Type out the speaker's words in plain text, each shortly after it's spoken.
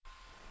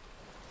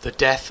The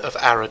death of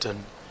Aradon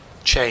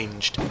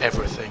changed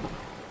everything.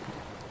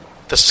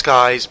 The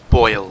skies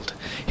boiled,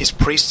 his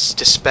priests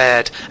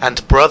despaired,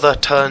 and brother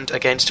turned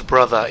against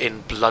brother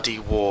in bloody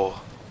war.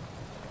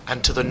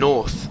 And to the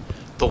north,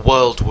 the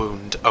world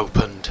wound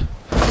opened.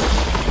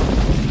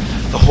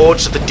 The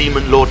hordes of the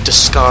demon lord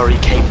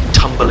Duscari came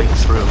tumbling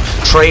through,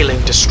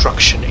 trailing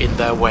destruction in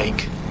their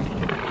wake.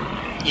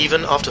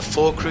 Even after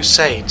 4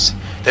 crusades,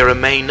 they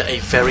remain a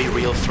very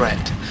real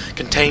threat,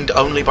 contained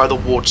only by the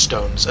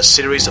Wardstones, a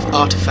series of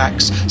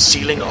artifacts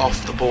sealing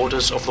off the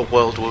borders of the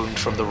world wound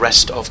from the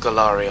rest of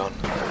Golarion.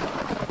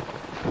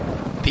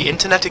 The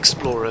Internet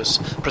Explorers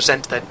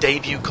present their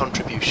debut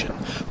contribution,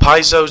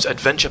 Paizo's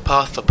adventure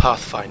path for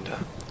Pathfinder,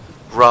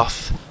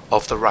 Wrath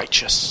of the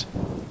Righteous.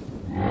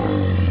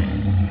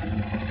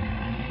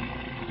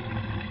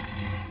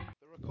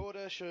 The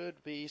recorder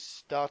should be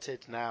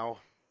started now.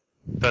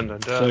 Dun, dun,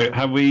 dun. So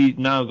have we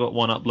now got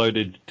one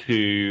uploaded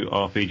to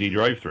RPG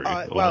Drive-Thru?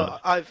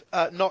 I've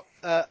not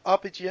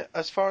RPG.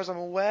 As far as I'm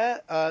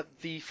aware,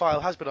 the file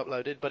has been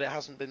uploaded, but it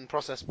hasn't been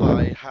processed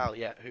by Hal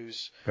yet,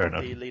 who's Fair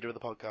enough. the leader of the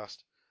podcast.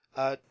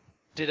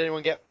 Did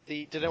anyone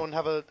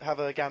have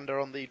a gander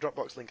on the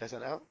Dropbox link I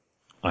sent out?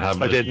 I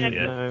haven't. I didn't.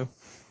 yet. No.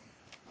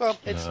 Well,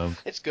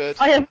 it's good.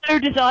 I have no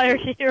desire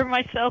to hear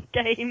myself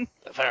game.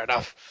 Fair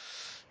enough.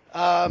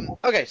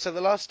 Okay, so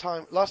the last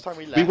time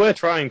we left, We were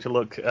trying to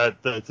look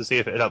at to see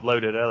if it had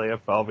uploaded earlier,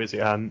 but obviously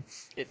it hadn't.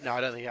 No,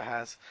 I don't think it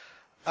has.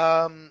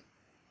 But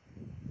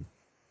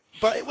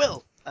it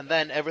will, and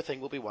then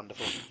everything will be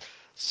wonderful.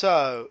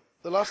 So,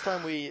 the last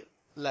time we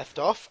left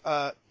off,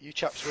 you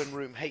chaps were in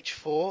room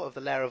H4 of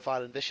the Lair of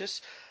Vile and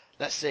Vicious.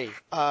 Let's see.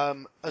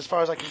 As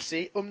far as I can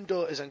see,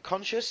 Umdur is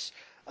unconscious.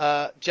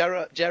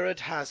 Jared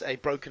has a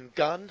broken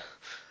gun,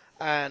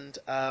 and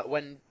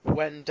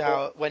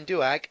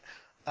Wenduag,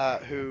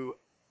 who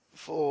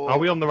for... Are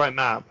we on the right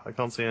map? I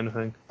can't see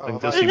anything. I can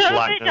just have see There's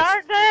only blackness.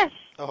 darkness!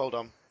 Oh, hold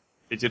on.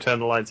 Did you turn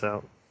the lights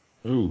out?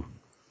 Ooh,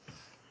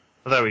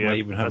 Oh, there we Might go.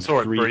 even I have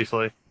saw it 3.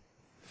 briefly.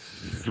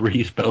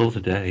 3 spells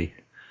a day.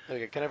 There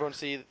we go. Can everyone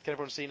see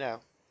now?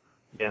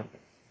 Yeah.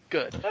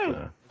 Good.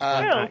 Oh,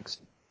 Uh, Will, Max.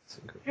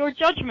 your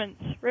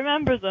judgments,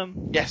 remember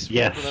them. yes.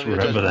 Yes, your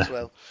remember judgments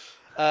that.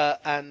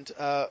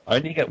 well. I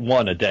only get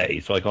 1 a day,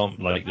 so I can't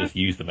just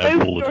use them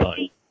all the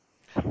time.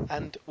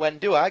 And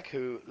Wenduag,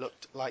 who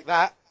looked like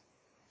that,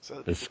 so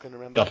that Has people can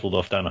remember, scuttled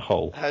off down a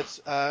hole.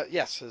 has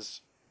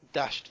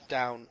dashed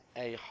down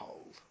a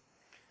hole.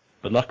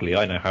 But luckily,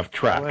 I now have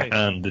track Right.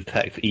 and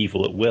detect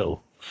evil at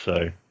will,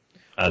 so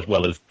as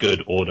well as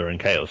good, order, and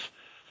chaos.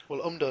 Well,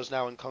 Umdur's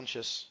now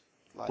unconscious.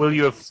 Like, Will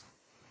you have...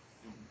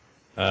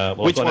 Well,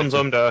 Which I've got one's extra-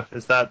 under?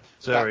 Is that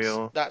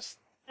Zerial? That's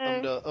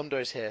Oh.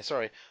 Umdur is here.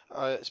 Sorry,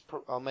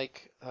 I'll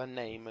make her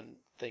name and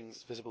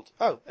things visible.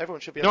 Oh,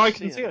 everyone should be No, able I to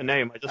can see her. her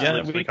name. I just Yeah,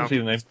 literally we can can't see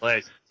the name.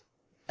 display.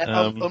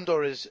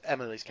 Umdur is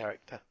Emily's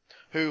character,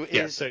 who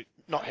Yeah, is so-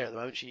 not here at the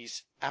moment.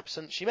 She's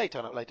absent. She may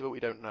turn up later, but we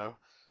don't know.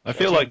 I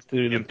feel So like to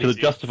NPC.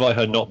 justify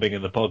her not being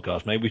in the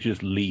podcast, maybe we should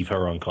just leave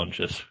her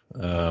unconscious.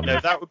 No,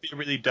 that would be a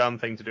really dumb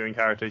thing to do in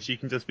character. She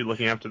can just be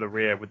looking after the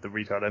rear with the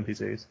retard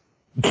NPCs.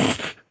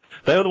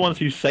 They were the ones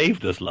who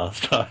saved us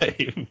last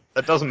time.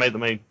 That doesn't make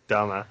them any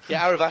dumber.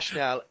 Yeah,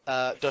 Aravashnial,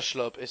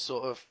 Dushlub is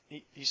sort of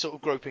he's sort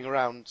of groping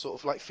around, sort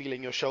of like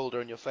feeling your shoulder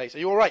and your face. Are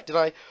you all right? Did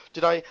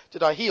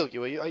I heal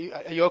you? Are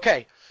you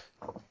okay?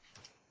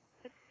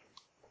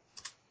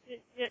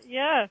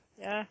 Yeah.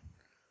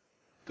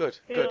 Good,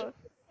 good.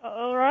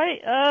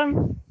 Alright,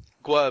 Gwurm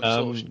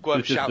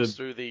this is shouts the-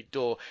 through the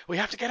door. We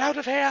have to get out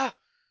of here.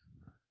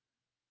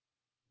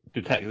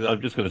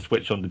 I'm just going to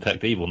switch on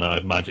detect evil now.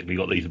 I've magically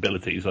got these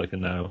abilities I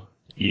can now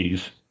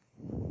use.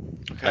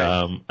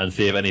 Okay. And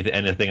see if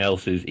anything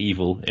else is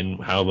evil in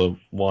however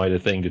wide a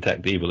thing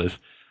detect evil is.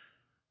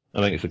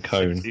 I think it's a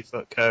cone.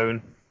 60-foot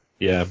cone.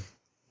 Yeah.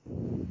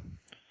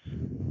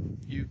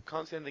 You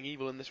can't see anything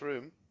evil in this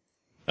room.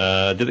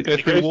 Did it go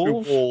It through goes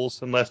walls? through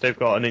walls unless they've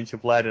got an inch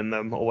of lead in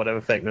them or whatever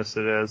thickness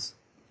it is.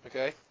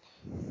 Okay.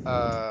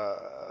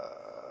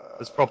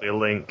 There's probably a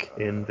link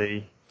in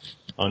the...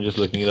 I'm just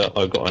looking it up.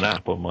 I've got an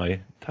app on my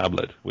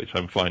tablet, which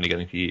I'm finally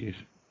getting to use.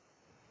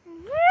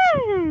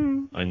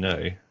 Woo! I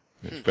know.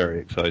 It's very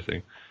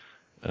exciting.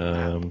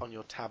 App on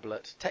your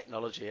tablet.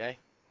 Technology, eh?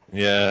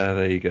 Yeah,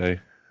 there you go.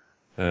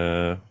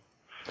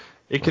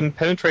 It can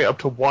penetrate up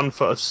to 1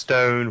 foot of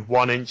stone,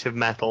 1 inch of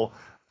metal,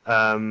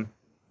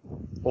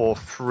 or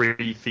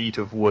 3 feet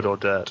of wood or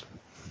dirt.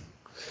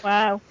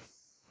 Wow.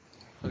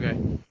 Okay.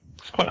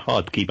 It's quite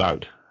hard to keep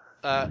out.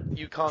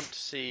 You can't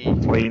see.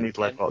 That's why you need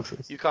lead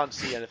boxes. You can't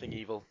see anything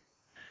evil.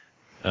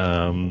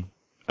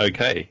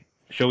 Okay.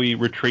 Shall we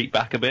retreat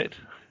back a bit?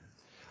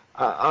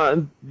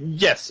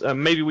 Yes,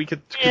 maybe we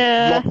could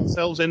Yeah. lock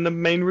ourselves in the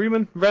main room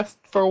and rest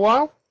for a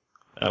while?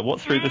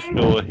 What's through this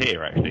door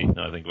here, actually,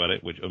 now I think about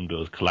it, which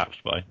Umdur's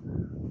collapsed by?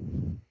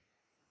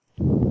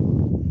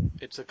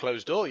 It's a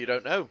closed door. You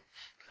don't know.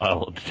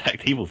 I'll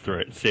detect evil through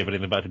it and see if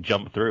anything's about to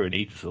jump through and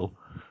eat us all.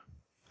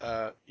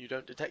 You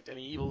don't detect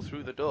any evil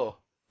through the door.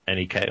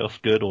 Any chaos,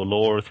 good, or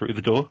law through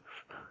the door?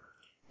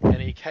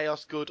 Any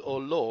chaos, good, or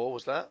law,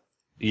 was that?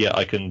 Yeah,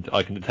 I can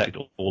detect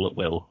all at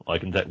will. I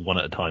can detect one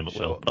at a time at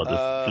Sure. will. I'll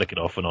just flick it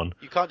off and on.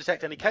 You can't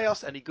detect any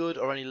chaos, any good,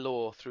 or any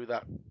law through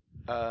that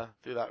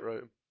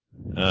room.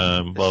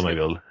 Well, maybe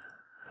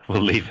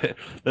we'll leave it.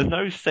 There's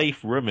no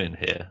safe room in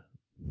here.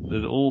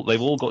 They've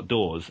all got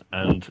doors,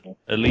 and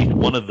at least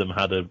one of them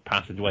had a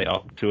passageway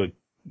up to a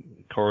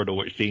corridor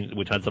which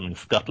had something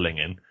scuttling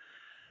in,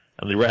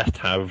 and the rest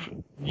have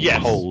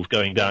holes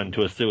going down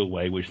to a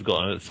sewerway which has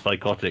got a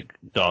psychotic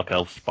dark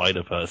elf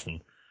spider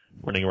person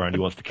running around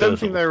who wants to I kill don't us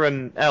think all. they're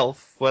an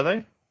elf, were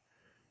they?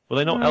 Were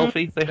they not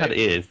elfy? They had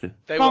ears.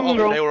 They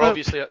Mongrel. were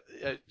obviously.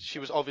 She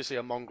was obviously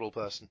a mongrel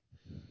person.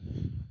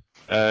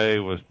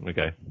 Oh,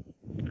 okay.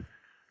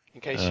 In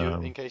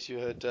case you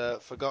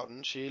had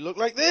forgotten, she looked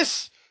like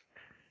this.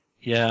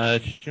 Yeah, I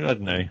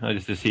don't know. I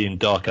just assumed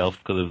dark elf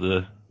because of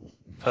the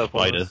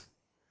spider.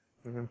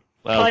 Mhm.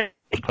 Well, Like-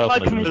 purple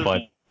is like the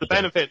spider. The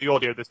benefit of the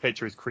audio of this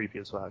picture is creepy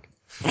as fuck.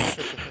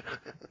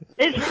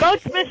 It's Bug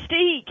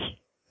Mystique!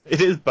 It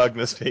is Bug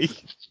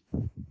Mystique.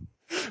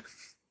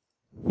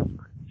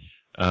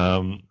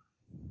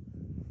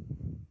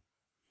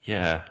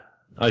 Yeah,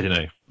 I don't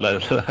know.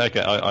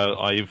 Okay,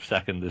 I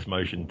second this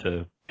motion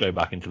to go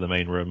back into the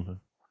main room.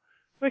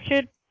 We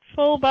could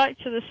fall back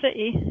to the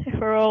city if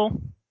we're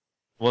all...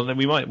 Well, then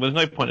we might. There's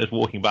no point in us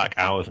walking back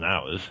hours and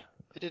hours.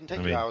 It didn't take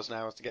I you mean- hours and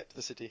hours to get to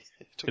the city.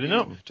 It took Did it you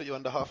not? took you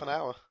under half an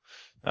hour.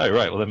 Oh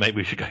right. Well, then maybe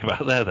we should go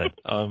back there then.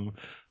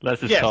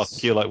 Let's just Yes. cast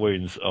Cure Light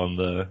Wounds on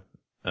the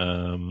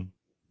on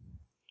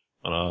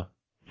our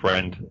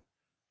friend.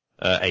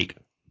 8.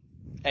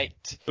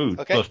 8. Ooh,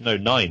 Okay. plus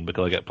 9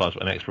 because I get plus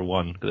an extra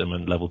 1 because I'm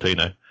in level 2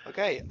 now.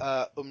 Okay.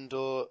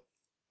 Umdor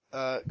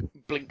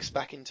blinks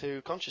back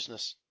into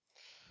consciousness.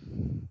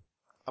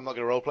 I'm not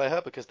going to roleplay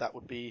her because that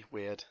would be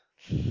weird.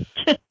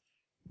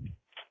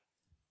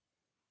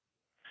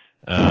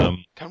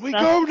 Can we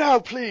go now,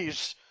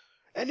 please?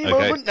 Any Okay.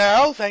 moment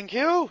now, thank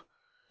you.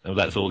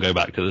 Let's all go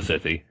back to the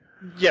city.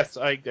 Yes,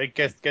 I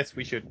guess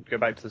we should go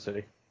back to the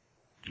city.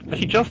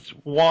 Actually, just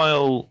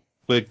while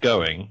we're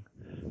going,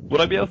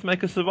 would I be able to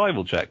make a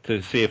survival check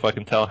to see if I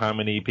can tell how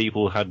many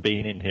people had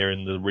been in here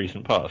in the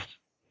recent past?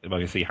 If I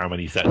can see how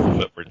many sets of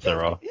footprints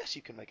there are. Yes,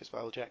 you can make a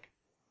survival check.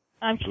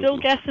 I'm still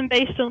guessing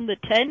based on the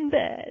 10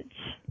 beds.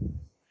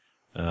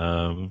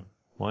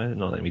 Why is it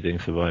not letting me do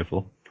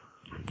survival?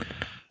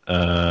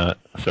 Sorry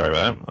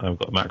about that. I've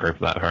got a macro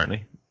for that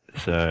apparently.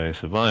 So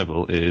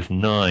survival is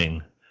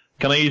 9.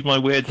 Can I use my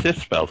weird sift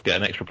spell to get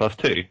an extra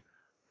 +2?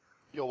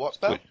 Your what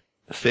spell?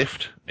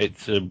 Sift.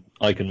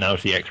 I can now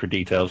see extra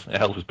details. It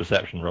helps with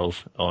perception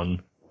rolls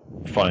on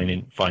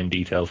fine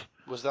details.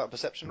 Was that a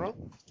perception roll?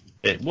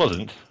 It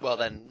wasn't. Well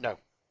then, no.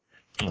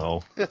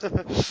 Oh.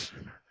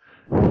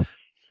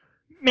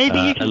 Maybe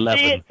you can 11.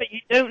 see it, but you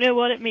don't know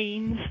what it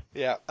means.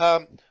 Yeah.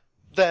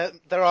 There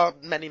are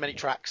many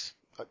tracks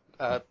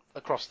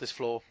across this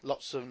floor.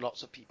 Lots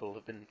of people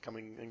have been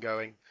coming and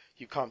going.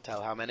 You can't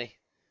tell how many.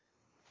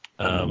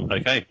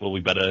 Okay, well we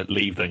better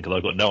leave then because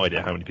I've got no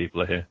idea how many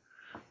people are here.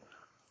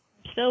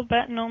 Still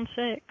betting on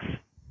 6.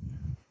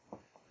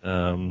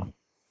 How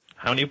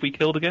many have we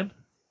killed again?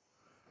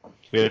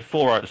 We had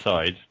 4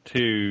 outside,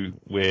 2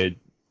 weird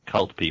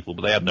cult people,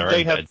 but they had their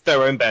They own have beds.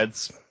 their own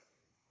beds.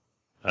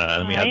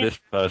 And we had Right. this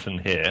person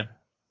here,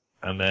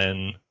 and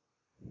then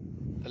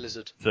A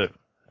lizard.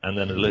 and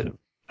then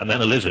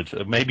a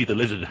lizard. Maybe the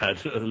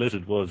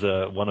lizard was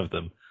one of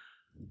them.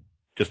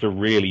 Just a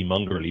really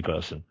mongrelly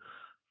person.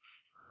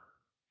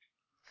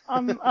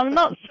 I'm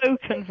not so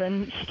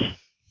convinced.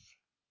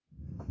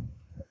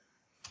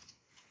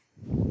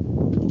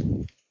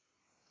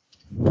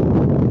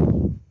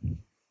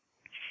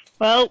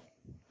 Well,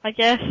 I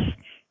guess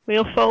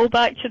we'll fall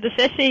back to the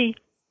city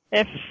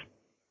if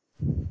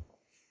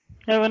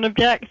no one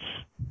objects.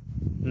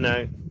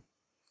 No.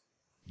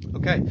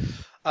 Okay.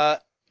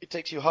 It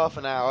takes you half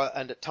an hour,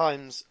 and at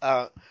times, you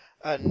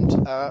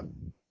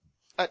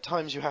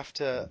have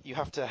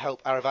to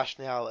help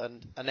Aravashnial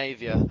and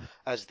Anavia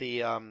as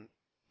the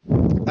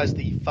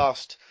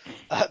fast,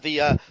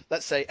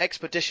 let's say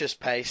expeditious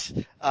pace.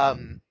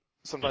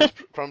 Sometimes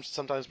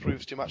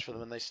proves too much for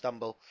them, and they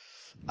stumble.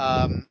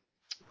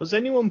 Was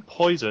anyone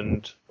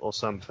poisoned or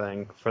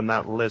something from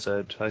that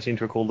lizard? I seem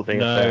to recall there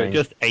being a No, it thing.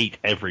 just ate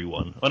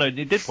everyone. Oh no, it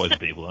did poison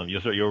people.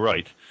 You're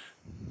right.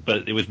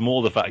 But it was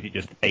more the fact it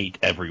just ate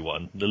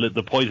everyone.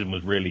 The poison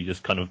was really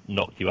just kind of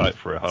knocked you out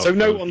for a half. So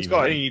no for a one's few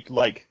got minutes. any,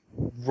 like,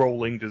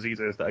 rolling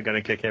diseases that are going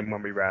to kick in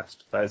when we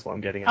rest. That is what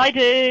I'm getting at. I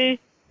do.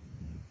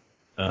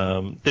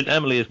 Did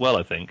Emily as well?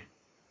 I think.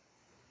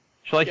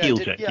 Shall I heal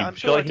check you? I'm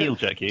Shall sure I heal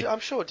check you? I'm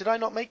sure. Did I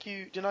not make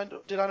you? Did I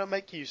not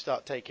make you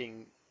start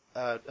taking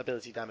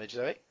ability damage,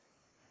 Zoe?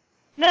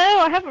 No,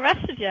 I haven't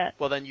rested yet.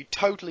 Well, then you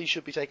totally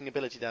should be taking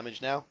ability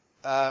damage now.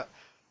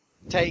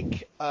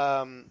 Take.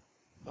 Oh,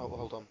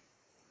 hold on.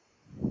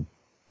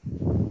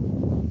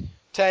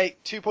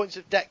 Take 2 points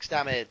of dex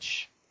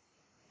damage.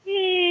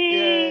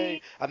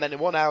 Yay! And then in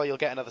 1 hour you'll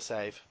get another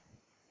save.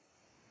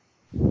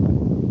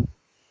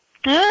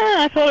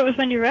 Ah, I thought it was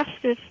when you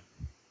rested.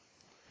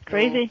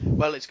 Crazy. Oh,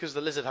 well, it's because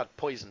the lizard had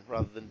poison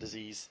rather than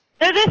disease.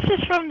 No, this is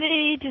from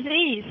the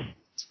disease.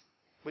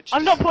 Which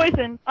I'm not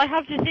poisoned. I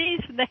have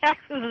disease from the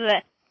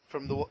Yakuza.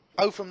 from the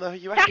from the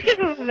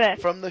Yakuza.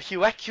 from the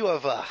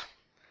Huecuava.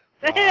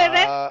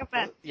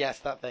 Yes,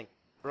 that thing.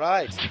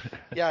 Right.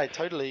 Yeah, I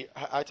totally.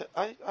 I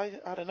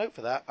had a note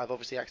for that. I've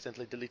obviously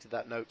accidentally deleted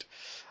that note.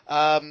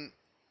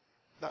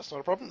 That's not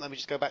a problem. Let me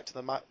just go back to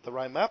the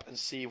Rhine map and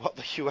see what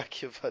the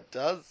Huecuava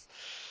does.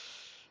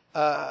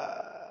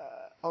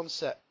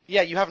 Onset.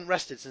 Yeah, you haven't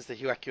rested since the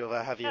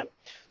Huecuava, have you? Yep.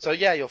 So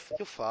yeah, you're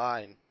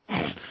fine.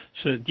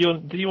 So, do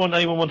you want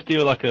anyone want to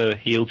do like a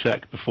heal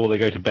check before they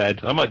go to bed?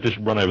 I might just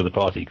run over the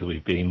party because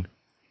we've been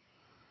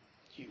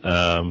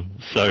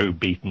so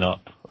beaten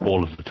up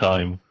all of the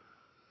time.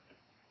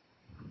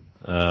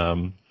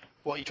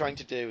 What are you trying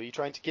to do? Are you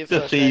trying to give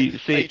Just first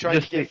aid? Are you trying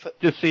to give...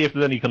 just see if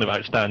there's any kind of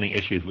outstanding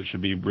issues which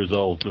should be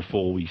resolved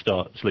before we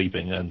start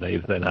sleeping, and they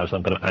then have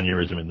some kind of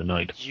aneurysm in the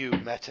night. You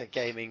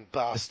metagaming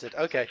bastard.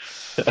 Okay.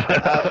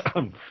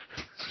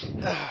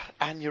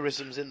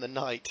 Aneurysms in the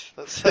night.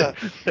 That's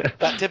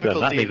that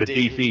typical that needs a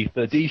D&D.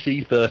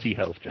 DC 30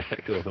 health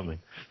check or something.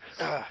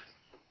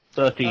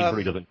 13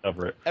 probably doesn't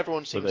cover it.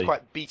 Everyone seems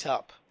quite beat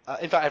up.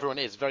 In fact, everyone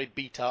is very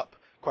beat up,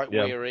 quite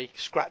Yeah. weary,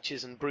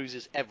 scratches and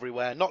bruises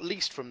everywhere, not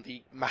least from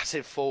the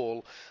massive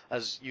fall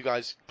as you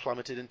guys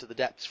plummeted into the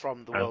depths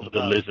from the world And the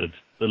above. lizard.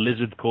 The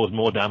lizard caused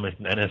more damage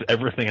than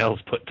everything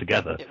else put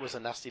together. It was a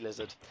nasty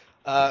lizard.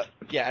 Yeah,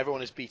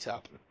 everyone is beat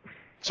up.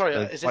 Sorry,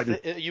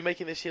 are you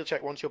making this heal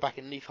check once you're back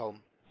in Neefholm?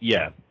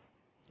 Yeah,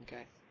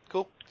 Okay,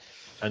 cool.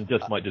 and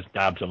might just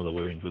dab some of the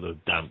wounds with a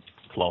damp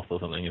cloth or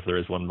something if there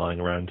is one lying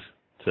around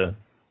to,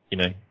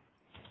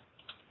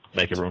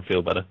 make everyone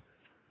feel better.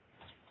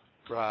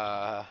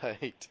 Right.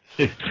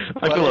 I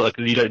feel like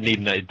because you don't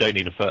need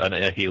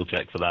a heal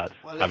check for that,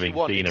 Well, having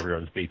seen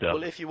everyone's beat up.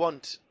 Well, if you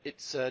want,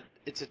 it's a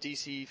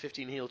DC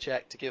 15 heal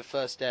check to give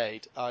first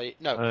aid.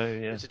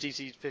 It's a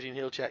DC 15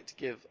 heal check to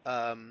give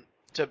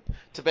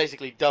to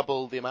basically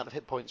double the amount of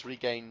hit points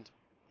regained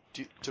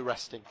to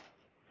resting.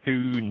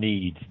 Who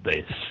needs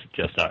this?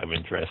 Just out of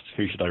interest,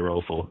 who should I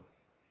roll for?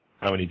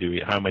 How many of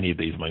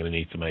these am I going to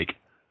need to make?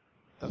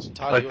 That's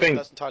entirely. I think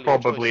that's entirely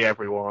probably your choice.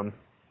 everyone.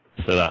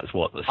 So that's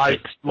what the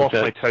I've 6. lost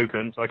my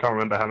tokens. I can't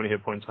remember how many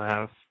hit points I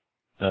have.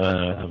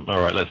 All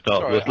right, let's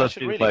start. Sorry, I let's should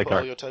do really player put all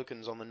character. your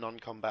tokens on the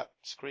non-combat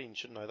screen,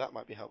 shouldn't I? That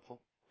might be helpful.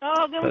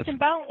 Oh, then we can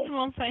bounce them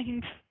on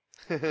things.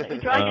 Like the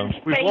dragon's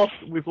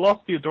We've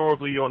lost the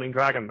adorably yawning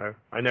dragon though.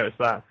 I noticed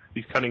that.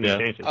 He's cunningly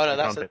changed it. Oh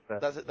no, so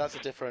that's a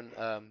different.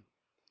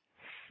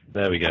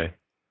 There we go.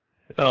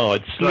 Oh,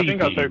 it's So I sleepy.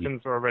 think our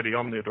tokens are already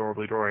on the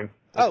adorably drawing.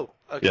 Oh,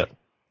 okay. Yeah.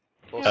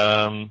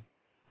 Awesome.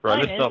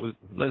 Right, Mine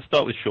let's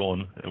start with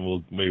Sean, and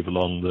we'll move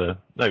along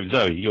No,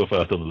 Zoe, you're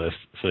first on the list.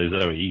 So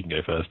Zoe, you can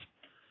go first.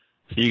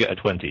 So you get a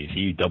 20. So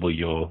you double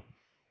your.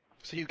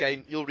 So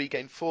you'll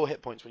regain 4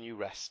 hit points when you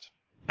rest.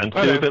 And 2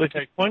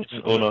 ability points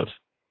or not?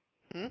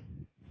 Hmm?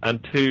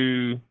 And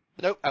 2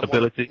 Nope. And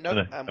ability.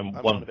 one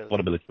one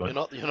ability point.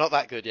 You're not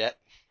that good yet.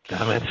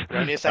 Damn it. You're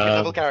only a second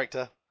level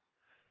character.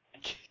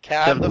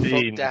 Calm the fuck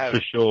 17 down.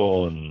 for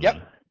Sean.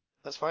 Yep.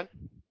 That's fine.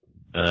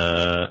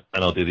 And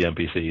I'll do the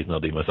NPCs, and I'll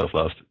do myself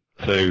last.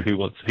 So who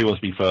wants to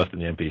be first in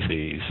the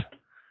NPCs?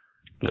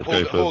 Let's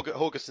go for.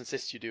 Horgus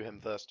insists you do him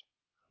first.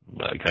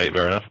 Okay,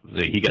 fair enough.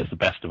 So he gets the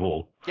best of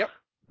all. Yep.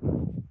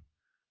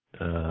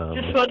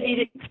 Just what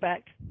he'd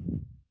expect.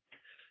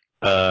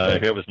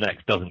 Whoever's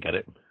next doesn't get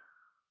it.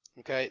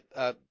 Okay.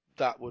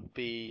 That would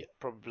be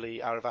probably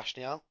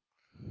Aravashnial.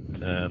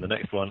 The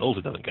next one also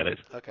doesn't get it.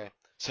 Okay.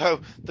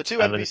 So the 2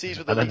 And then- NPCs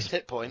with the and then- least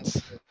hit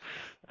points.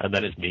 And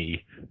then it's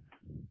me.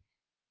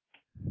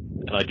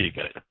 And I do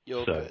get it.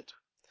 You're So- good.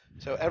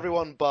 So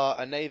everyone bar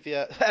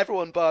Anavia,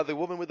 everyone bar the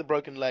woman with the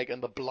broken leg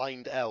and the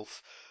blind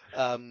elf,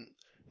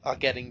 are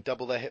getting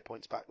double their hit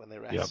points back when they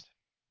rest. Yep.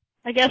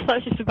 I guess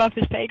that's just above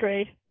his pay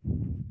grade.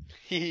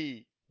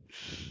 Hee.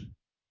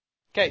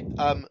 Okay.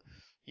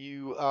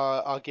 You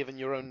are given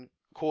your own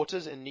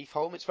quarters in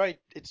Neefholm.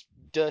 It's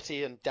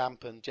dirty and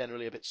damp and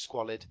generally a bit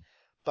squalid,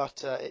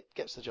 but it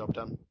gets the job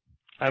done.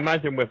 I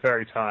imagine we're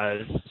very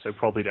tired, so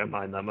probably don't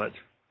mind that much.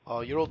 Oh,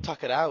 you're all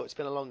tuckered out. It's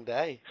been a long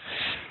day.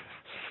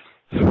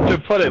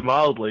 To put it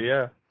mildly,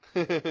 yeah.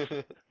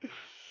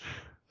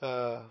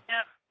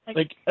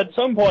 Like, at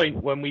some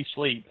point when we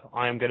sleep,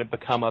 I am going to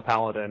become a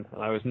paladin,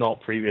 and I was not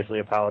previously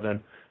a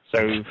paladin.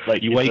 So,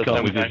 like, You is wake there up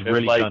some with this kind of,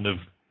 really like, kind of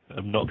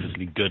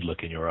obnoxiously good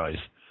look in your eyes.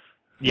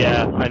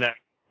 Yeah, I know.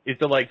 Is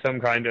there, like, some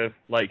kind of,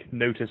 like,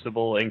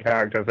 noticeable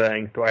in-character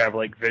thing? Do I have,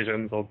 like,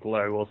 visions or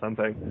glow or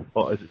something?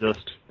 Or is it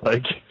just,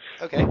 like...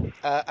 Okay.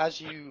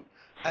 As you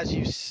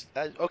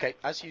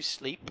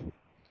sleep,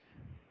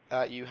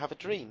 you have a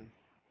dream.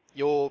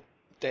 Your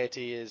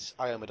deity is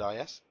Iomedae,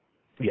 yes?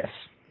 Yes.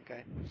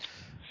 Okay.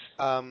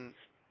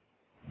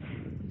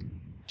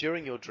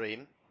 During your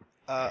dream,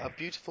 a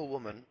beautiful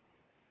woman,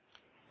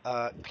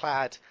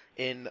 clad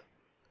in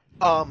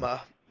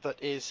armor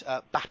that is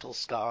battle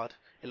scarred.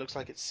 It looks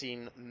like it's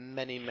seen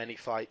many, many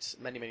fights,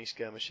 many, many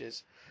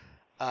skirmishes.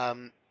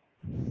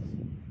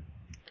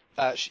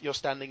 You're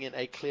standing in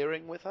a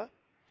clearing with her.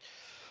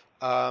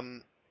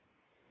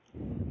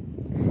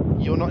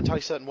 You're not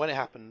entirely certain when it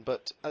happened,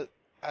 but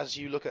as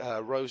you look at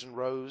her, rows and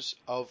rows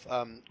of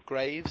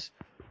graves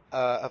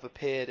have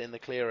appeared in the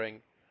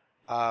clearing,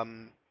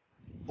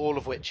 all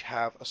of which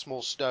have a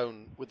small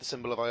stone with the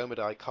symbol of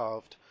Iomedae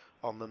carved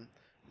on them,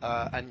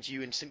 and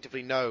you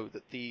instinctively know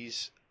that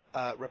these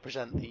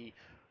represent the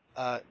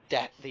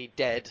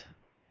dead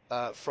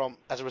from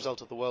as a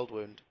result of the world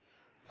wound.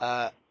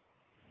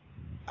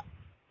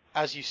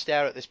 As you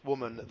stare at this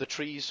woman, the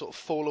trees sort of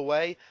fall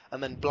away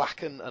and then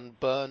blacken and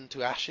burn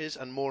to ashes,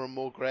 and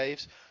more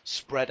graves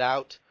spread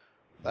out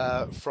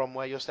from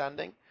where you're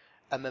standing.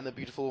 And then the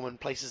beautiful woman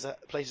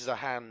places her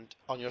hand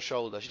on your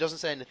shoulder. She doesn't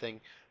say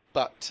anything,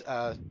 but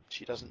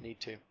she doesn't need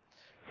to.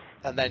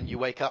 And then you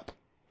wake up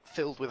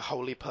filled with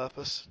holy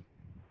purpose.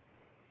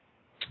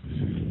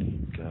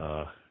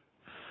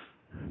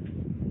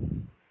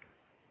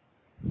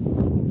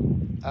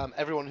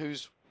 Everyone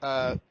who's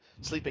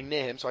sleeping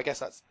near him, so I guess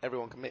that's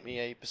everyone can make me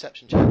a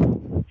perception check.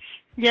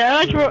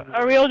 Yeah,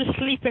 are we all just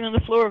sleeping on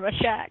the floor of a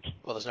shack?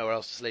 Well, there's nowhere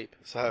else to sleep,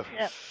 so...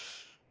 Yep.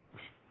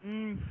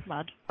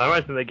 Mad. I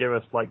imagine they give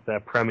us, like,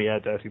 their premier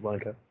dirty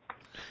blanket.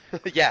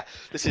 Yeah,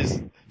 this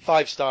is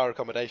 5-star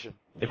accommodation.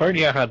 If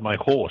only I had my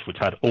horse, which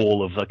had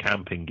all of the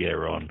camping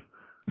gear on.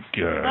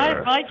 Grr. I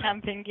have my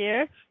camping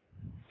gear.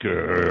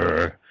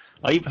 Grr.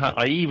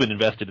 I even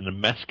invested in a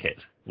mess kit,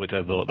 which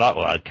I thought that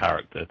will add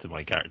character to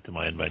my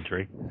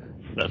inventory.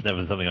 That's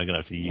never something I'm going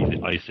to have to use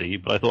at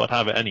IC, but I thought I'd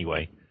have it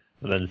anyway.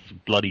 And then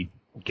bloody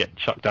get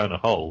chucked down a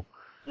hole.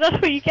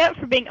 That's what you get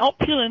for being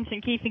opulent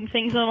and keeping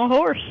things on a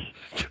horse.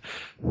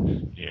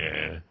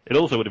 Yeah. It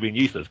also would have been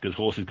useless because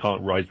horses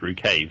can't ride through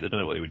caves. I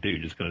don't know what they would do,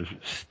 just kind of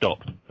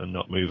stop and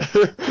not move.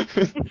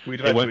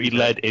 It won't be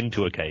led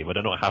into a cave. I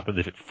don't know what happens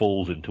if it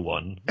falls into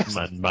one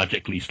and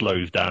magically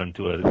slows down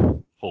to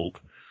a halt.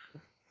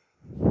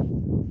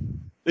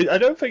 I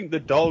don't think the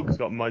dogs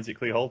got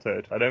magically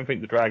halted. I don't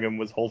think the dragon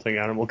was halting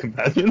animal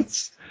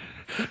companions.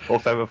 Or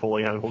feather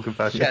falling animal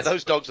companions. Yeah,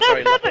 those dogs are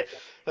very lucky.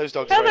 Those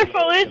dogs are very lucky.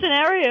 Featherfall is an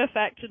area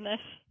effect in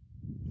this.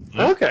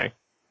 Okay.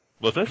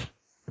 What's this?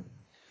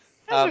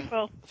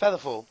 Featherfall.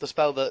 Featherfall, the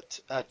spell that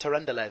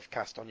Terendelev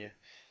cast on you.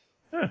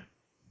 Huh.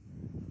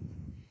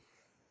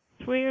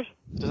 It's weird.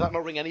 Does that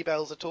not ring any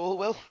bells at all,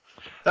 Will?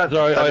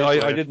 Sorry,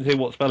 I didn't hear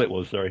what spell it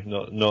was, sorry.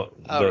 Not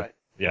Oh, right.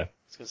 Yeah, I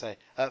was going to say.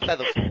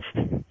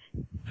 Featherfall.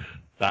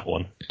 that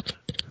one.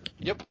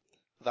 Yep,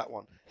 that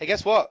one. Hey,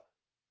 guess what?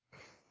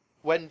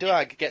 When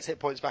Duag gets hit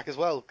points back as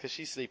well, because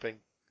she's sleeping.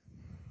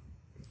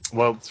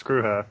 Well,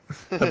 screw her.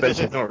 I bet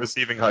she's not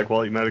receiving high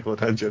quality medical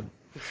attention.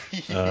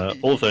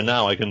 Also,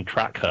 now I can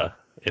track her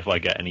if I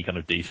get any kind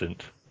of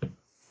decent...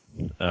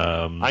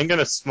 I'm going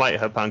to smite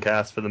her punk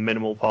ass for the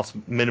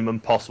minimum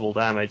possible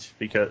damage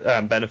because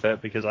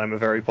benefit because I'm a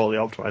very poorly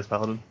optimized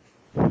paladin.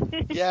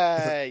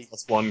 Yay!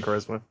 Plus 1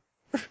 charisma.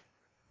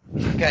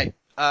 Okay,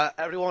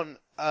 everyone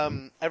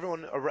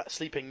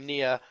sleeping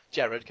near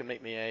Jared can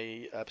make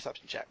me a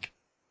perception check.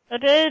 I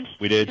did.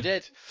 We did. You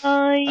did.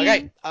 I...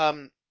 Okay.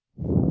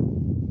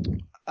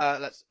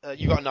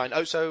 You got a 9.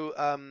 Oh, so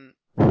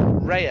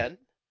Rayan,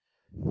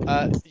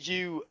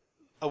 you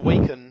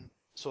awaken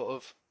sort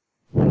of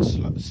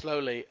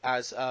slowly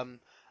as a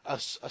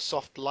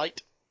soft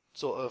light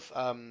sort of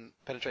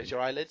penetrates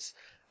your eyelids,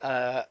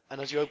 and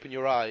as you open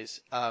your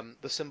eyes,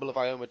 the symbol of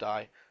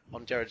Iomedae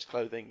on Jared's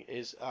clothing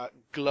is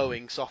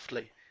glowing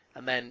softly,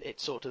 and then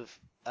it sort of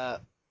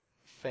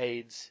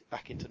fades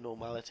back into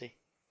normality.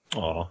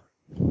 Aw.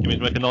 You mean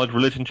to make a knowledge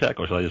religion check,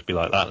 or shall I just be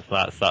like,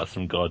 that's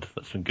some good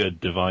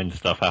divine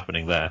stuff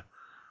happening there?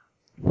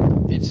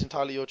 It's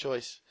entirely your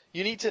choice.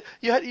 You need to.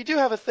 You do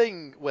have a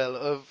thing, Will,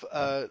 of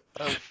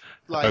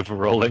like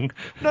Overrolling?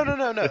 No.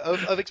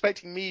 Of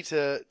expecting me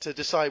to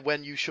decide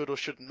when you should or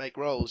shouldn't make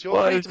rolls. You're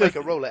Well, free it's to make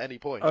just- a roll at any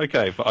point.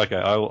 Okay,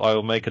 I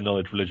will make a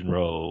knowledge religion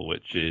roll,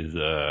 which is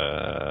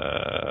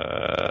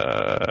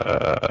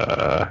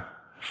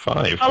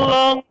 5. A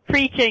long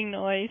creaking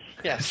noise.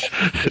 Yes,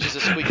 which is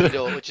a squeaky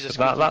door.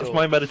 That's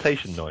my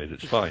meditation noise.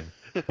 It's fine.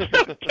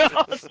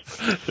 God.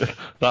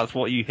 That's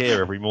what you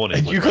hear every morning.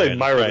 And when you claim Ryan's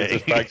Myra praying.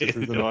 this practice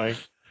is annoying.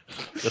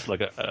 Just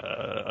like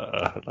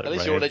a. Like At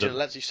least your Ryan's religion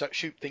lets you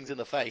shoot things in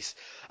the face.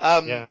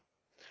 Yeah.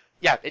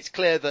 Yeah, it's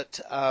clear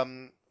that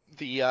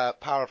the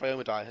power of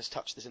Iomedae has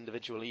touched this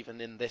individual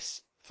even in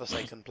this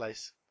forsaken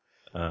place.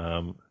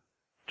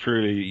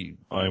 Truly,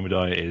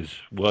 Iomedae is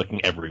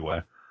working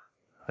everywhere.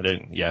 I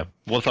don't. Yeah.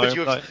 What's Could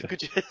you,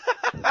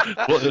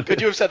 Iomedae? could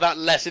you have said that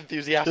less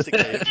enthusiastically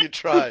if you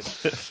tried?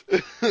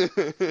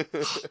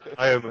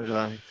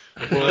 Iomedae.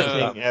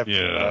 Working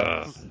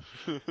everywhere.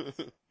 Yeah.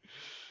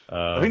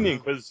 I think the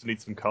Inquisitors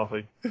need some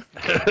coffee.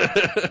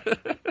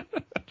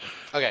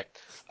 Okay.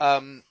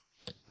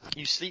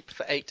 You sleep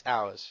for 8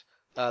 hours.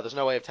 There's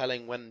no way of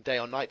telling when day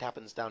or night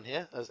happens down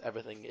here, as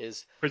everything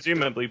is...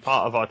 Presumably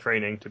part of our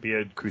training to be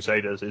a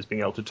Crusaders is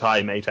being able to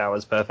time 8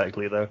 hours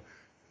perfectly, though.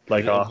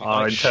 Like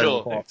our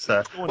internal clocks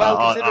are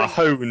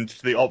honed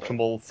to the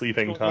optimal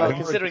sleeping time.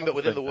 Considering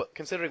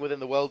within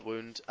the world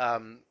wound,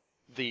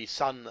 the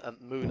sun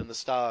and moon and the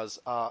stars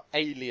are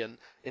alien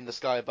in the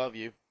sky above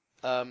you,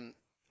 or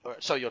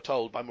so you're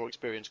told by more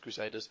experienced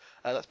Crusaders,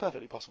 that's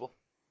perfectly possible.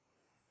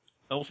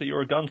 Also,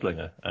 you're a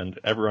gunslinger, and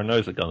everyone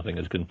knows that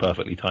gunslingers can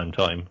perfectly time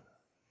time.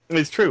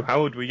 It's true.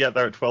 How would we get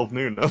there at 12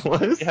 noon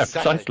otherwise? Yeah,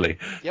 Exactly. precisely.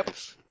 Yep.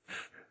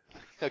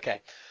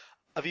 Okay.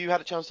 Have you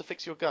had a chance to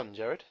fix your gun,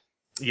 Jared?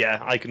 Yeah,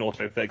 I can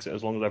auto-fix it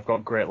as long as I've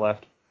got grit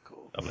left.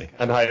 Cool. Lovely.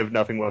 And I have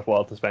nothing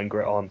worthwhile to spend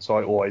grit on, so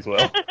I always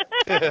will.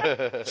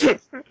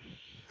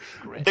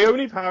 Great. The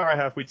only power I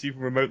have which is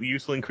even remotely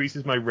useful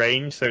increases my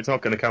range, so it's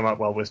not going to come up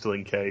while we're still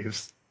in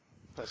caves.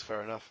 That's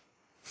fair enough.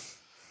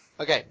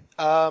 Okay.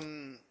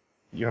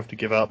 You have to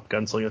give up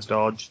Gunslinger's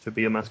Dodge to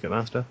be a Musket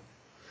Master.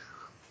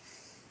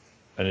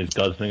 And is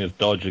gunslinger's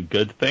dodge a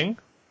good thing?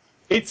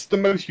 It's the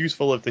most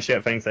useful of the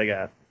shit things they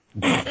get.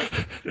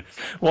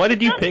 Why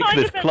did you pick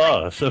this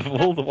class of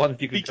all the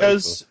ones you could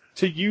Because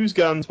to use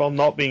guns while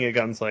not being a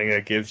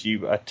gunslinger gives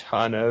you a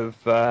ton of,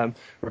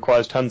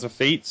 requires tons of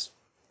feats,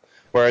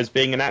 whereas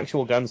being an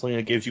actual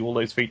gunslinger gives you all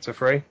those feats for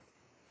free.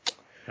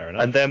 Fair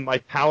enough. And then my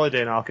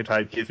paladin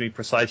archetype gives me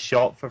precise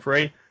shot for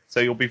free, so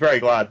you'll be very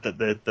glad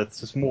that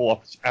that's a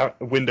small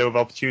window of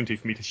opportunity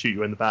for me to shoot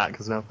you in the back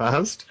has now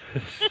passed.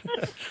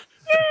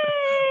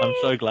 I'm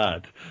so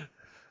glad.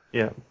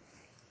 Yeah.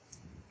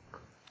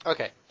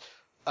 Okay.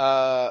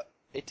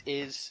 It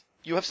is.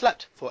 You have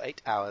slept for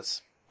 8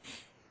 hours.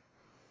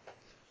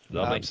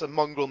 Lovely. Some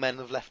mongrel men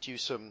have left you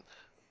some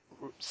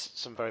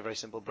very, very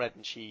simple bread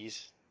and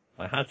cheese.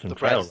 I had some the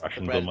trail bread-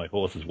 rations the bread- on my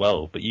horse as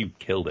well, but you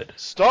killed it.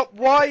 Stop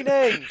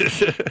whining!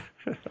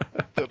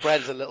 The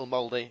bread's a little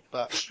mouldy,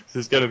 but This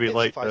is going to be it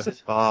like the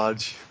suffices.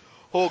 barge.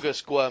 Horgus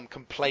Squirm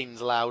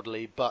complains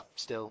loudly, but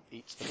still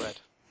eats the bread.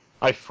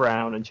 I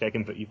frown and check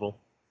in for evil.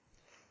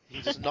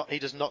 He does not. He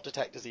does not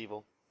detect as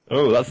evil.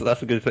 Oh,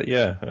 that's a good thing.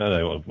 Yeah, I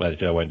know. Well,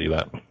 I won't do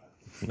that.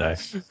 No,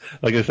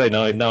 like I say,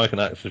 now I can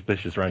act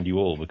suspicious around you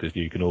all because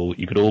you could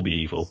all be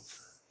evil.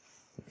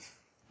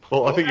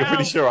 Well, I think you're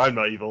pretty Well- sure I'm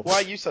not evil. Why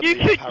are you You suddenly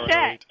could paranoid?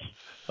 check.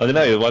 I don't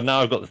know. Well, now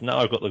I've got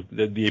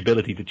the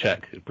ability to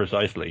check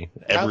precisely.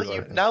 Now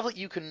that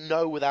you can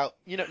know without,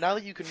 now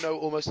that you can know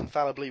almost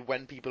infallibly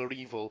when people are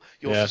evil,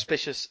 you're Yeah.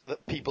 suspicious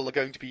that people are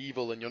going to be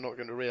evil, and you're not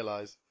going to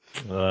realise.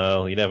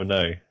 Well, you never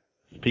know.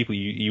 People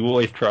you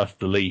always trust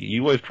the lead.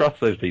 You always trust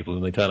those people,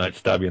 and they turn out to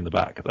stab you in the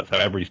back. That's how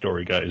every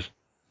story goes.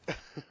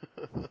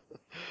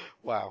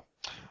 Wow.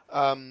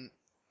 Okay.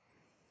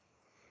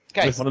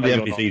 If one of the You're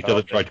not NPCs doesn't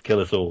perfect. try to kill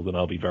us all, then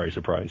I'll be very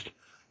surprised.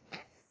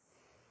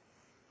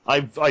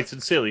 I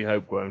sincerely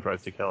hope Worm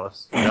tries to kill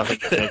us. Nothing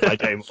can make my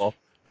day more.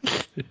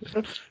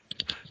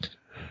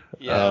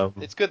 Yeah,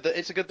 it's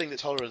a good thing that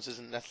tolerance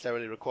isn't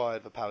necessarily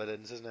required for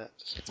paladins, isn't it?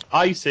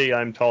 I see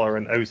I'm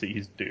tolerant, OC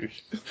is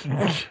douche.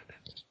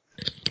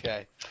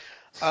 Okay.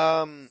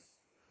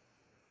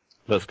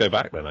 Let's go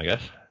back then, I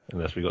guess.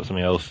 Unless we got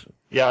something else.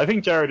 Yeah, I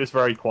think Jared is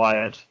very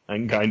quiet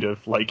and kind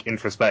of, like,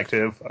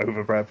 introspective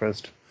over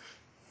breakfast.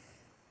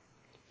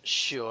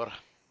 Sure.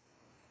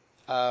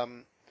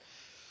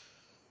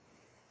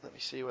 Let me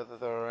see whether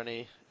there are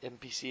any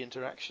NPC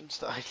interactions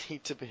that I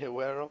need to be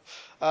aware of.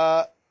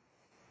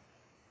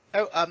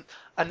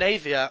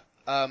 Anavia,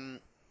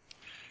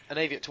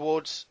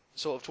 towards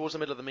the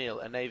middle of the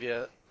meal,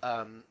 Anavia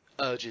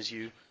urges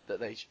you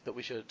that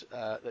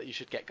you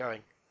should get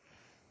going.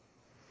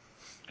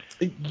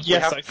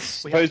 Yes, I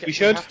suppose we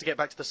should. We have to get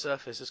back to the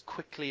surface as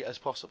quickly as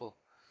possible.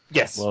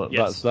 Yes. Well,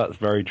 yes. that's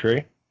very true.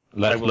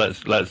 I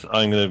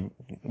will.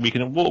 We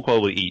can walk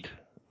while we eat.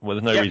 Well,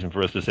 there's no Yep. reason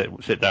for us to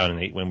sit down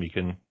and eat when we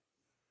can.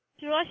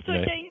 Do I still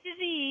Yeah. getting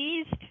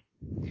diseased?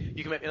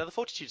 You can make me another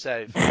fortitude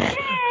save.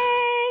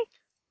 Yay!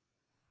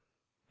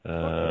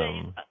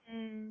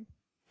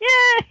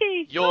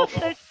 Yay! You're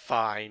Also,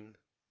 fine.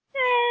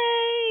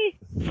 yay!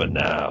 For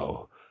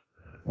now.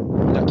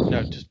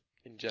 No, just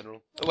in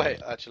general. Oh,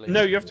 wait, actually.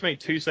 No, you have to make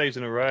 2 saves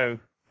in a row.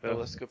 Oh,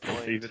 that's a good point.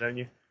 Fever, don't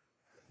you?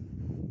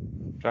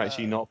 To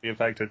actually not be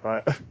affected by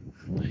it.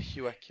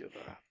 Huecuva.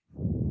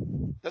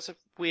 That's a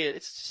weird.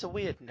 It's just a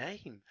weird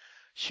name.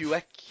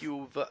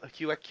 Huecuva.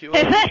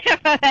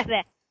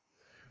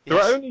 There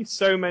are only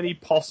so many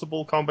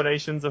possible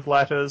combinations of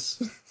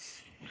letters.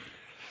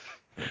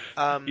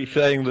 You're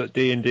saying that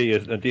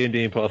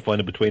D&D and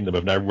Pathfinder between them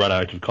have now run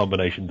out of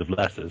combinations of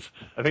letters.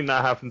 I think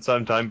that happened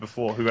sometime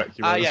before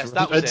Huecu was Yes,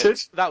 that was invented.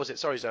 it. That was it.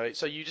 Sorry, Zoe.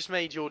 So you just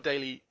made your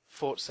daily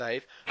fort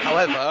save.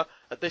 However,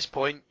 at this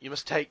point, you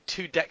must take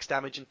 2 dex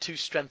damage and 2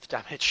 strength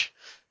damage.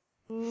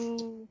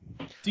 Ooh.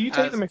 Do you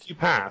take As- them if you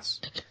pass?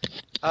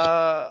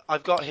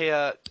 I've got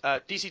here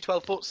DC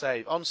 12 fort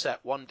save, onset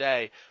 1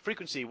 day,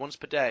 frequency once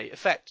per day,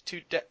 effect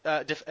 2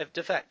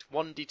 defect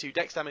 1d2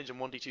 dex damage and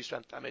 1d2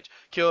 strength damage,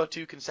 cure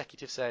 2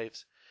 consecutive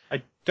saves.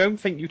 I don't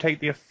think you take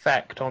the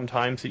effect on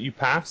times that you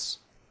pass.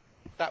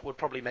 That would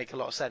probably make a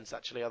lot of sense,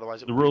 actually.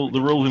 Otherwise, it The would be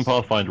rules in ridiculous.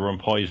 Pathfinder on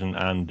poison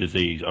and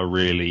disease are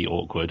really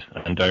awkward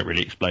and don't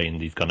really explain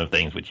these kind of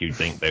things which you'd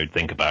think they would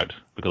think about.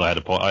 Because I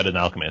had an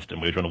alchemist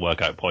and we were trying to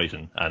work out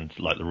poison, and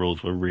like the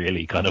rules were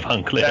really kind of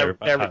unclear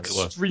about They're how it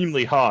works.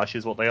 extremely harsh,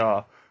 is what they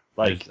are.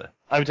 Like,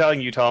 I'm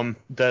telling you, Tom,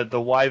 the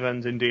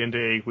wyverns in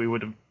D&D, we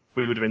would have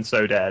been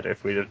so dead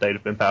if they'd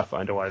have been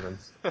Pathfinder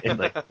wyverns. In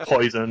like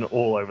poison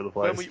all over the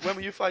place. When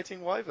were you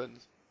fighting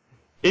wyverns?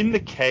 In the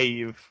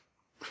cave.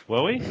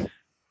 Were we?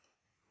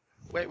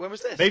 Wait, when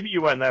was this? Maybe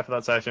you weren't there for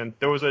that session.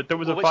 There was a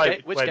Well, which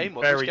fight which that game went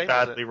was- which very game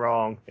was badly it?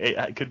 wrong.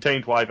 It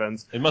contained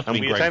wyverns. It must have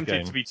And been we Greg's attempted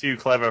game. to be too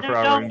clever for No,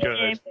 our no, own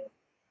good.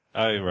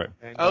 Oh, right.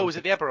 Oh, was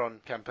it the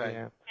Eberron campaign?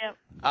 Yeah. Yep.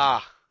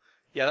 Ah,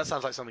 yeah, that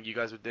sounds like something you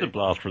guys would It's a do.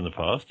 blast from the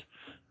past.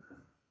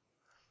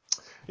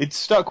 It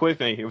stuck with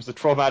me. It was a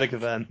traumatic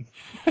event.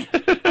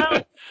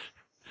 Well,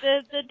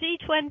 the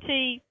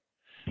D20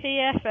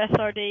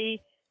 PFSRD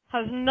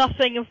has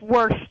nothing of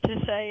worth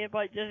to say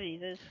about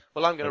diseases.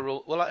 Well, I'm gonna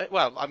rule.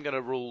 I'm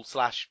gonna rule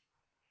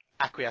 /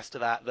 acquiesce to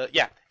that. That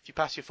yeah, if you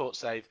pass your fort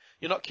save,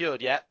 you're not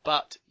cured yet,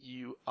 but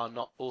you are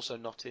not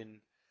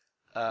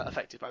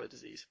affected by the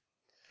disease.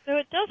 So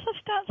it does have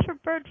stats for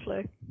bird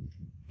flu.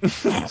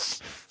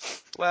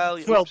 Well,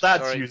 Well, oops,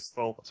 that's sorry.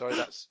 useful. Sorry,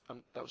 that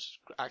was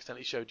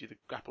accidentally showed you the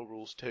grapple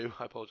rules too.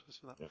 I apologise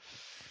for that.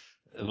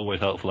 It's always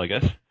helpful, I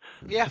guess.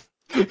 Yeah.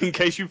 In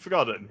case you've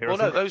forgotten. Here Well,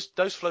 are no, some-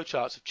 those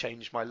flowcharts have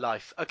changed my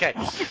life. Okay.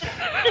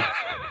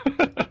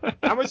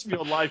 How much of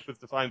your life was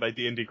defined by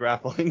D&D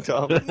grappling,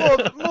 Tom?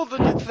 more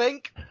than you'd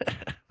think.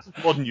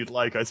 More than you'd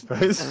like, I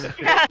suppose.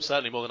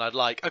 Certainly more than I'd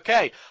like.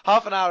 Okay,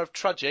 half an hour of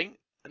trudging,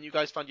 and you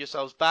guys find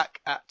yourselves back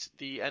at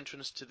the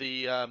entrance to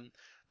the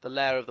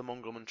lair of the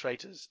Mongrelman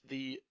traitors.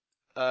 The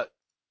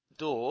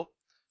door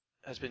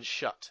has been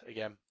shut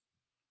again.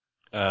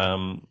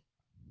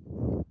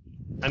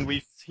 And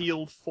we've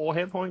healed 4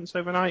 hit points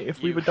overnight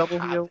if we You were double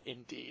have healed.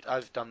 indeed.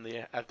 I've done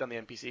the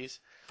NPCs.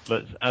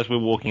 But as we're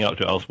walking up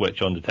to it, I'll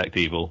switch on Detect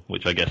Evil,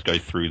 which I guess goes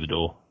through the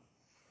door.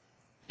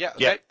 Yeah.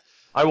 Okay. Yeah.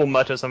 I will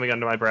mutter something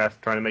under my breath,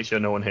 trying to make sure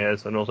no one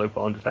hears, and also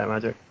put on Detect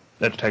Magic.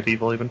 Detect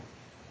Evil, even.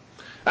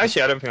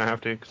 Actually, I don't think I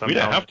have to. Cause We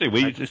don't have to.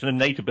 It's an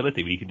innate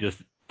ability. We can just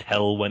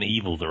tell when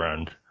evil's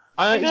around.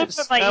 I I'm gonna it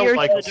put my smelled ear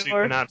like to a the door.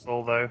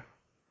 supernatural, though.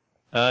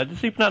 Does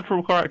Supernatural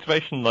require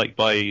activation like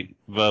by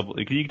verbal?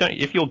 Because you don't.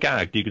 If you're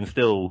gagged, you can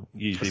still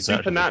use Supernatural.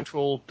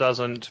 Supernatural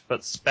doesn't,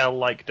 but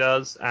spell-like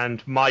does,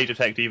 and my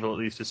Detect Evil at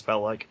least is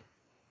spell-like.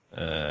 You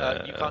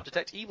can't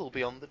detect evil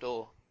beyond the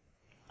door.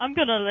 I'm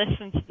gonna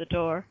listen to the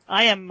door.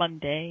 I am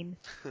mundane.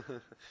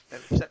 Then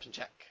perception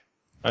check.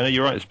 I know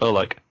you're right. Spell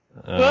like.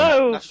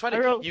 Whoa! That's 20. I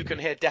rolled- You can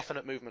hear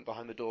definite movement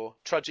behind the door.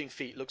 Trudging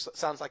feet.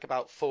 Sounds like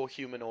about 4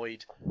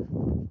 humanoid.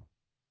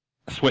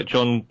 Switch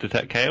on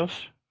Detect Chaos.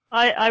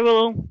 I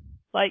will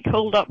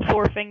hold up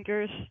 4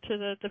 fingers to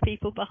the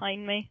people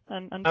behind me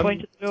and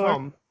point at the door.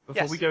 Tom,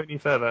 before Yes. we go any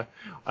further,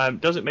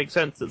 does it make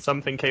sense that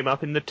something came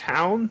up in the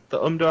town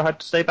that Umdor had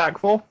to stay back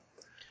for?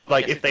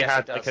 Like Yes, if they yes,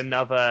 had it does.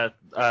 another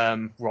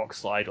rock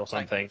slide or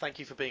something. Thank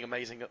you for being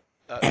amazing at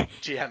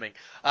GMing.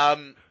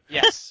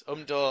 Yes,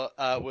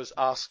 Umdor was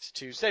asked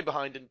to stay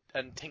behind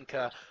and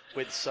tinker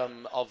with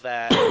some of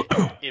their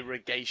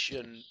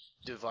irrigation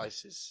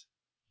devices.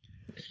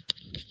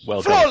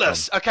 Well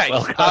Flawless! done,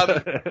 Okay,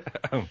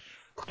 Tom.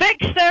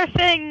 Fix their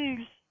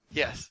things!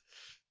 Yes.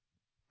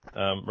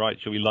 Right,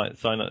 shall we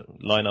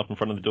line up in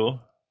front of the door?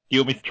 Do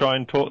you want me to try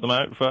and talk them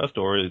out first,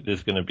 or is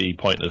this going to be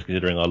pointless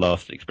considering our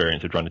last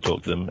experience of trying to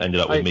talk to them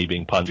ended up with me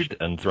being punched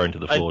and thrown to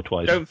the floor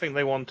twice? I don't think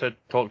they want to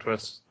talk to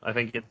us. I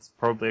think it's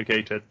probably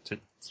okay to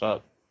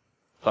start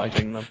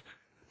fighting them.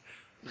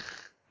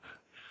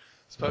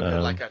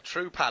 Spoken like a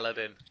true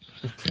paladin.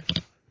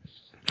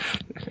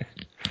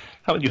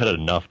 Haven't you had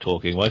enough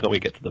talking? Why can't we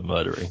get to the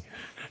murdering?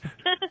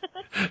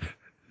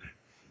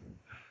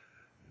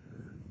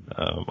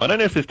 I don't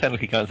know if this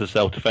technically counts as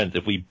self-defense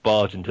if we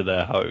barge into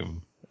their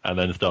home and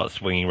then start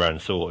swinging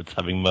around swords,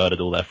 having murdered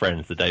all their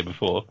friends the day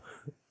before.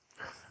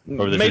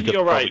 Or this is Maybe just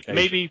you're right.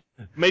 provocation.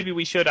 Maybe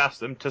we should ask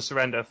them to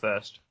surrender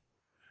first.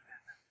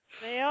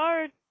 They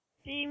are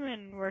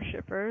demon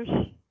worshippers.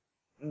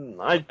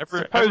 I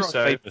Everyone's suppose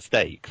so. made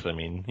mistakes. I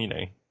mean, you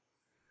know.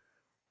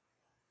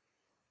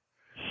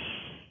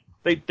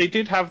 They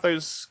did have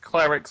those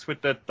clerics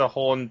with the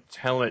horned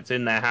helmets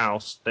in their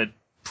house that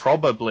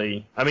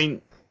probably... I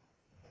mean,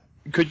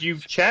 could you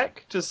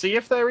check to see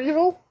if they're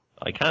evil?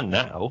 I can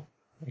now.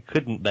 I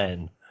couldn't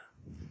then.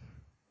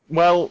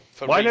 Well,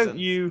 For why reasons. don't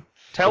you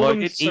tell Well,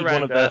 them I to did eat one of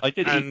surrender? their. I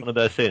did and, eat one of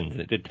their sins, and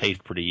it did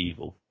taste pretty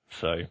evil.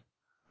 So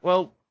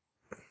Well,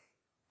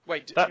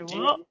 Wait, That-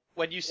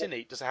 when you sin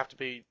eat, does it have to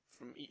be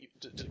from...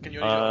 Can you only do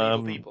it on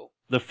evil people?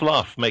 the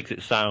fluff makes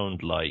it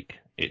sound like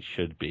it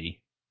should be.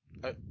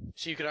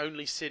 So you can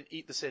only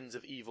eat the sins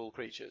of evil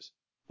creatures?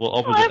 Well, Well,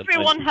 opposite.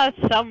 everyone has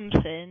some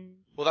sins.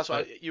 Well, that's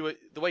why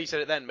the way you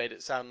said it then made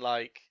it sound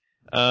like...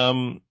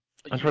 I'm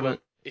you trying were-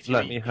 to if you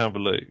let eat- me have a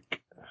look.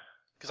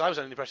 Because I was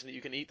under the impression that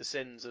you can eat the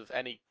sins of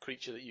any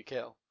creature that you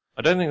kill.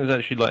 I don't think there's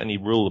actually like any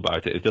rule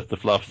about it. It's just the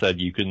fluff said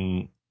you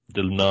can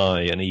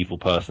deny an evil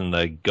person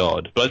their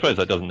god. But I suppose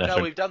that doesn't No,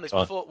 necessarily. we've done this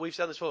before. We've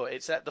done this before.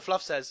 It's the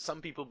fluff says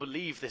some people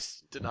believe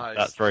this denies.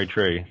 That's very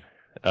true.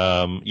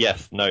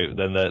 Yes, no.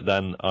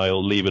 Then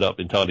I'll leave it up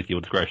entirely to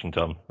your discretion,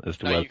 Tom, as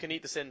to No, whether you can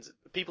eat the sins.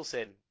 People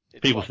sin.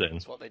 People sin.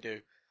 It's what they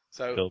do.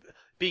 So Cool.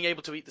 being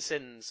able to eat the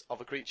sins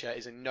of a creature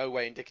is in no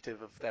way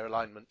indicative of their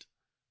alignment.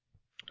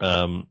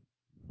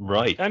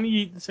 right. can you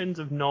eat the sins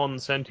of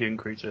non-sentient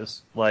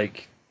creatures,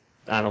 like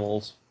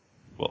animals?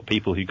 Well,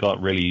 people who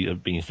can't really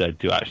have been said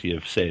to actually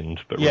have sinned,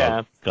 but Yeah,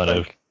 rather kind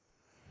like-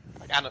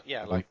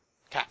 of. Like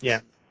Cats.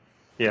 Yeah.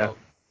 Yeah.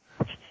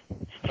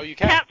 Oh, you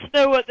can. Cats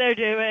know what they're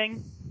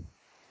doing.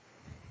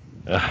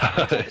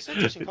 It's an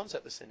interesting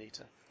concept, the Sin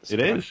Eater. It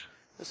is.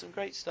 There's some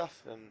great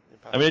stuff in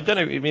I mean, I don't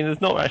know. I mean,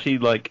 there's not actually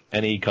like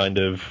any kind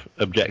of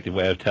objective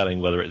way of telling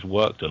whether it's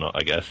worked or not.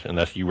 I guess,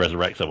 unless you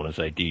resurrect someone and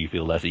say, "Do you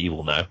feel less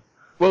evil now?"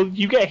 Well,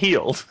 you get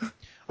healed.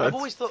 I've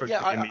always thought,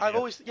 I've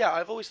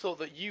media. always thought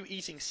that you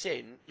eating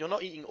sin, you're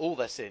not eating all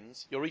their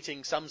sins. You're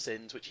eating some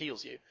sins, which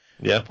heals you.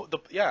 Yeah.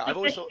 I've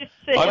always thought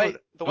The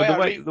the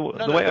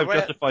way I've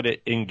justified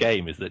it in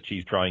game is that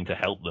she's trying to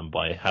help them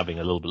by having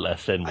a little bit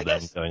less sin with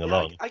them going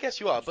along. I guess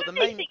you are, but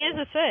Eating is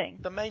a thing.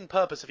 the main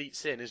purpose of eat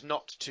sin is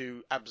not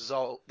to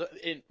absolve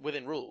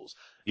within rules.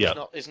 Yeah.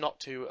 Is not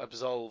to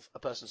absolve a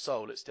person's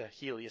soul. It's to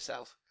heal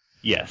yourself.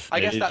 Yes. I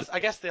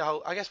guess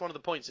one of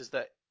the points is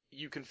that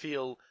you can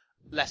feel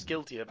less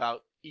guilty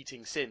about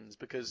eating sins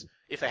because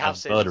if they have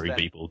sins, murdering then...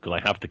 people because I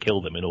have to kill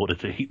them in order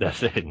to eat their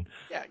sin.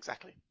 Yeah,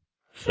 exactly.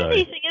 So Sin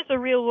eating is a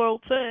real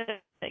world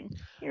thing.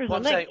 Here's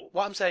What a link.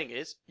 I'm saying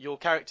is your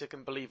character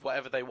can believe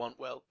whatever they want,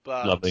 Will,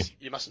 but Lovely.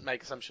 you mustn't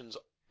make assumptions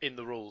in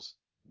the rules.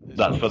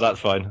 that's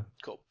fine.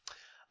 Cool.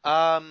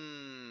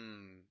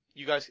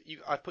 You guys,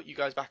 I put you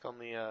guys back on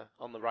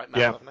the right map,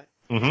 Yeah. haven't I?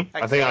 Mm-hmm.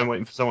 I think I'm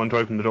waiting for someone to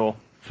open the door.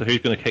 So who's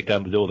going to kick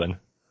down the door then?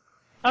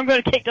 I'm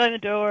going to kick down the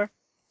door.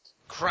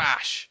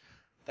 Crash!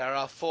 There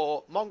are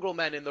 4 mongrel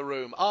men in the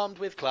room, armed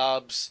with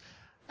clubs.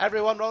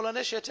 Everyone roll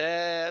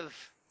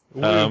initiative!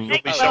 Kick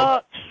Oh.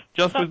 shots.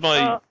 Just with my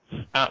Shots.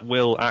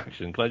 at-will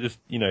action, can I just,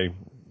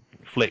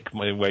 flick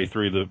my way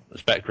through the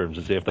spectrums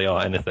and see if they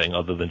are anything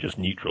other than just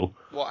neutral?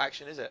 What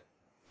action is it?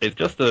 It's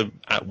just a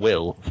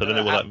at-will, so I don't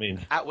know what that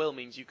means. At will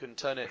means you can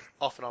turn it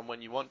off and on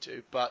when you want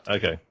to, but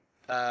Okay.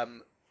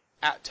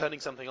 at turning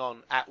something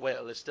on at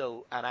will is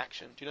still an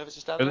action. Do you know if it's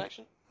a standard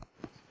action?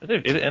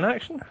 Is it an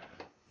action?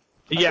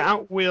 Yeah,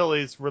 at will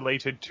is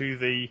related to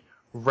the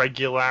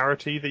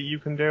regularity that you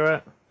can do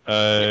it.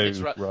 Right.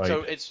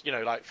 So it's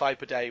like 5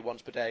 per day,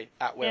 once per day.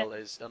 At will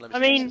is unlimited. I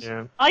mean, uses.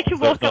 Yeah. I can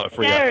So it's walk not a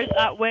free upstairs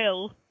at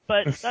will,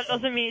 but that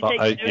doesn't mean it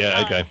takes no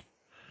time. okay.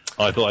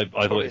 I thought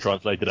Probably it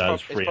translated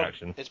as it's free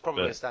action. It's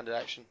probably but- a standard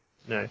action.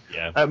 No.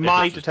 Yeah.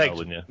 My It's just a spell,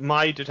 then, yeah.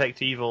 my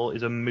detect evil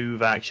is a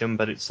move action,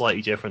 but it's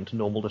slightly different to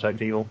normal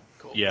detect evil.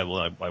 Cool. Yeah,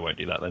 well, I won't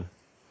do that then.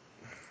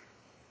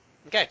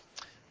 Okay.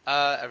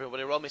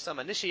 Everybody roll me some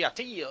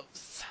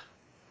initiatives.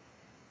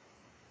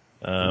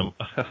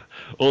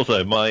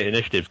 Also, my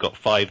initiative's got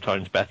 5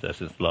 times better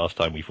since the last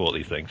time we fought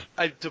these things.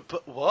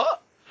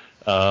 What?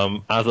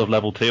 As of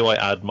level 2, I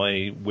add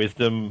my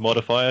wisdom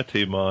modifier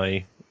to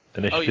my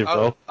initiative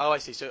roll. Oh, I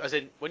see. So, as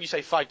in, when you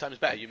say 5 times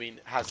better, you mean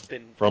has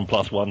been... From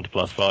 +1 to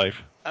 +5.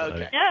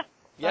 Okay. Yeah.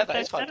 Yeah, that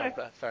is 5 better. times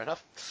better. Fair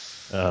enough.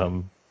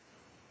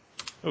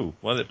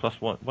 Why is it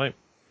 +1? Wait.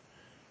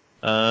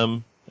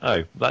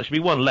 That should be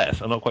 1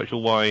 less. I'm not quite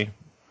sure why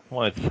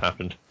this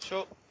happened.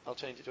 Sure. I'll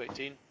change it to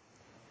 18.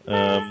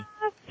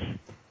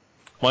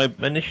 My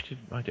initiative,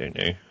 I don't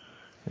know.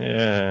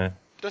 Yeah.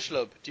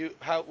 Dushlub, do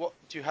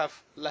you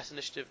have less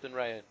initiative than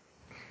Rayan?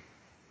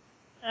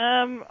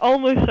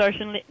 Almost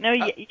certainly. No,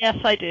 yes,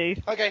 I do.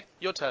 Okay,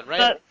 your turn, Rayan.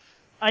 But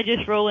I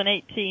just roll an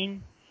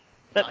 18.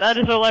 But Nice. that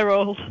is all I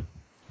rolled.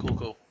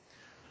 Cool.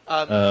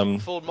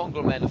 4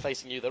 mongrel men are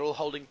facing you. They're all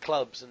holding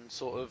clubs and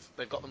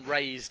they've got them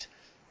raised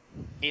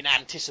in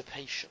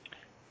anticipation.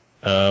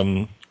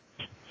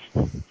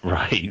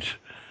 Right.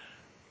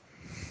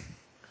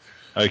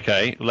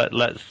 Okay,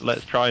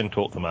 let's try and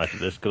talk them out of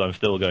this because I'm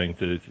still going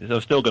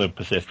to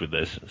persist with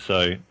this. So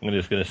I'm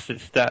just going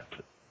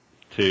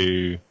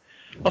to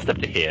I'll step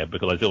to here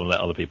because I still want to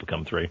let other people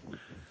come through.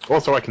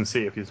 Also, I can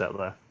see if he's out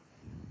there.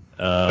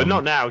 But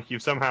not now.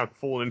 You've somehow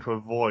fallen into a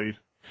void.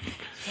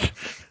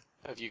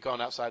 Have you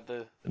gone outside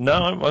the... No,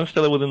 I'm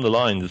still within the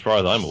lines as far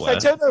as I'm aware.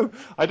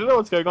 I don't know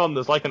what's going on.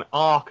 There's like an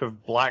arc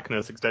of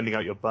blackness extending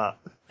out your butt.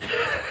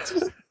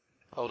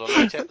 Hold on,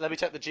 let me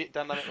check the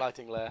dynamic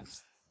lighting layer.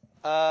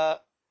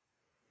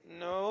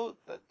 No,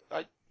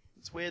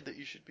 it's weird that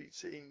you should be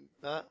seeing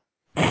that.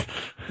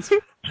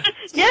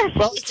 Yes!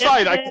 Well, it's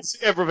fine. I can see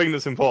everything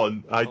that's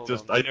important. I Hold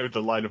on. know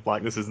the line of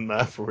blackness isn't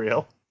there for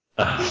real.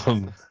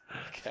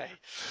 Okay.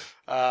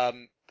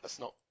 That's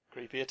not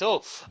creepy at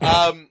all.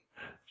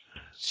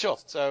 Sure,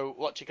 so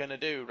what you gonna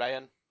do,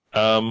 Rayan?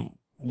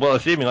 Well,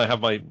 assuming I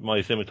have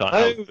my scimitar out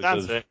Oh, because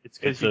that's it. It's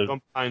because you've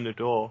gone behind the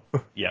door.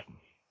 Yeah.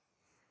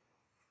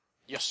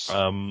 Yes.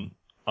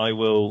 I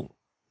will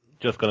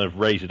just kind of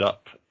raise it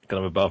up, kind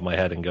of above my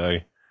head and go,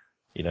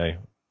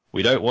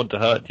 we don't want to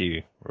hurt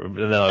you. And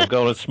then I'll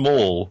go on a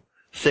small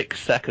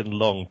 6-second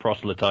long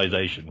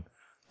proselytization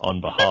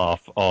on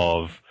behalf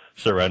of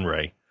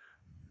Serenray.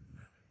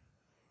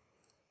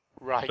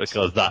 Right.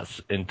 Because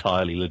that's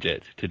entirely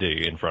legit to do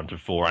in front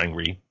of 4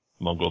 angry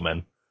mongrel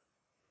men.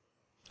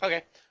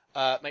 Okay.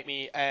 Make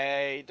me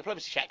a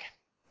diplomacy check.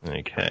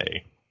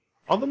 Okay.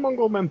 Are the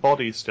mongrel men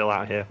bodies still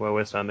out here where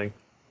we're standing?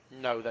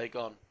 No, they're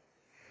gone.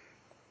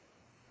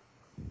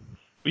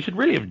 We should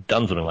really have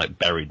done something like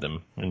buried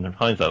them. In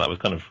hindsight, that was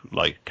kind of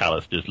like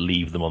callous, just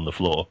leave them on the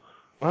floor.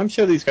 I'm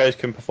sure these guys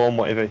can perform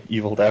whatever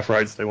evil death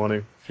rites they want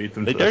to feed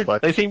them They to their don't.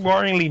 flesh. They seem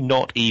worryingly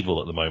not evil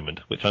at the moment,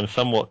 which I'm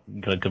somewhat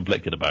kind of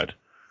conflicted about.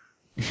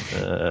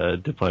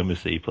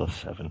 Diplomacy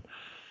 +7.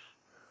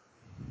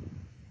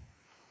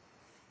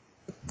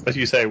 As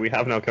you say, we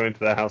have now come into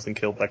their house and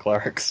killed their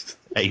clerics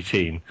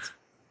 18.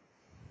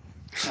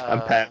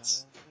 and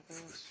pets.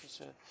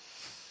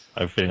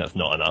 I'm feeling that's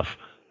not enough.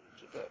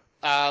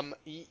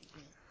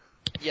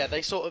 Yeah,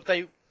 they sort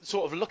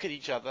of look at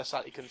each other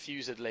slightly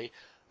confusedly,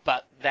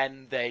 but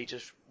then they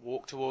just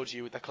walk towards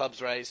you with their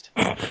clubs raised.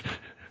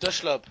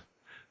 Dushlub.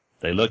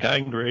 They look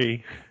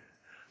angry.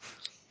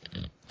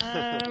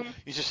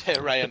 You just hear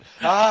Rayan.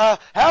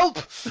 Help!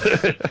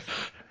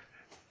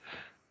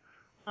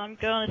 I'm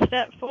going to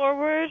step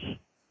forward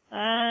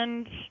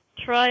and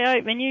try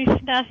out my new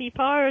snazzy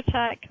power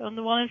attack on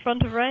the one in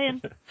front of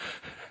Rayan.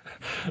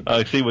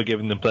 I see we're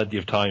giving them plenty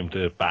of time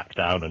to back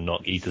down and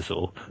not eat us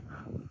all.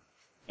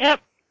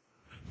 Yep.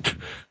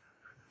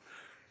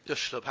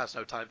 Dushlub has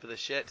no time for this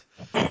shit.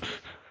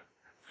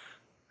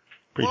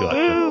 Pretty good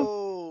action.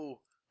 Whoa!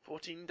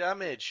 14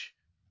 damage.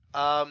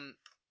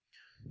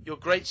 Your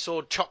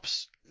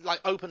greatsword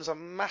opens a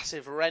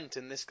massive rent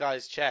in this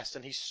guy's chest,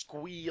 and he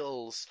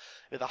squeals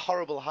with a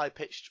horrible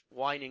high-pitched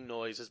whining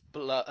noise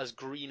as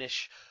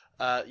greenish,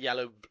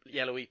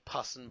 yellowy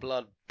pus and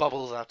blood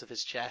bubbles out of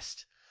his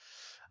chest.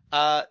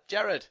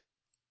 Jared.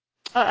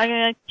 Do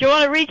you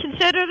want to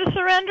reconsider the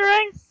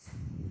surrendering?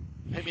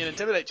 Hit me an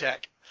intimidate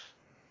check.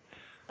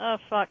 Oh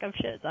fuck, I'm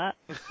shit at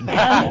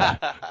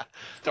that.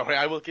 Don't worry,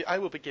 I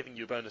will be giving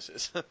you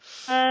bonuses.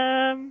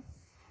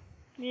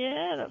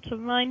 Yeah, that's a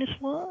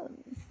 -1.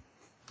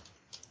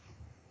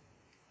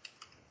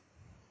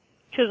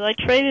 Because I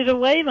traded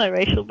away my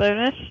racial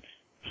bonus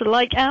to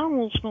like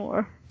animals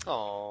more.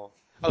 Oh,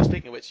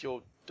 speaking of which,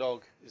 your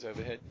dog is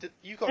over here.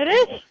 You've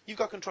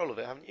got control of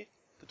it, haven't you?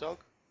 The dog.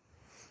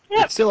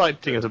 Yep. It's still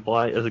acting as a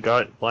blind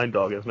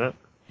dog, isn't it?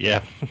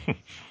 Yeah.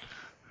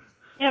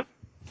 Yep.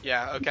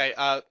 Yeah. Okay.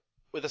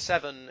 With a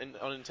 7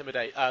 on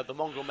intimidate, the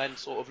mongrel men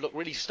sort of look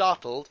really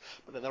startled,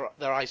 but then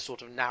their eyes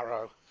sort of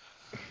narrow.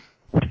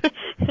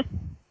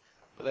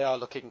 But they are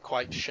looking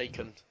quite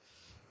shaken.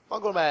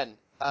 Mongrel men.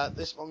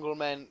 This mongrel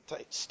man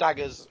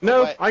staggers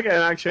No, away. I get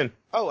an action.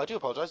 Oh, I do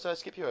apologise. Did I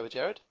skip you over,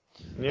 Jared?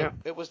 Yeah.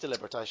 It was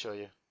deliberate, I assure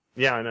you.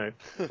 Yeah, I know.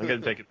 I'm going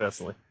to take it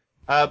personally.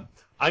 I'm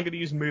going to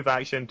use move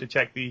action to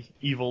check the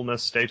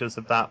evilness status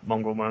of that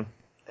mongrel man.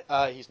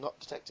 He's not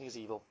detecting his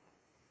evil.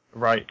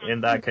 Right,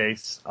 in that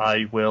case,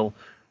 I will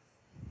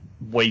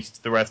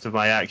waste the rest of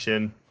my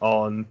action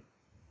on...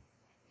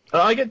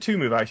 I get 2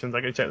 move actions.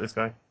 I'm going to check this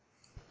guy.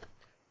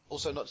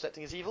 Also not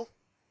detecting his evil?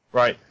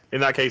 Right,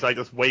 in that case, I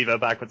just waver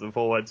backwards and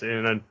forwards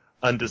in an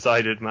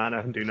undecided manner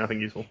and do nothing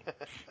useful.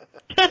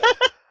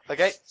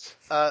 Okay.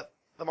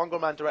 The mongrel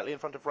man directly in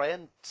front of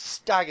Rayan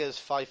staggers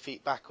 5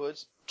 feet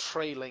backwards,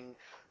 trailing.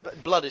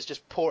 But blood is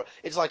just pour.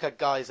 It's like a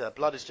geyser.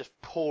 Blood is just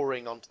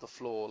pouring onto the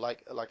floor,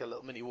 like a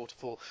little mini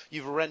waterfall.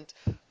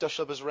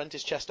 Dushlub has rent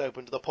his chest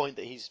open to the point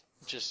that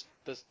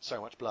there's so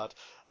much blood.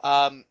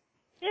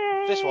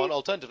 Yay! This one,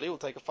 alternatively, will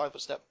take a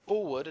 5-foot step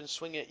forward and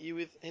swing at you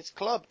with his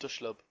club,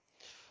 Dushlub.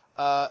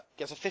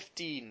 Gets a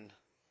 15.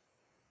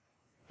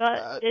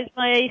 That is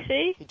my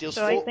AC. He deals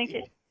so I think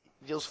it.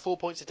 He deals 4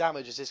 points of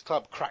damage as his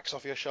club cracks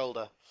off your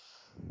shoulder.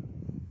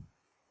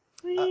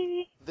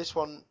 Whee. This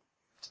one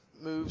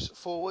moves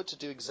forward to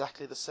do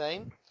exactly the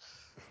same.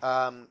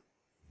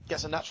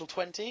 Gets a natural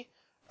 20,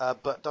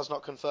 but does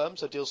not confirm,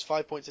 so deals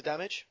 5 points of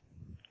damage.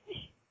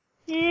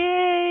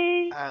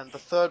 Yay! And the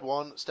third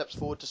one steps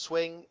forward to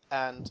swing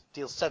and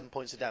deals 7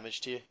 points of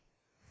damage to you.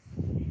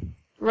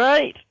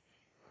 Right.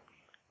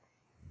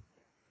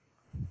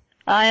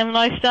 I am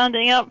now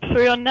standing up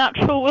through your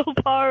natural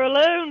willpower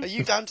alone. Are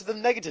you down to the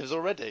negatives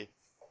already?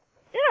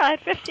 Yeah, I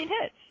had 15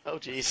 hits. Oh,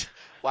 jeez.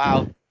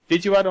 Wow.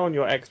 Did you add on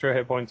your extra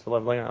hit points for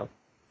leveling up?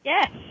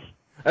 Yes.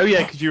 Oh yeah,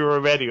 because you were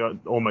already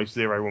at almost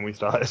 0 when we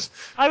started.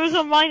 I was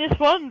on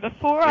 -1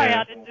 before I Yeah.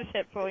 added this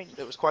hit point.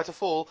 It was quite a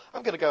fall.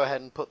 I'm going to go ahead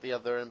and put the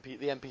other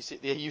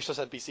the useless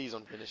NPCs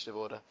on initiative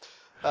order.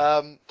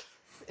 In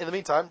the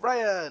meantime,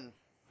 Ryan.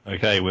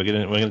 Okay,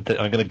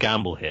 I'm gonna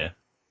gamble here.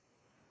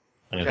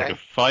 I'm gonna Okay. take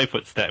a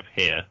 5-foot step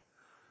here,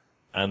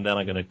 and then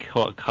I'm gonna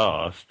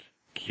cast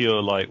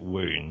Cure Light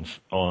Wounds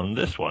on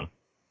this one.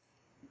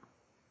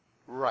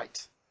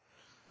 Right.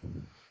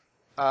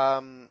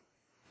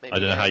 Maybe I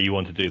don't know how you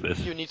want to do this.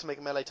 You need to make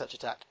a melee touch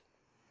attack.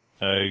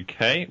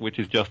 Okay, which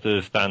is just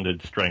a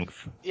standard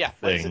strength Yeah.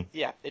 thing.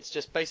 It's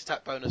just base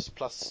attack bonus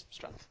plus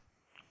strength.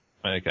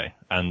 Okay,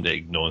 and it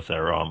ignores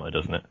their armor,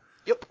 doesn't it?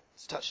 Yep.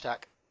 It's a touch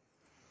attack.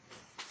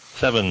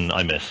 7,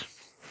 I miss.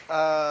 Do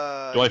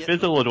I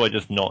fizzle or do I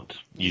just not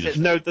use it?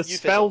 No, the You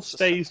spell fizzle.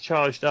 stays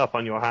charged up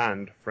on your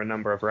hand for a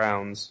number of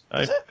rounds.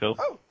 Oh, Is it? cool.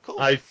 Oh, cool.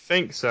 I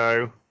think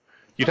so.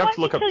 You'd Well, have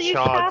to look up until you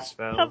charge cast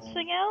spells.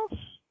 something else?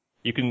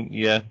 You can,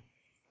 yeah.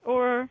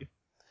 Or...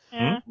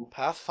 Yeah.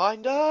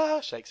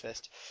 Pathfinder shakes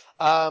fist.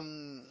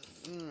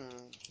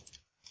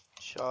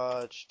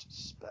 Charged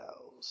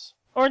spells.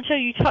 Or until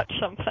you touch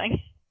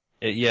something.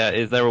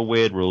 Is there a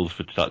weird rules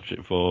for touch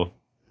it for?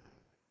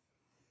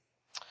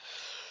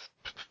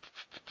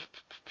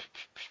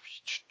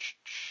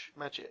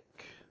 magic.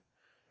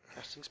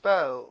 Casting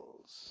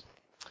spells.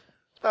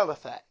 Spell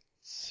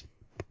effects.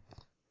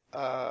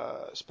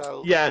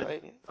 Spell. Yeah,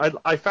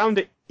 I found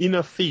it in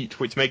a feat,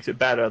 which makes it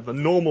better. The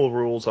normal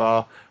rules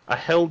are a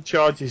held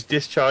charge is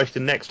discharged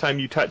the next time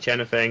you touch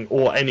anything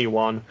or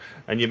anyone,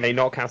 and you may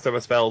not cast other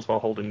spells while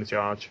holding the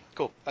charge.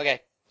 Cool.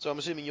 Okay. So I'm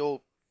assuming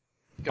you're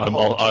going to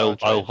hold the charge,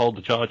 I'll right? hold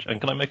the charge. And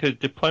can I make a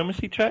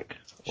diplomacy check?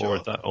 Sure. Or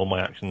is that all my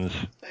actions?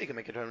 Yeah, you can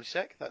make a diplomacy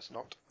check. That's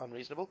not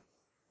unreasonable.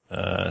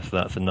 So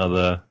that's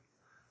another...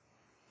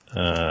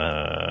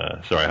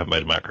 sorry, I haven't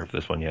made a macro for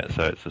this one yet,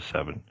 so it's a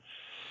 7.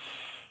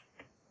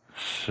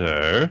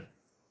 So...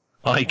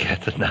 I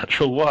get a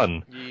natural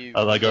 1. And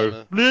I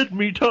go, let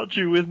me touch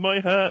you with my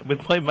hand,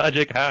 with my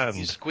magic hand.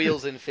 He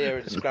squeals in fear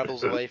and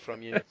scrabbles away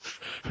from you.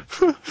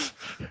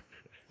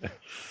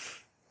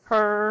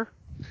 Her.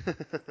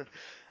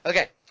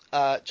 Okay,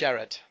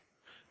 Jared.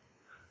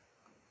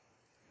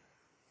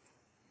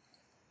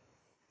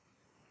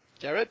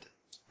 Jared?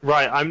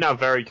 Right, I'm now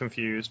very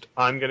confused.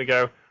 I'm gonna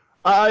go.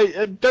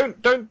 I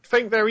don't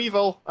think they're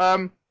evil.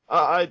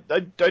 I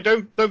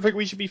don't think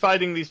we should be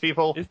fighting these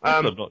people. Is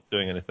Dushlob not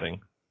doing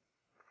anything?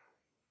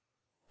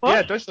 What?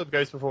 Yeah, Dushlub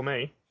goes before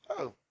me.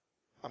 Oh,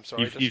 I'm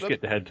sorry, You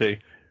skipped ahead too.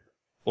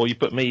 Or you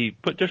put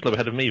Dushlob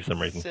ahead of me for some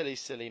reason.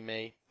 Silly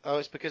me. Oh,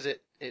 it's because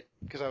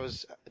because I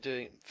was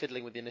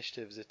fiddling with the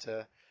initiatives.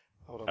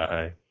 Hold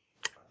on.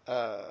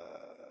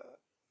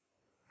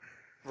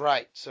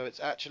 Right, so it's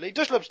actually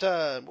Dushlub's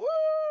turn. Woo!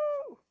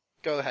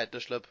 Go ahead,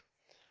 Dushlub.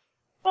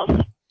 Well,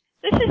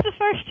 this is the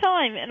first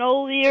time in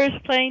all the years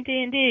of playing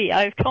D&D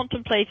I've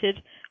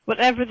contemplated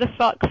whatever the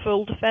fuck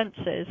full defense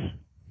is.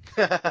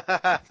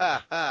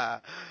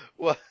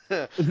 well,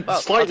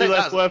 Slightly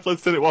less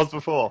worthless than it was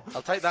before.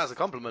 I'll take that as a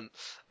compliment.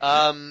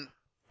 Total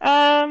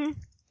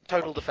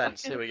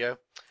defense. Here we go.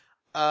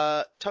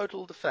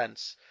 Total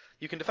defense.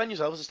 You can defend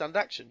yourself as a standard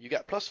action. You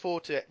get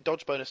 +4 to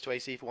dodge bonus to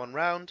AC for 1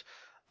 round.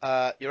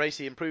 Your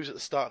AC improves at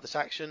the start of this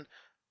action.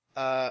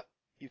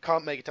 You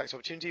can't make attacks of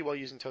opportunity while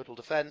using total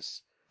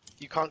defense.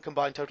 You can't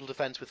combine total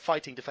defense with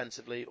fighting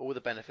defensively or with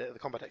the benefit of the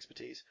combat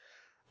expertise.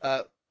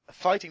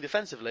 Fighting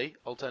defensively,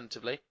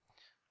 alternatively,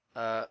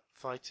 you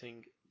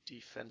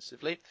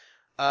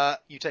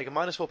take a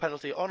 -4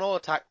 penalty on all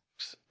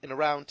attacks in a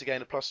round to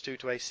gain a +2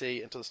 to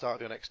AC until the start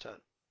of your next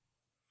turn.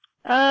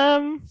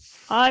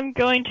 I'm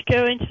going to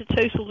go into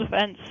total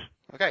defense.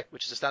 Okay,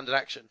 which is a standard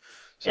action.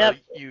 So Yep.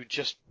 you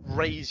just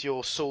raise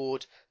your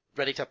sword,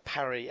 ready to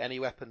parry any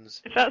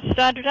weapons. If that's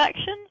standard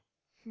action,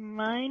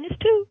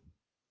 -2.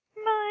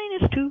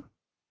 -2.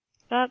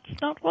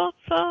 That's not what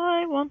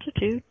I wanted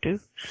to do.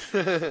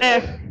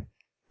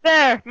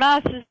 There,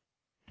 math is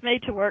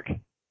made to work.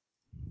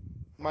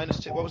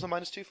 -2. What was the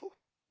 -2 for?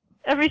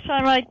 Every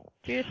time I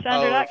do a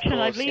standard action,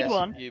 I course, bleed yes,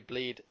 one. You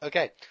bleed.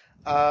 Okay.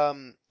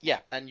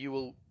 Yeah, and you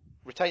will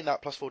retain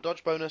that +4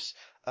 dodge bonus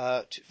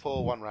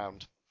for 1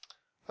 round.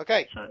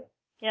 Okay. So,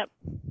 yep.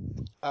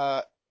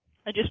 I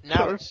just now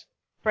sort of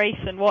brace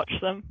and watch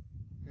them.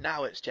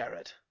 Now it's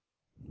Jared.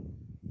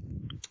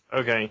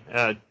 Okay.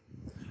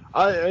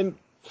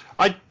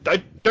 I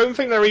don't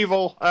think they're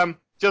evil.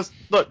 Just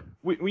look.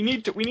 We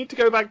need to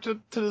go back to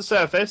the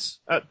surface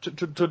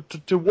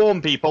to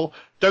warn people.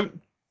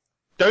 Don't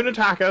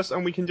attack us,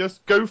 and we can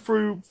just go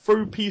through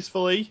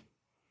peacefully.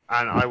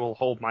 And I will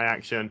hold my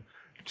action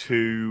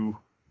to.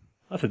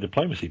 That's a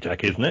diplomacy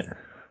check, isn't it?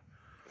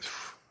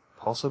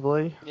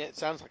 Possibly. Yeah, it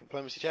sounds like a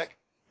diplomacy check.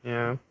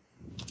 Yeah.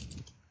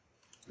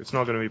 It's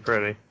not going to be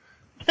pretty.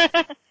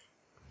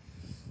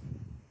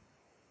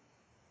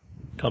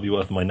 Can't be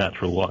worth my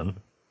natural 1.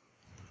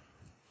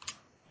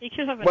 You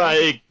could have a Well,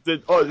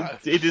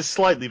 it is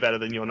slightly better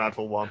than your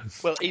natural 1.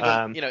 Well,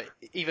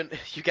 even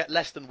you get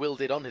less than Will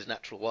did on his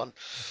natural 1.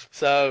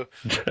 So,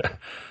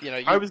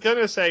 I was going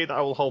to say that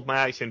I will hold my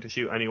action to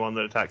shoot anyone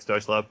that attacks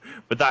Dushlub,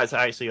 but that's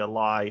actually a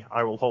lie.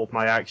 I will hold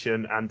my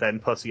action and then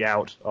pussy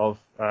out of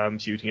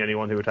shooting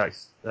anyone who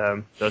attacks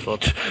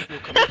Dushlub.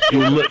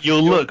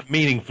 You'll look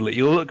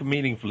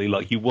meaningfully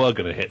like you were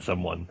going to hit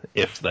someone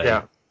if they.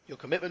 Yeah. Your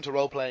commitment to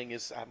role playing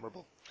is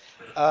admirable.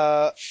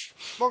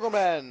 Mongrel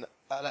Man.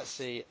 Let's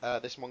see.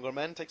 This Mongrel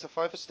Man takes a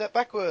 5-foot step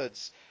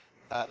backwards.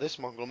 This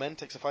Mongrel Man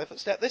takes a 5-foot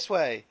step this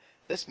way.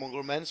 This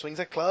Mongrel Man swings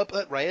a club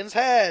at Rayan's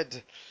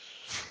head.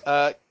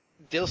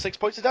 Deals 6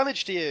 points of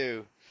damage to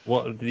you.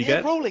 What did you You're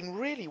get? rolling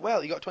really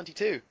well. You got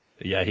 22.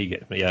 Yeah, he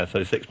gets me. Yeah,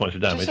 so 6 points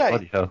of damage. Say,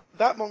 Bloody hell.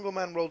 that Mongrel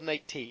Man rolled an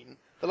 18.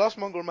 The last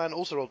Mongrel Man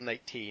also rolled an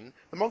 18.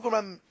 The Mongrel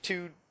Man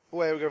 2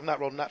 away from that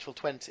rolled a natural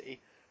 20.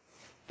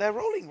 They're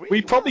rolling really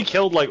We probably well.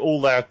 killed all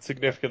their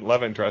significant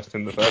love interest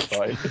in the first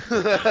fight.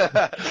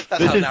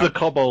 This is the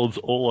kobolds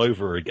all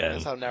over again.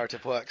 That's how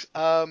narrative works.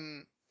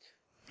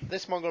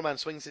 This Mongrel Man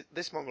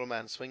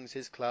swings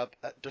his club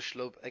at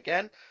Dushlub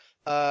again.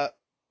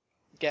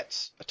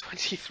 Gets a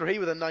 23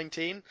 with a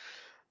 19.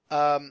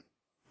 Wow.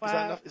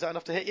 Is that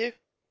enough to hit you?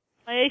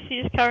 My AC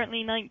is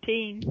currently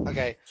 19.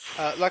 Okay.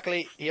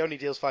 Luckily, he only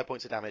deals 5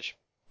 points of damage.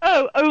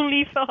 Oh,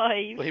 only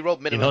 5. Well, he rolled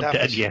You're minimum not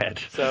damage. dead yet.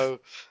 So,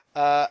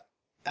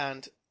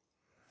 and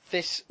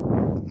this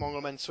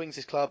Mongrel Man swings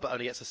his club, but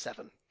only gets a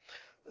 7.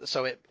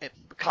 so it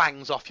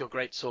clangs off your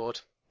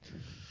greatsword.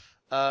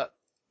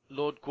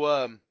 Lord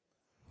Gwyrm,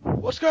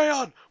 what's going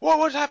on?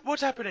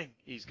 What's happening?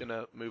 He's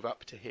gonna move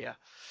up to here.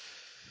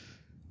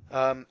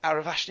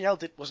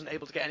 Aravashniel wasn't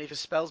able to get any of his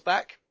spells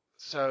back,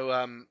 so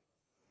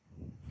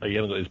Oh, you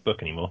haven't got his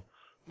book anymore.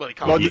 well, he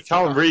can't. Well, you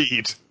can't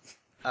read.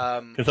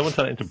 Can someone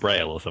turn it into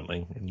Braille or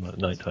something in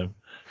night time?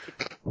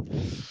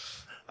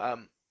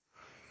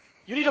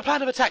 You need a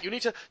plan of attack. You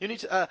need to.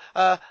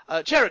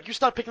 Jared, you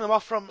start picking them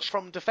off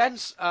from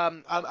defense.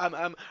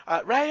 Rayan,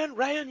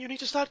 you need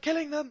to start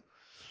killing them.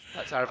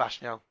 That's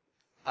Aravashniel.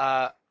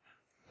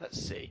 Let's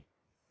see.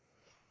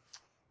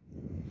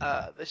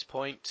 At this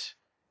point,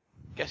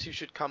 guess you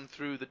should come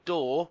through the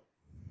door.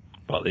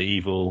 But the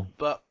evil.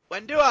 But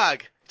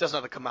Wenduag doesn't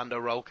have a commando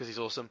roll because he's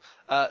awesome.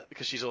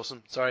 Because she's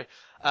awesome. Sorry.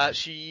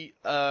 She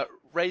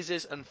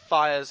raises and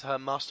fires her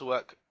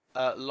masterwork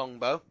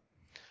longbow.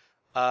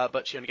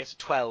 But she only gets a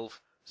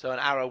 12, so an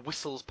arrow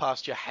whistles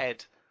past your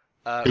head.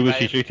 Who was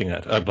she shooting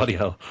at? Oh, bloody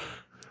hell.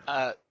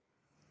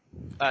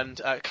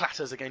 And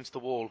clatters against the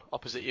wall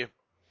opposite you.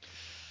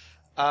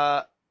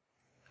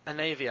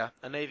 Anavia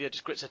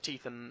just grits her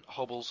teeth and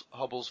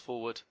hobbles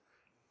forward,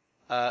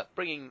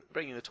 bringing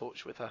the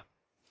torch with her.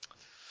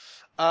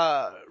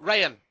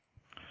 Rayan.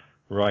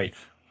 Right.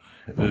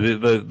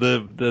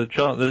 The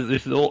chance.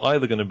 This is all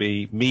either going to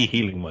be me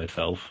healing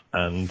myself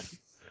and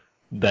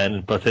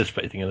then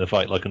participating in the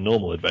fight like a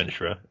normal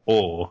adventurer,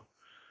 or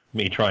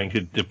me trying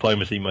to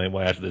diplomacy my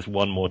way out of this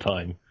one more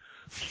time.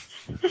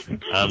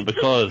 And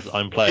because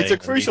I'm playing... It's a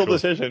crucial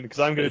decision, because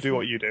I'm going to do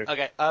what you do.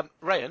 Okay,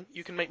 Rayan,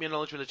 you can make me a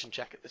knowledge religion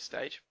check at this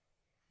stage.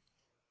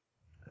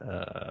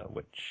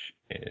 Which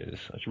is...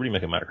 I should really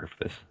make a macro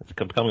for this. It's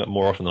coming up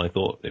more often than I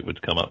thought it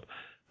would come up.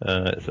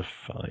 It's a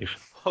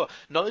 5.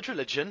 Knowledge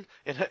religion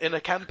in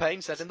a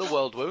campaign set in the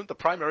World Wound, the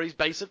primary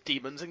base of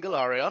demons in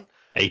Galarion.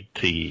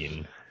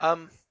 18.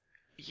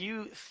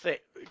 You think,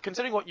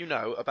 considering what you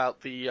know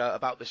about the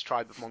about this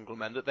tribe of mongrel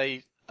men, that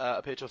they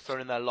appear to have thrown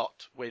in their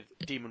lot with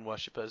demon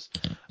worshippers,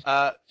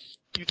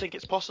 you think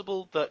it's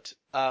possible that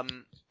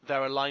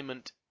their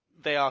alignment,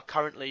 they are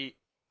currently,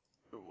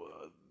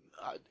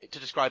 to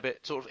describe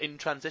it, sort of in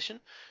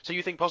transition? So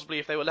you think possibly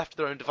if they were left to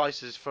their own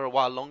devices for a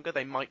while longer,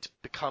 they might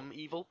become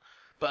evil,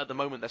 but at the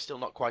moment they're still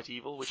not quite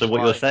evil. Which so is what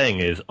why... you're saying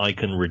is I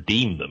can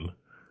redeem them,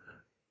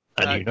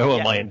 and you know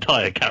what my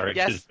entire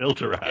character is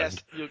built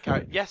around.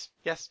 Yes,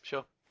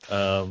 sure.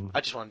 I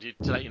I just wanted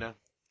to let you know.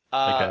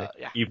 Okay.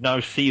 Yeah. You've now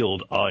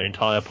sealed our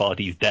entire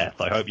party's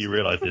death. I hope you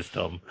realise this,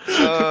 Tom.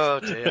 Oh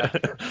dear.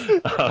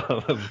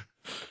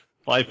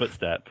 5 foot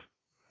step.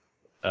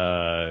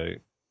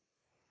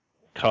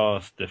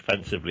 Cast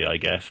defensively, I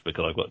guess,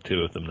 because I've got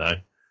 2 of them now,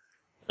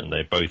 and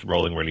they're both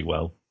rolling really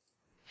well.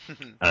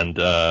 And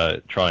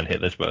try and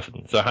hit this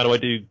person. So how do I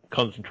do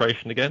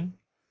concentration again?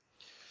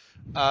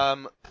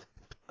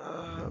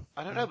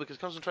 I don't know, because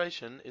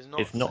concentration is not.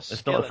 It's not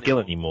a skill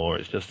anymore.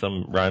 It's just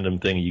some random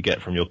thing you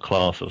get from your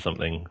class or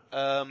something.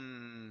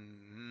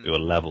 Your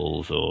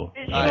levels or.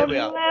 Is your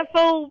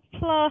level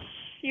plus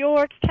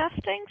your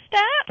casting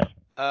stat?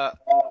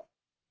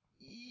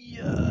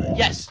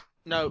 Yes.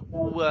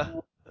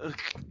 No.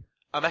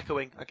 I'm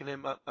echoing. I can hear.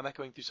 I'm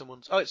echoing through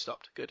someone's. Oh, it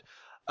stopped. Good.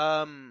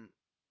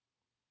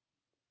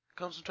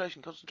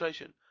 Concentration.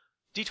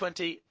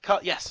 D20.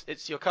 Yes,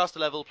 it's your caster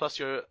level plus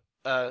your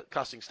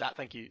casting stat.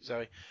 Thank you,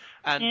 Zoe.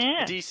 And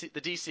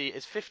the DC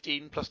is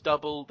 15 plus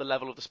double the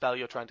level of the spell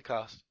you're trying to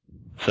cast.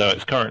 So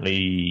it's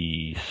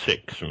currently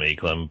 6 for me,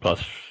 because I'm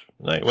plus...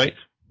 No, wait.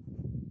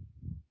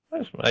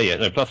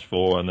 Plus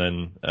 4 and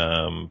then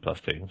plus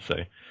 2, so...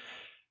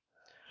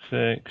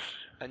 6...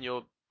 And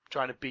you're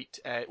trying to beat...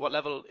 what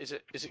level is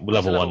it? Is it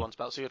level 1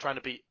 spell, so you're trying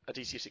to beat a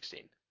DC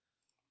 16.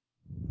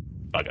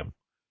 Bugger.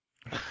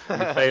 You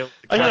failed.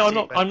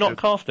 I'm not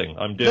casting.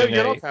 I'm doing. No,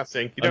 you're not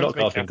casting. I'm not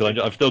casting because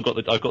I've still got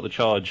the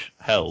charge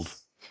held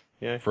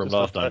from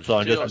last time. So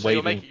I'm just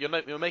waiting.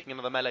 You're making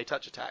another melee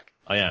touch attack.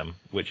 I am,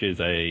 which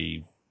is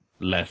a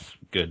less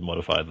good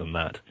modifier than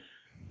that.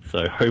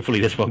 So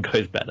hopefully this one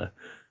goes better.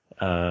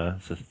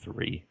 So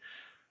 3.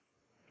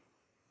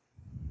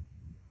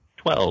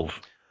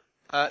 12.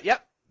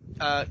 Yep.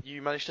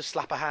 You managed to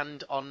slap a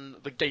hand on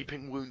the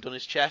gaping wound on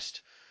his chest.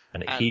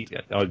 And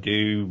I'll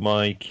do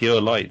my cure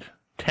light.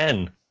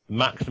 10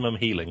 maximum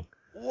healing.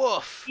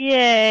 Woof!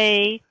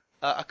 Yay!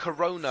 A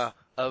corona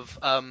of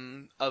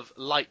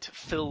light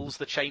fills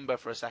the chamber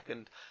for a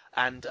second,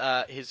 and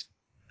his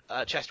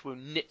chest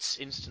wound knits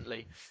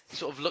instantly. He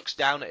sort of looks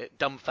down at it,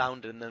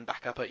 dumbfounded, and then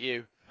back up at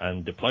you.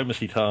 And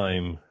diplomacy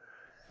time.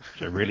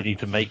 So I really need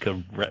to make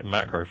a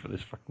macro for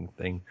this fucking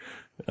thing.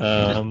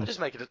 I just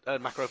make it a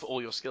macro for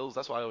all your skills.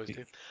 That's what I always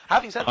do.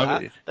 Having said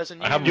that, there's a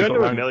new. You're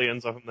doing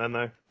millions of them then,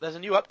 though. There's a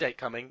new update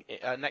coming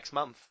next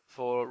month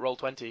for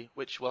Roll20,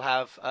 which will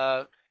have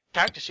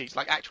character sheets,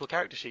 like actual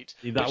character sheets.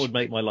 That would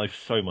make my life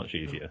so much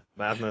easier.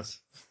 Madness,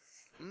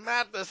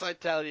 I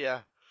tell you.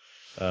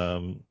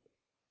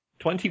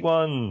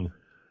 21.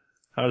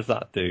 How does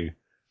that do?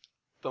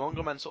 The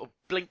mongrel man sort of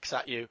blinks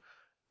at you,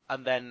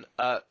 and then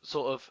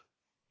sort of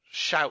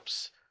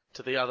shouts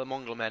to the other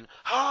mongrel men,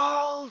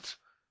 "Halt!"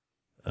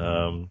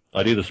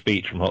 I do the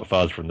speech from Hot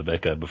Fuzz from the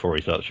Vicar before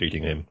he starts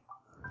shooting him.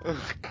 God,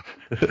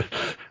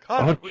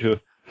 Aren't you?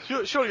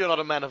 Surely you're not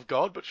a man of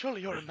God, but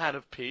surely you're a man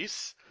of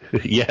peace.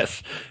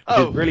 Yes.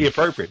 Oh, It's really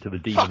appropriate to the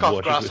demon fuck off,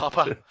 worship.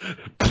 grasshopper.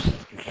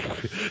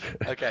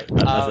 Okay.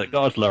 And as a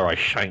guard's lower, I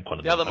shank one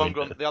of The them.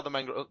 other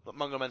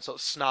mongrel men sort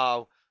of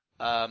snarl,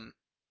 and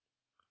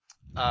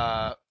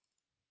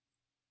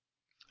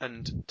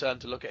turn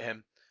to look at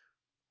him.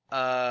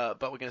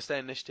 But we're going to stay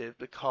in initiative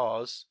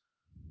because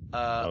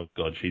Oh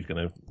god, she's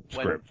going to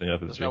screw everything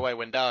up. there's no way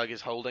Wendag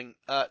is holding.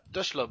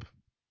 Dushlub.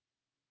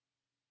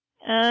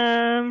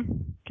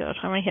 God,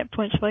 how many hit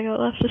points have I got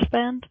left to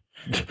spend?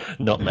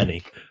 Not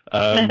many.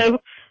 No.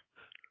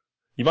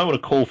 You might want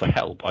to call for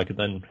help. I could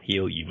then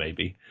heal you,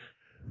 maybe.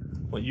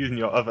 Well, using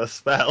your other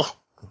spell.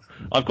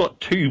 I've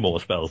got 2 more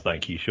spells,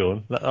 thank you,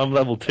 Sean. I'm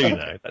level 2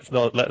 now. Let's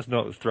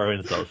not throw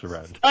insults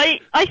around. I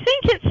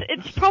think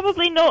it's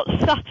probably not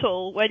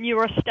subtle when you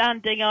are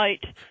standing out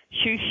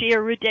through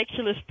sheer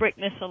ridiculous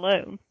brickness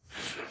alone.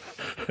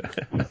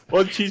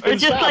 Well, she's Or been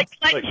just like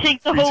stabbed, clenching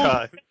the 3 whole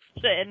times.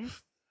 thing.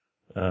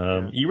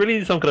 You really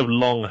need some kind of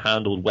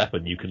long-handled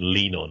weapon you can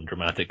lean on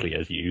dramatically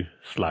as you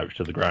slouch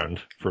to the ground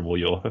from all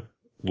your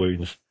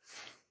wounds.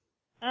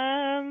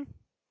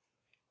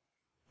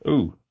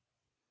 Ooh.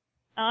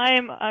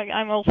 I'm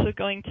also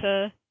going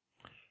to.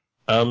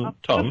 Tom,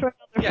 Go for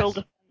another full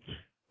defense.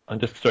 I'm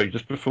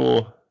just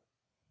before,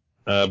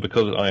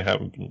 because I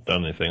haven't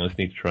done anything, I just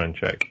need to try and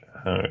check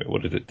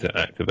what is it to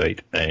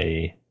activate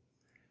a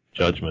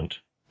judgment.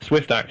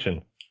 Swift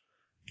action.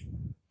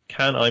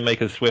 Can I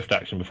make a swift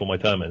action before my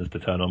turn ends to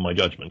turn on my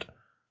judgment?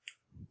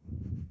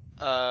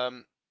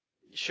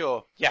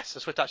 Sure. Yes, a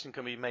swift action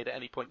can be made at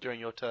any point during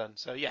your turn.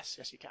 So yes,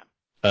 you can.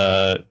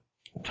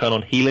 Turn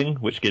on healing,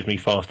 which gives me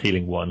fast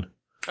healing 1.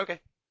 Okay.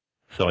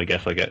 So I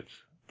guess I get.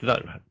 Does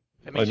that?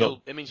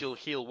 It means you'll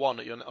heal 1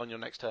 on your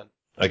next turn.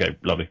 Okay,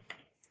 lovely.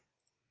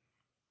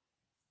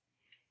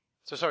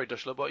 So sorry,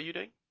 Dushlub, what are you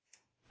doing?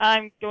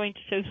 I'm going to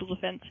social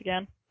defense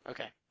again.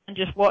 Okay. And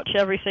just watch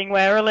everything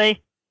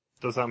warily.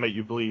 Does that make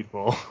you bleed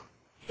more?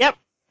 Yep.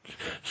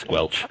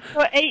 Squelch. I've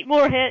got 8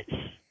 more hits.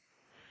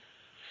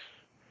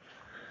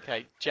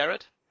 Okay,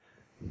 Jared?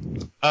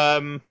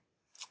 The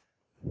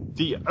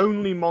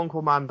only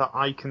mongrel man that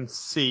I can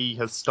see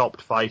has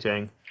stopped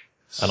fighting.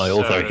 And I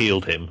also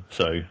healed him,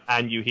 so.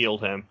 And you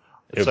healed him.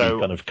 It would So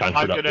be kind of I'm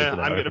counterproductive gonna to then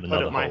open put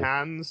another up my hole.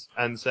 hands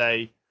and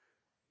say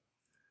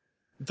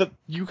that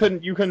you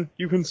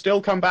can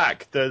still come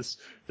back. There is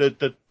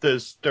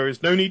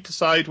no need to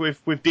side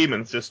with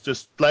demons.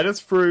 Just let us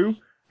through,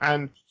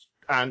 and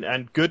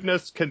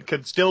goodness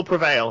can still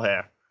prevail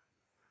here.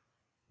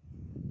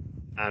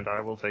 And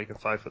I will take a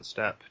 5-foot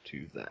step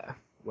to there,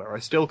 where I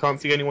still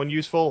can't see anyone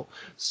useful.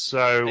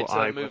 So It's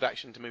a move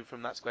action to move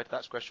from that square to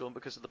that square, Sean,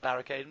 because of the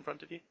barricade in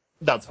front of you.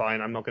 That's fine.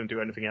 I'm not going to do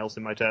anything else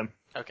in my turn.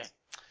 Okay.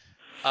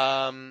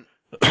 The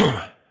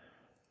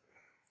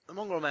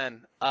mongrel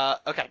man.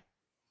 Okay.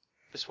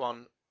 This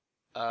one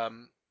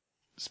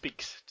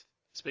speaks.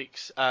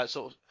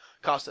 Sort of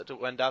casts it to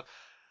Wendag.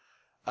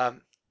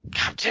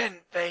 Captain,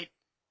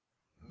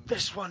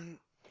 this one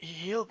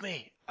healed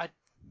me.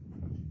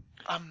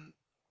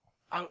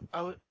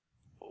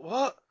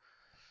 What?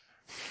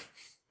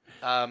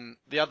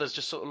 The others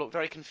just sort of look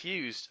very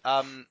confused.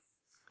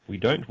 We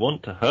don't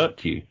want to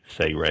hurt you,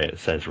 says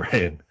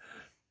Rayan.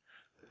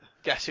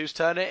 Guess whose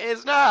turn it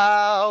is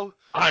now?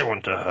 I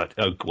want to hurt.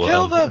 Oh,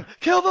 Gwyrm.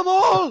 Kill them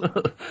all!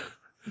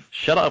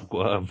 Shut up,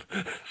 Gwyrm.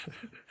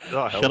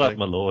 Shut up,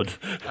 my lord.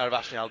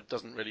 Aravashnial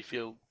doesn't really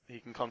feel he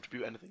can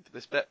contribute anything to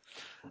this bit.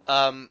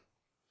 When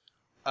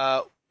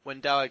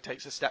Dowag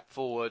takes a step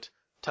forward,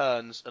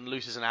 turns and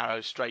looses an arrow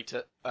straight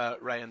at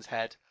Rayan's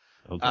head.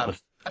 Oh, God.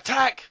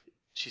 Attack!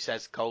 She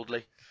says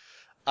coldly.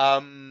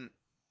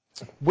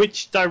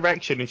 Which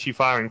direction is she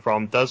firing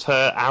from? Does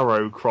her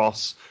arrow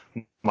cross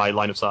my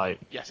line of sight?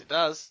 Yes, it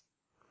does.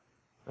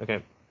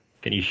 Okay.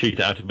 Can you shoot it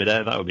out of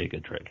midair? That would be a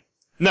good trick.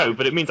 No,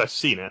 but it means I've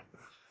seen it.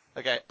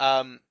 Okay.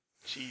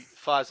 She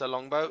fires her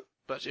longbow,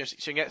 but she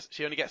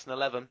only gets an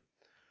 11.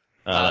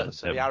 So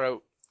the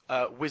arrow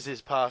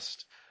whizzes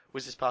past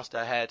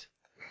her head.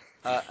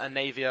 And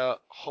Navia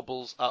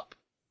hobbles up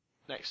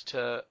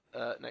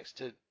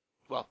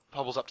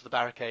hobbles up to the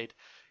barricade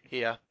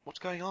here. What's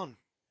going on?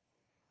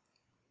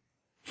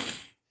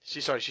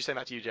 She's saying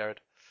that to you, Jared.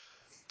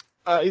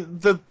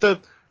 The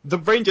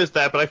ranger's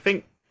there, but I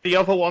think the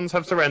other ones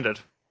have surrendered.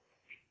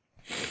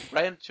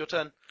 Rayan, it's your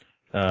turn.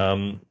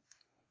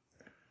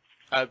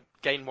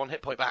 Gain 1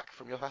 hit point back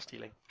from your fast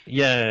healing.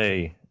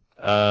 Yay.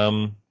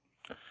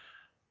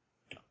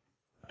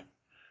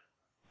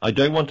 I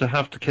don't want to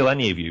have to kill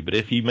any of you, but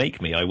if you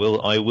make me, I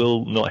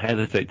will not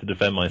hesitate to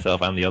defend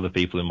myself and the other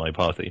people in my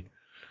party.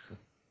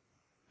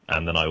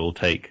 And then I will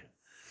take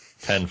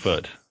 10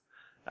 foot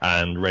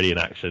and ready in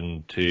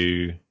action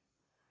to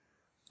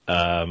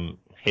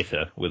hit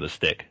her with a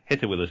stick. Hit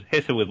her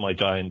with my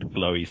giant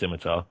glowy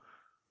scimitar.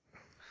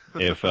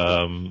 If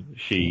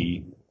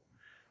she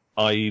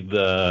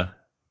either...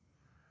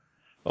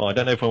 Oh, I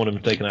don't know if I want to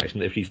take an action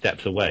that if she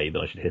steps away,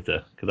 then I should hit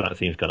her, because that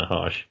seems kind of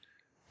harsh.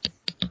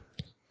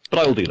 But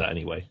I will do that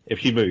anyway. If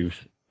she moves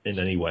in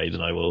any way,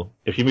 then I will.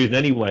 If she moves in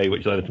any way,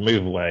 which is either to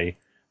move away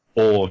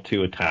or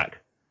to attack,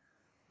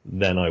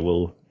 then I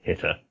will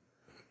hit her.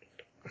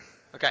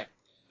 Okay.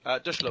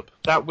 Dushlub.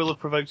 That will have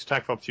provoked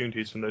attack of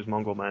opportunities from those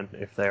Mongol men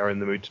if they are in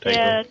the mood to take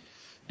Yeah. them.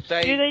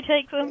 Do they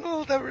take them?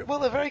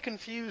 They're very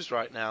confused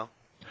right now.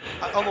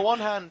 On the one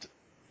hand,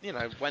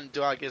 when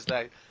Duag is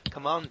their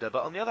commander,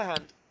 but on the other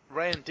hand,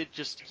 Rayan did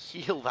just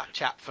heal that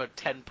chap for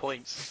 10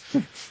 points,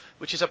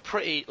 which is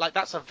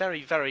that's a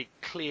very, very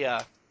clear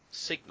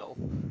signal.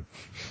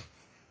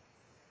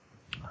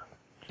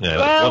 Yeah,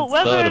 Well, that's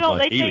whether one-third or of not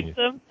my they healing. take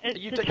them, it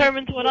You-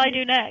 determines what I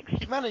do next.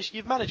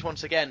 You've managed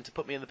once again to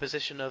put me in the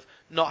position of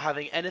not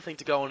having anything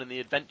to go on in the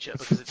adventure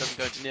because it doesn't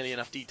go into nearly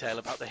enough detail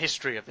about the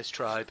history of this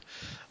tribe.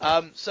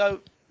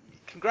 So,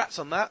 congrats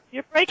on that.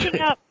 You're breaking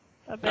up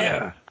a bit.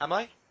 Yeah. Am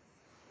I?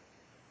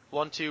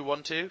 1, 2,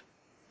 1, 2.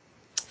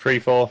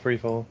 3-4,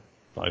 3-4.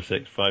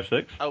 5-6,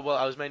 5-6. Oh well,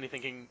 I was mainly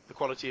thinking the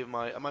quality of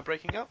my. Am I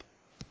breaking up?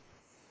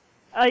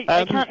 I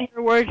can't hear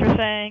a word you're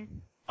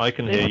saying. I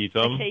can hear you,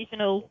 Tom.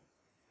 Occasional.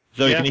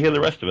 Zoe, Yeah. can you hear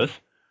the rest of us?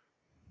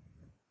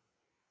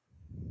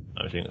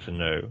 I think that's a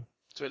no.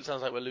 So it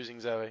sounds like we're losing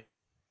Zoe.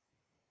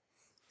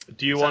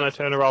 Do you want to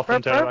turn her off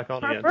and turn her back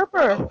on again?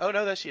 Oh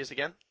no, there she is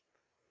again.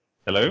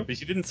 Hello? But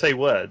she didn't say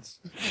words.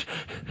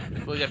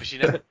 Well, yeah, but she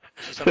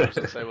sometimes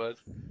doesn't say words.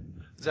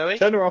 Zoe?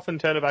 Turn her off and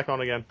turn her back on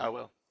again. I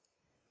will.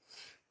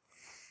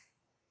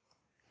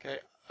 Okay,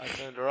 I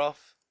turned her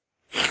off.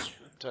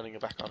 Turning her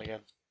back on again.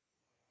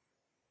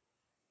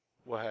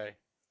 Well, hey.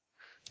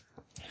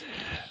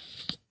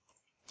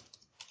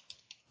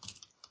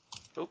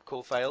 Oh,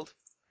 call failed.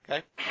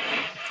 Okay.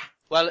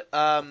 Well,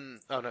 oh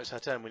no, it's her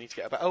turn. We need to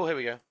get her back. Oh, here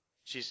we go.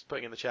 She's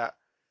putting in the chat.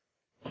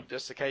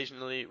 Just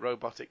occasionally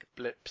robotic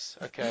blips.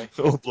 Okay.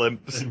 Oh,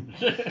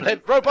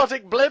 blimps.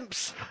 Robotic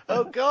blimps!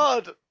 Oh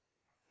god!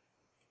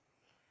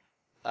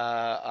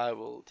 I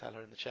will tell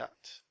her in the chat.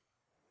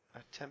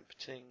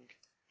 Attempting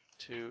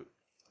to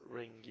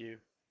ring you.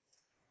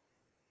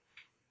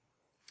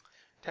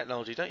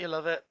 Technology, don't you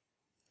love it?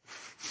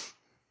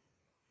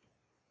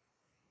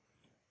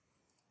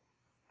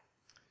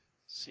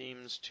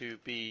 Seems to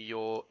be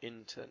your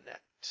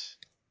internet.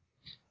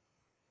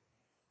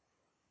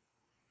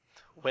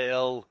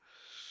 Will,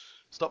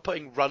 stop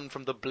putting run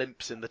from the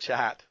blimps in the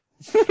chat.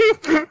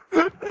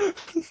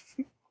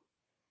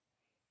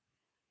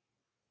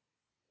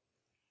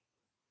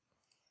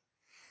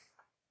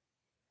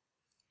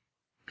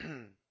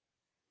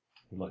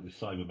 Like the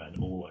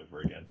Cybermen all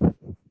over again.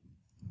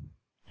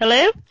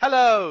 Hello?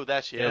 Hello,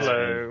 there she is.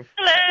 Hello.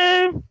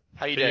 Hello?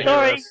 How you Can you doing? hear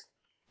Sorry. us?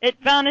 It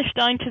vanished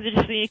down to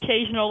just the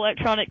occasional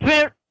electronic.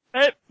 Yeah.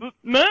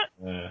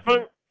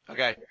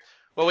 Okay.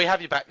 Well, we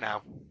have you back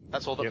now.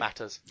 That's all that Yep.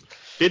 matters.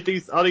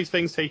 Are these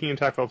things taking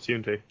attack of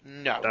opportunity?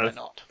 No, That- they're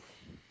not.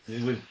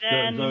 It was,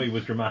 Then- Zoe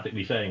was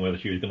dramatically saying whether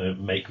she was going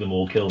to make them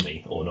all kill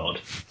me or not.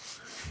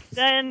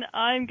 Then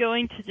I'm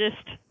going to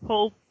just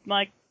hold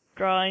my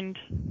grind.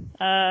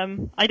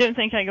 I don't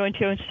think I'm going to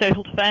go into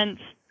total defense.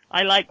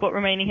 I like what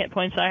remaining hit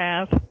points I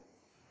have.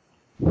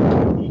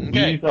 We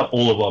Okay. used up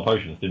all of our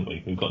potions, didn't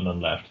we? We've got none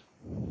left.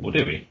 Or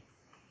did we?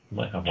 We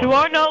might have one. To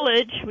our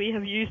knowledge, we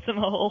have used them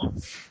all.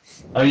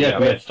 Oh yeah,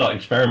 we had to start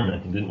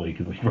experimenting, didn't we?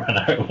 Because we ran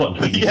out of ones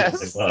we knew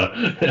Yes. what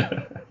they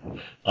were.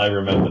 I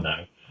remember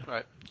now.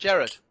 Right.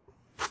 Jared.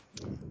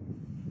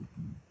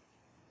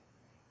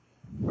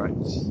 Right.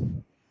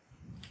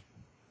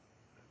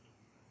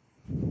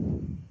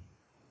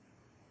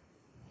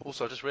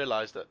 Also, I just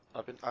realised that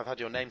I've had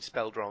your name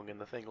spelled wrong in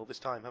the thing all this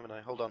time, haven't I?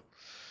 Hold on.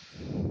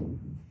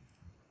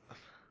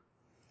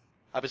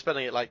 I've been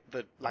spelling it like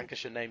the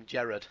Lancashire name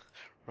Jared,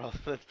 rather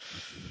than.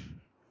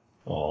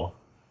 Aw.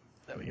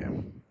 There we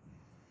go.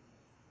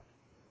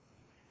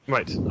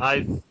 Right.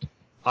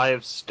 I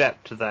have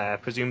stepped there.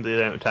 Presumably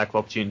they don't attack of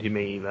opportunity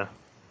me either.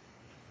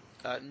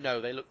 No,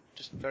 they look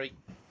just very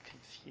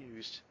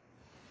confused.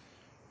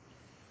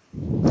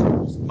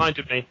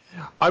 Reminded me.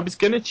 I was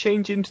going to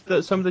change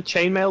into some of the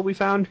chainmail we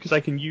found because I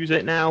can use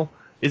it now.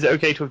 Is it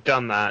okay to have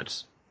done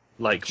that?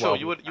 Like, Sure, well,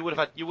 you would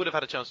have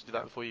had a chance to do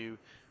that before you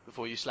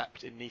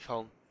slept in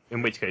Neefholm.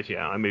 in which case,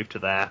 yeah, I move to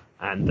there,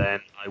 and then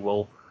I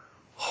will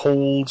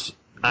hold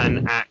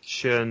an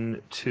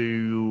action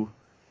to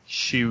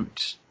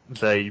shoot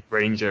the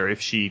ranger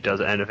if she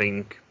does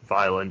anything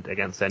violent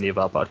against any of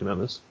our party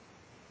members.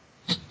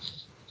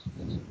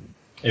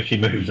 If she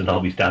moves, then I'll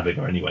be stabbing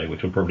her anyway,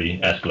 which will probably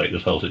escalate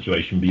this whole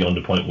situation beyond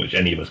a point which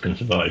any of us can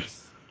survive.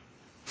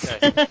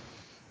 Okay.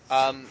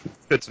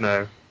 Good to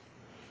know.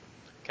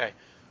 Okay.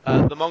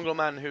 The Mongol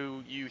man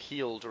who you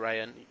healed,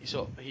 Rayan,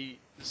 he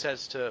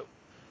says to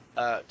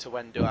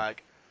Wenduag,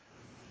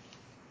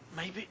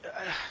 maybe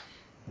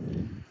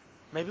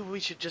we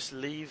should just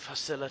leave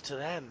Hasilla to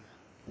them.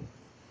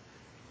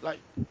 Like,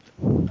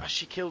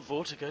 she killed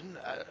Vortigern.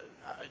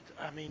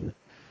 I mean,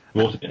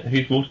 Vortigern?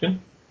 Who's Vortigern?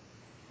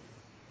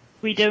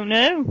 We don't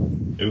know.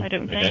 Ooh, I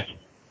don't okay. think.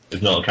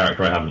 It's not a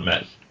character I haven't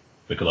met,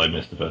 because I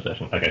missed the first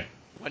session. Okay.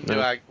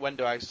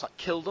 Wenduag's like,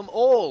 kill them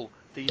all.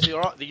 These are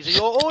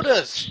your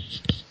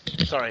orders.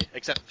 Sorry,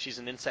 except she's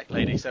an insect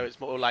lady, so it's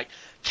more like,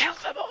 kill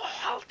them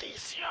all,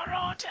 these your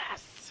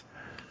orders!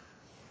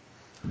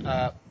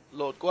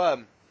 Lord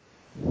Gwyrm.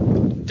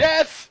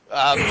 Death!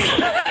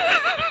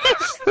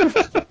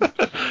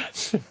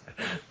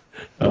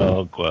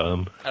 Oh,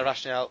 Gwyrm.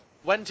 Rationale.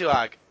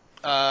 Wenduag.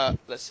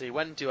 Let's see.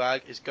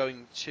 Wenduag is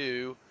going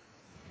to.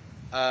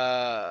 He's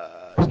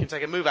going to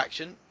take a move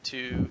action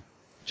to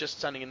just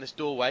standing in this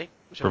doorway.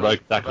 Which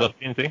Provoke attack of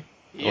opportunity.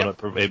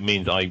 Yep. It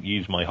means I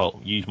use my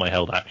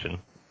held action.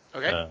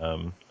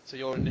 Okay. So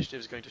your initiative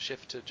is going to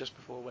shift to just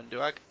before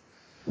Wenduag.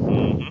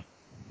 Mm-hmm.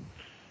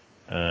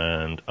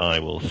 And I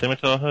will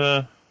scimitar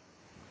her.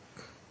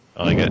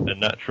 I get a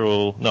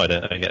natural. No, I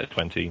don't. I get a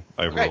 20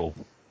 overall.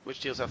 Okay.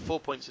 Which deals her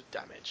 4 points of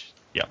damage.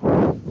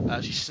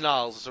 Yeah. She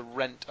snarls as a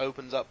rent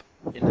opens up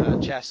in her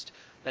chest.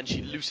 Then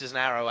she looses an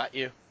arrow at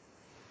you.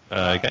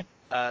 Okay.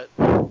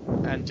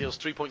 And deals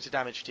 3 points of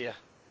damage to you.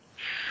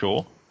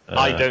 Sure.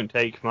 I don't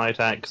take my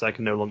attack because I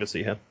can no longer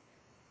see her.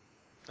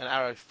 An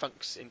arrow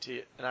thunks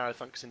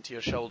into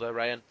your shoulder,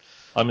 Rayan.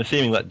 I'm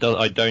assuming that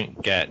I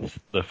don't get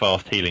the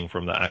fast healing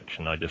from that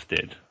action I just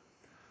did.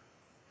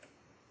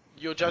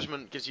 Your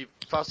judgment gives you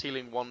fast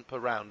healing 1 per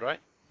round, right?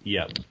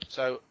 Yeah.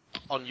 So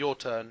on your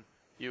turn,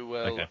 you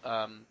will. Okay.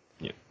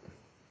 Yep.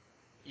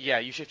 Yeah,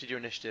 you shifted your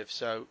initiative.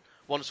 So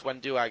once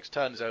Wenduag's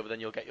turn is over,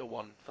 then you'll get your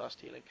 1 fast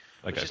healing,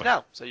 Okay, which is fine.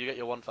 now. So you get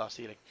your 1 fast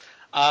healing.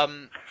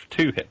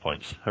 2 hit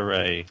points.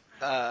 Hooray.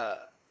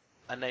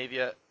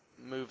 Anavia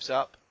moves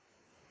up.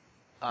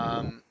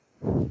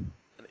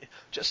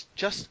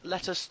 Just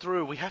let us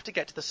through. We have to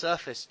get to the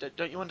surface.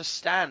 Don't you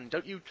understand?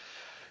 Don't you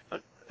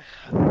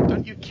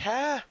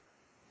care?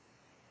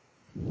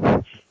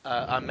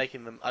 I'm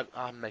making them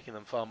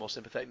far more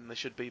sympathetic than they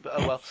should be, but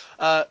oh well.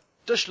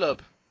 Dushlub.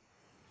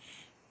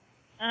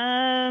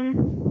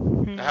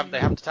 They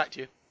haven't attacked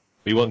you.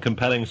 We want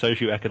compelling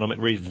socio-economic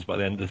reasons by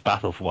the end of this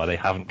battle for why they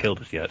haven't killed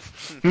us yet.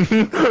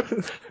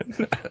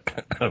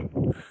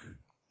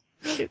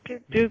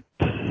 Doop, doop.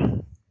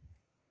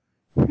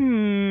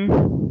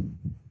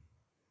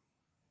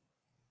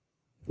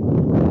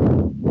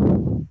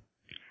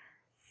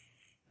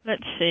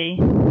 Let's see.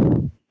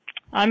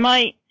 I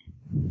might.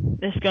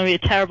 This is going to be a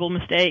terrible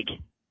mistake.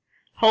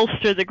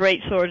 Holster the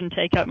greatsword and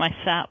take out my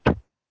sap.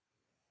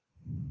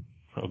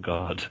 Oh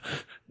God!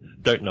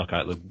 Don't knock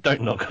her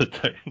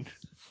down.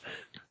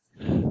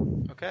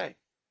 Okay.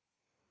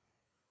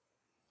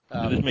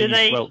 Does this make you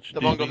they- squelch? The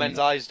Do Mongol the- men's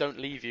eyes don't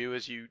leave you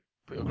as you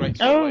put your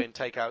greatsword away and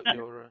take out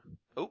your.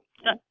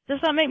 Does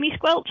that make me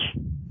squelch?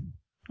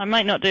 I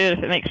might not do it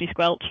if it makes me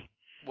squelch.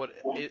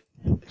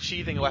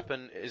 Sheathing a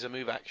weapon is a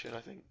move action,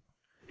 I think.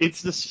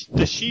 It's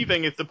the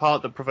sheathing is the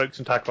part that provokes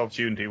an attack of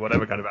opportunity,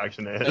 whatever kind of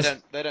action it is.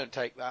 They don't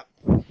take that.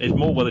 It's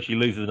more whether she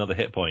loses another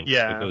hit point.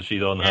 Yeah. Because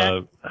she's on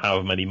her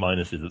however many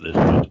minuses at this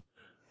point.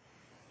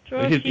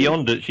 She's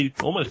beyond it. She's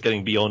almost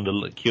getting beyond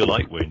a cure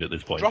light wound at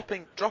this point.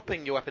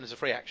 Dropping your weapon is a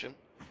free action,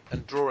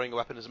 and drawing a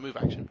weapon is a move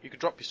action. You could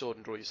drop your sword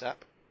and draw your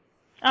sap.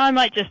 I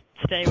might just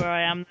stay where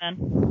I am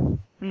then.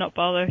 Not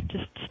bother.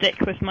 Just stick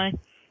with my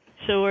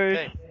sword.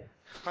 Okay.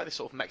 Like this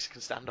sort of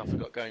Mexican standoff we've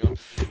got going on.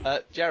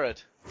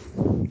 Jared.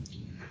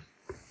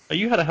 Oh,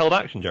 you had a held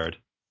action, Jared.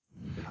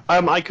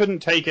 I couldn't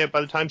take it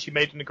by the time she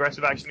made an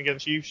aggressive action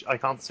against you. I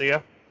can't see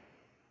her.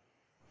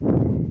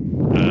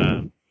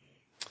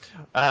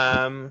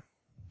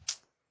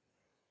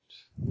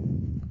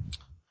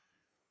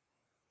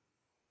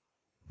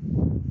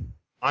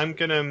 I'm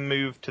gonna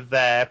move to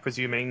there,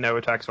 presuming no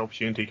attacks of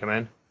opportunity come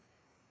in.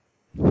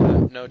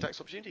 No attacks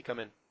of opportunity come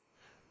in.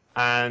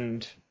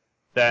 And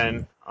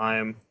then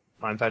in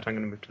fact, I'm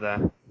gonna move to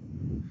there.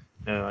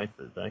 No,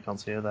 I can't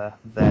see her there.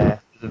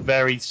 There. There's a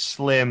very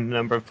slim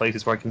number of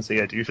places where I can see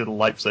her due to the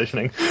light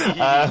positioning.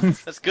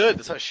 That's good.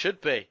 That's how it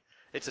should be.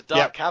 It's a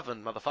dark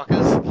cavern,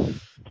 motherfuckers.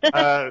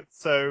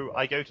 So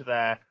I go to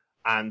there,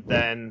 and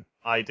then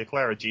I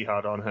declare a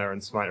jihad on her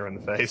and smite her in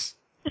the face.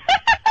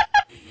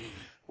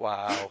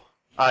 Wow.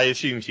 I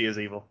assume she is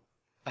evil.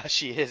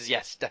 She is,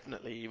 yes,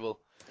 definitely evil.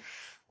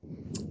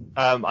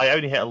 I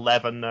only hit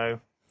 11 though.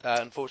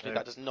 Unfortunately,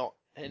 that does not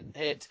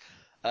hit.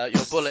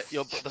 Your bullet.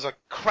 There's a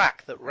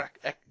crack that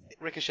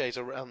ricochets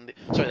around.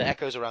 That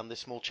echoes around this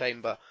small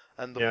chamber,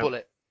 and the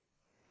bullet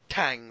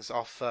tangs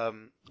off a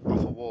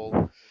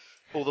wall.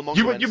 All the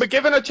You were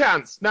given a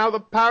chance. Now the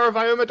power of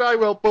Iomadai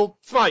will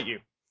smite you.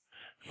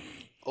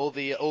 all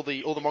the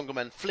Mongol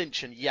men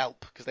flinch and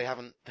yelp because they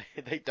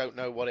don't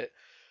know what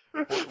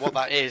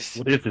that is.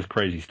 What is this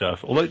crazy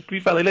stuff? Although, to be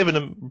fair, they live in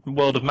a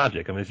world of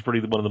magic. I mean, it's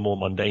probably one of the more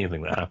mundane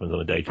things that happens on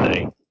a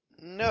day-to-day.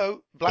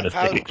 No, When a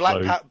stick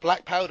explodes.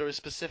 black powder is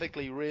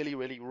specifically really,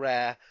 really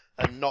rare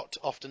and not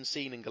often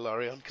seen in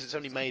Galarion because it's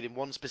only made in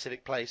one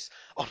specific place,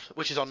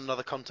 which is on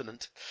another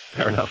continent.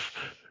 Fair enough.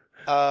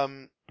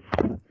 The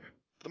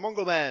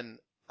Mongol men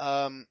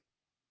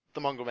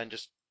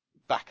just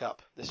back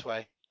up this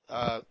way.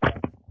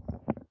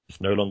 It's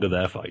no longer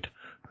their fight.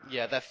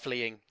 Yeah, they're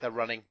fleeing. They're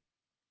running.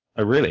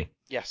 Oh, really?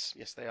 Yes,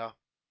 they are.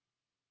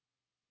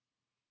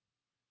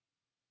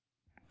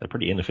 They're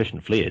pretty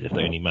inefficient fleers if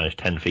they only manage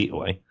 10 feet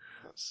away.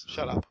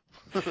 Shut up.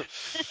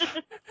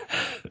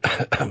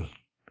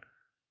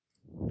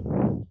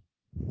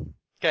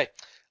 Okay.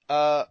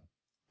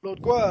 Lord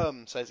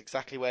Gwyrm says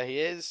exactly where he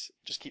is.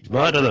 Just keeps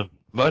Murder wandering. them!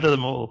 Murder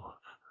them all!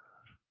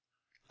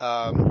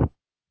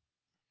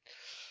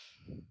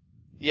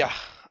 Yeah.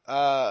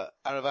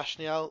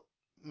 Aravashnial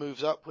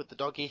moves up with the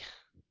doggy.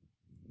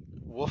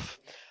 Woof.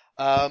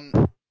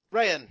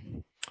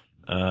 Rayan.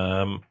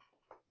 I'm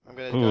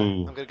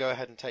gonna go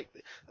ahead and take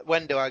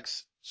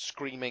Wendoag's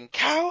screaming,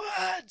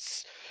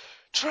 "Cowards!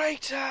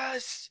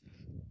 Traitors!"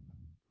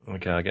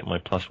 Okay, I get my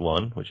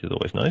 +1, which is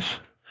always nice.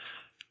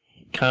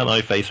 Can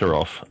I face her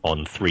off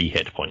on 3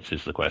 hit points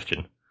is the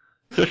question.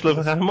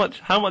 Dushlov,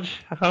 how much,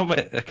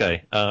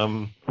 okay,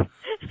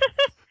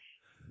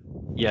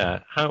 yeah,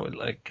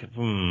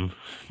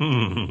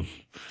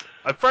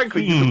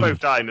 Frankly, you could both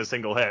die in a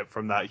single hit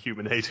from that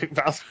human-hating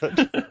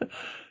bastard.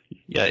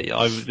 Yeah,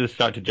 I was just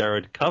shout to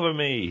Jared, cover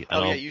me!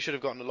 And Yeah, you should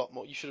have gotten a lot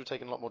more. You should have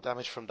taken a lot more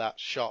damage from that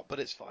shot, but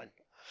it's fine.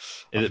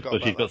 Is it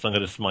because she's got some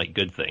kind of smite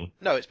good thing?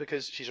 No, it's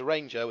because she's a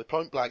ranger with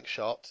point blank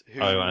shot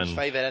whose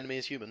favourite enemy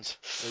is humans.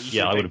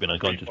 Yeah, I would have been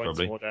unconscious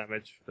probably. More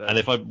damage, and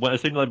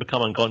as soon as I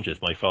become unconscious,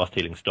 my fast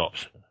healing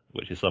stops,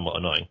 which is somewhat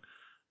annoying.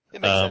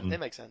 It makes sense. It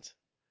makes sense.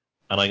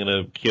 And I'm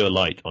going to cure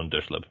light on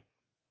Dushlub.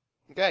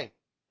 Okay.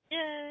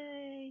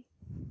 Yay!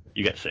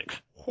 You get 6.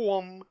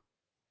 Whom.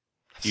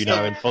 You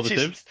now in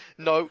positives?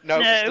 No,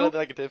 still in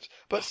negatives,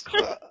 but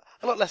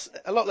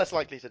a lot less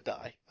likely to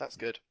die. That's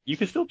good. You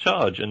can still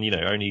charge and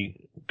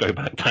only go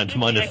back down to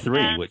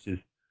 -3, which is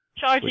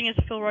charging is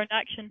a full round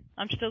action.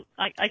 I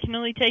can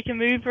only take a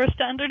move or a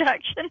standard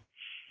action.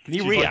 Can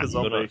you react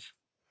or not?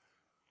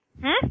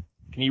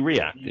 Can you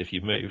react if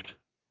you've moved?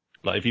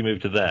 Like if you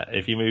move to there,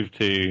 if you move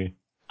to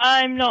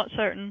I'm not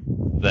certain.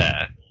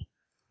 there.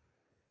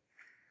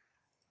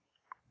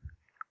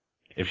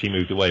 If she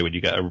moved away, would you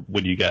get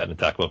an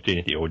attack of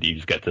opportunity, or do you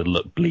just get to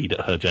bleed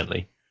at her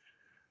gently?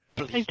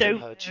 Bleed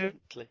at her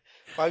gently.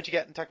 Why would you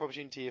get an attack of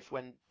opportunity if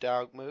when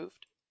Dog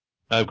moved?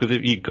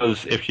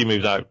 Because if she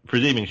moves out,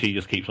 presuming she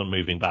just keeps on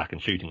moving back and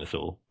shooting us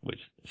all,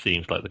 which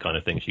seems like the kind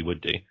of thing she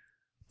would do.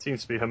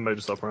 Seems to be her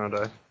modus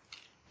operandi.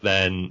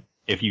 Then,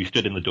 if you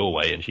stood in the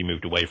doorway and she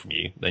moved away from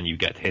you, then you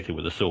get to hit her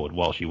with a sword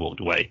while she walked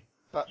away.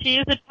 But she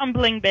is a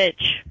tumbling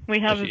bitch. We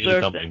have observed she is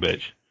a tumbling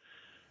bitch.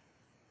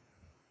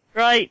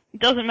 Right,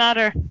 doesn't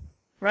matter.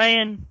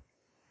 Ryan,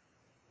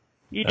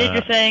 you did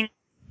your thing.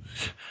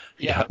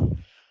 Yeah.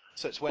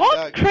 So it's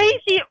what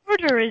crazy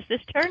order is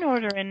this turn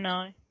order in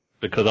now?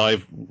 Because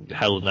I've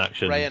held an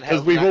action.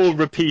 Because we've all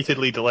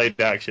repeatedly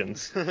delayed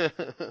actions. So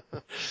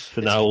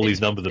now all these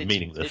numbers are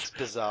meaningless. It's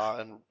bizarre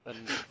and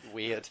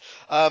weird.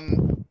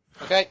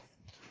 Okay.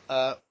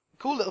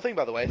 Cool little thing,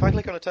 by the way. If I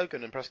click on a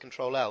token and press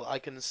Control L, I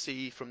can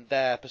see from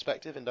their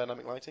perspective in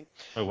dynamic lighting.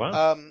 Oh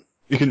wow.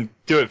 You can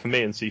do it for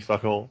me and see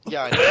fuck all.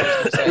 Yeah, I know. I was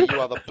going to say, you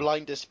are the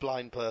blindest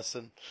blind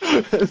person.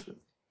 You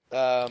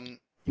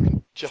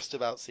can just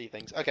about see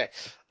things. Okay.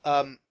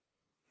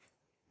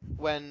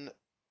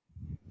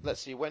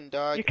 Let's see, when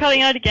Dog... You're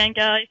cutting out again,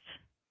 guys.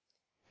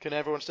 Can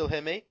everyone still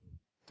hear me?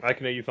 I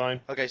can hear you fine.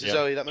 Okay, so yeah.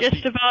 Zoe, that must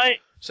just about.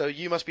 So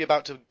you must be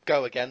about to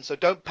go again, so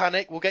don't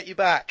panic, we'll get you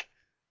back.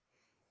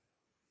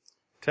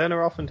 Turn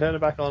her off and turn her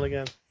back on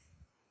again.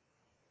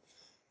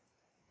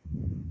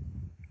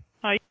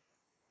 Hi.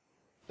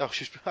 Oh,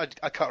 I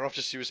cut her off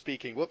just as she was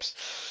speaking, whoops.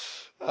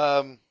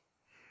 Okay,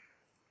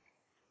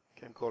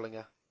 I'm calling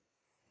her.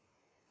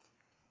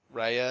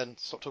 Rayan,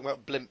 stop talking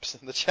about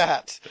blimps in the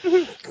chat.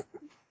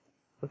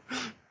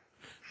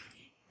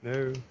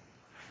 No.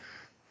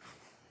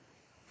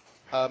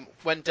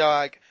 When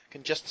Dag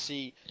can just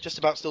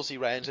about still see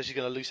Rayan, so she's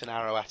going to loose an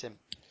arrow at him.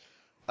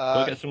 Do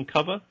I get some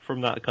cover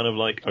from that kind of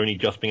only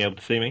just being able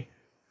to see me?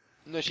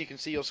 No, she can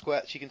see your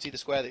square. She can see the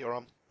square that you're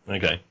on.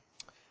 Okay.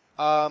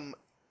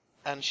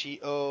 And she,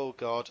 oh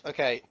god,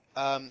 okay.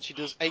 She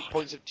does 8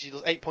 points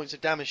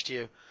of damage to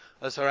you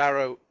as her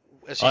arrow.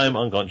 I am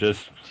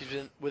unconscious. She's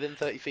within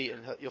 30 feet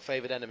and your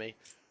favoured enemy.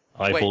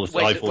 I fall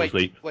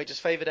asleep. Wait, does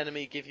favoured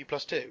enemy give you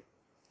 +2?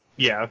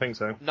 Yeah, I think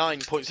so.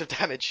 9 points of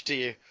damage to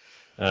you.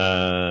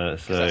 So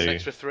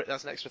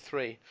that's an extra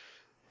 3.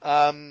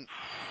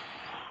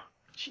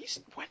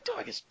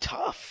 Wendog is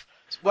tough.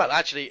 Well,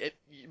 actually,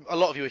 a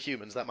lot of you are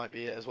humans. That might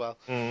be it as well.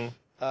 I'm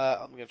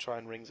going to try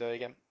and ring Zoe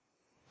again.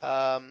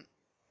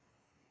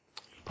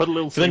 Put a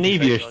little. So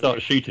Anivia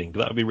start shooting.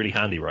 That would be really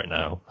handy right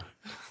now.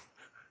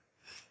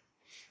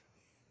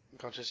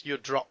 Unconscious. You're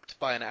dropped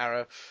by an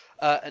arrow.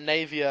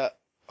 Anavia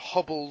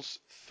hobbles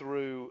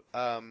through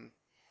that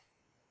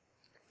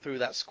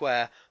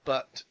square,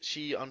 but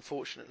she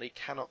unfortunately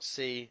cannot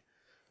see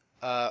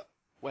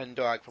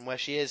Wendoag from where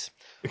she is.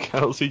 I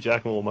cannot see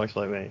Jackal, much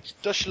like me.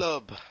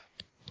 Dushlub.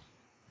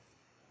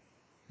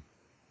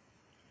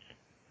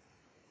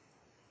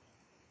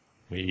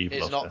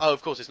 Oh,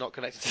 of course, it's not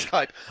connected to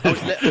Skype.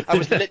 I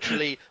was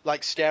literally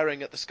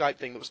staring at the Skype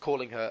thing that was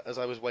calling her as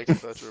I was waiting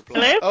for her to reply.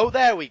 Hello? Oh,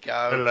 there we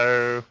go.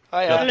 Hello.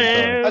 Hiya.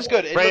 Hello. That's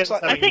good. It looks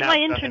like I think my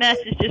internet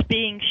is just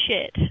being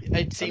shit.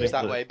 it seems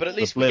that way, but at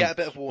least we get a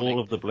bit of warning. All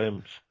of the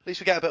blimps. At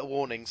least we get a bit of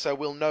warning, so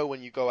we'll know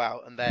when you go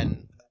out, and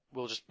then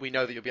we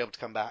know that you'll be able to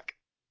come back.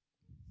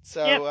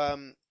 So, Yep.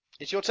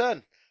 it's your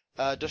turn.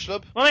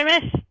 Dushlub, What I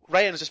miss?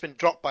 Rayan's just been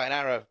dropped by an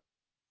arrow.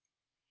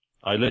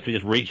 I literally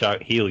just reach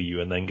out, heal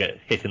you, and then get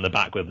hit in the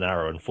back with an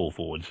arrow and fall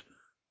forwards.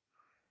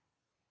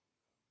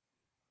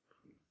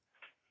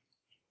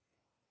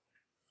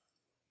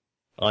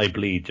 I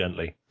bleed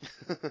gently.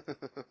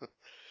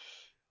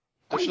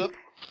 Dushlub?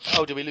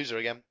 Oh, did we lose her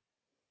again?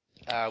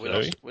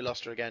 Zoe? We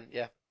lost her again,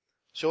 yeah.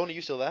 Sean, are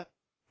you still there?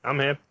 I'm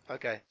here.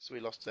 Okay, so we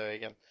lost Zoe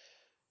again.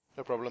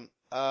 No problem.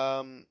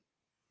 And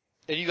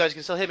you guys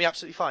can still hear me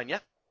absolutely fine, yeah?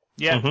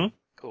 Yeah. Mm-hmm.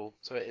 Cool.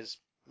 So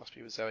must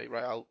be with Zoe.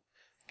 Right, I'll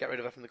get rid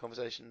of her from the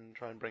conversation and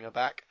try and bring her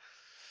back.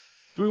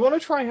 Do we want to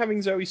try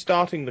having Zoe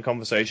starting the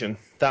conversation?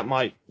 That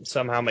might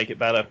somehow make it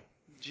better.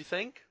 Do you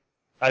think?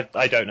 I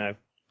don't know.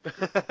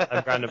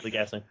 I'm randomly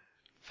guessing.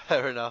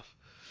 Fair enough.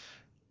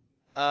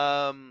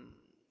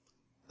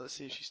 Let's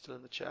see if she's still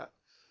in the chat.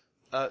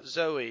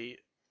 Zoe,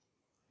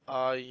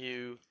 are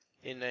you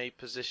in a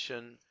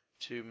position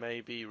to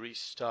maybe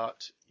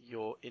restart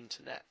your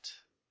internet?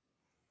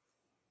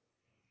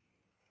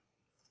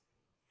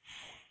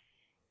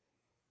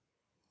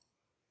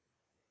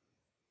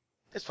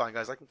 It's fine,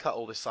 guys. I can cut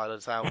all this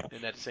silence out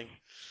in editing.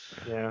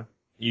 Yeah.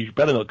 You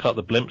better not cut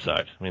the blimps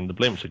out. I mean, the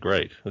blimps are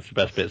great. That's the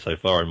best bit so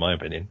far, in my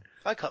opinion.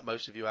 I cut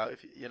most of you out,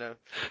 if you know.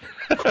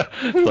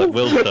 It's like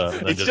Will's turn, and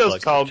then It's just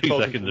like Tom 2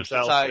 talking seconds to of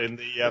himself like- in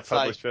the it's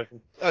published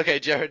version. Okay,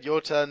 Jared,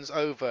 your turn's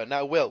over.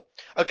 Now, Will.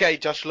 Okay,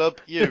 Josh Lub,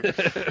 you.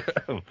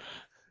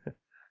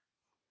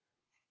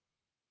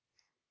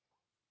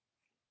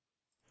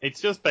 It's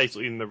just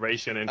basically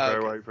narration intro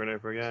Okay. over and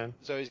over again.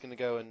 Zoe's going to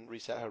go and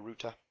reset her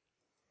router.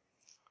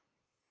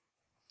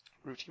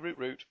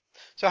 Root.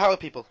 So how are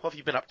people? What have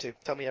you been up to?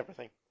 Tell me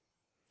everything.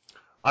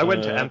 I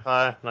went to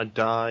Empire and I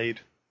died.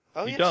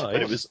 Oh, You yes, died? of But it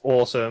course. was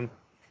awesome.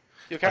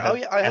 You okay? Oh,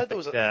 yeah, I heard Epic there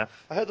was a death.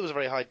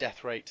 very high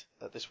death rate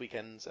at this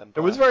weekend's Empire.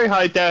 There was a very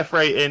high death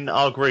rate in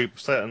our group,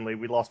 certainly.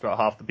 We lost about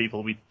half the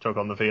people we took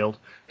on the field.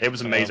 It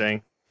was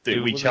amazing. We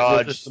Was this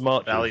charged the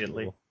marches,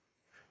 valiantly. or-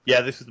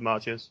 Yeah, this was the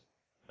marches.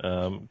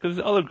 Because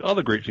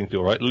other groups seemed to be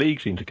alright. League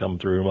seemed to come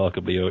through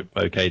remarkably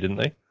okay, didn't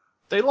they?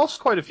 They lost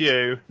quite a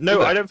few. No,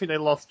 Did they? I don't think they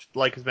lost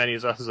like as many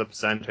as us as a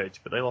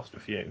percentage, but they lost a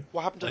few.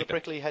 What happened to the Okay.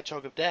 prickly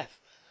hedgehog of death?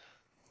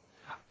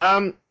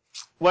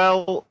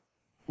 Well,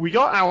 we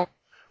got out.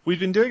 We've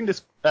been doing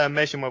this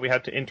mission where we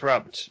had to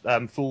interrupt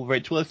full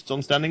ritualists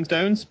on standing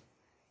stones,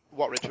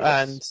 What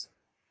rituals?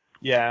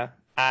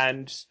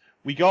 and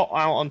we got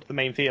out onto the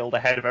main field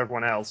ahead of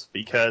everyone else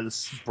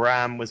because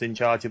Bram was in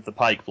charge of the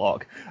pike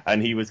block,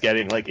 and he was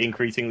getting like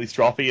increasingly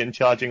stroppy and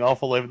charging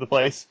off all over the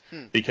place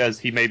because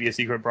he may be a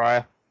secret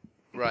briar.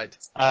 Right.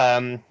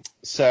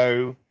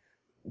 So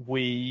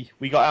we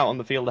got out on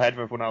the field ahead of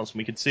everyone else, and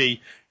we could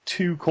see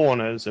two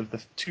sides of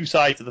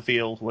the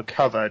field were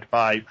covered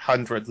by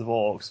hundreds of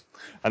orcs,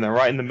 and then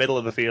right in the middle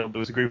of the field there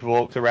was a group of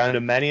orcs around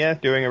a menhir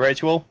doing a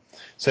ritual.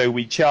 So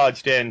we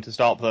charged in to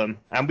stop them,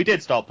 and we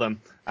did stop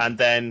them, and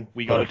then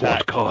we got But at what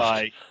attacked cost?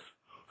 by.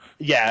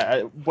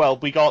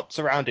 We got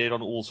surrounded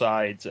on all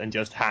sides and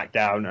just hacked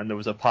down, and there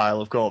was a pile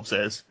of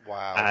corpses,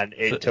 Wow. and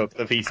it So- took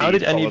the VC. How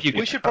did any of you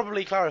We should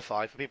probably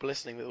clarify for people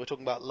listening that we're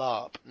talking about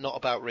LARP, not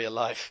about real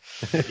life.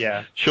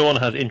 Yeah, Sean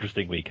has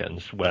interesting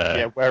weekends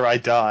where where I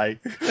die.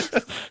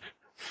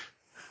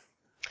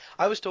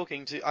 I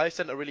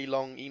sent a really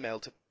long email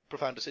to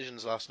Profound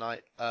Decisions last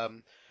night,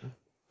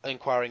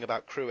 inquiring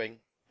about crewing,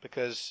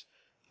 because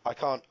I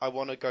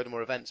want to go to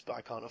more events, but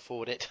I can't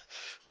afford it.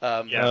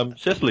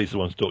 Cecily's the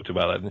one to talk to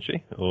about that, isn't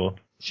she? Or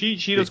She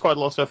does quite a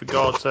lot of stuff with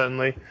God,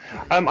 certainly.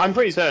 I'm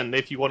pretty certain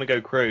if you want to go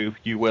crew,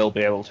 you will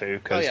be able to,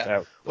 because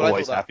they're Well,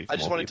 always I thought happy that. for I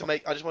just more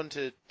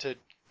wanted to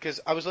because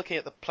I was looking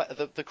at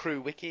the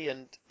crew wiki,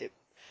 and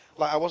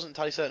I wasn't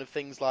entirely certain of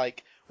things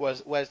like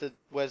where's the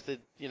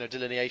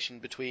delineation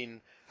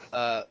between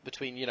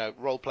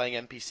role playing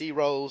NPC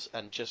roles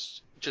and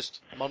just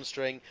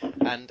monstering,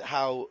 and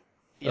how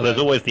there's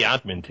always the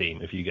admin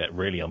team if you get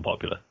really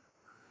unpopular.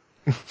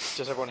 does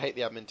everyone hate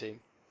the admin team?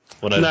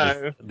 Well,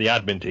 No. the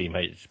admin team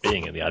hates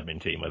being in the admin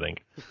team, I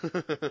think.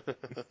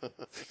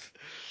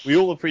 We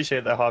all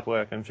appreciate their hard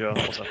work, I'm sure.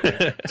 Or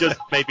something. Just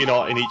maybe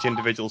not in each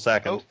individual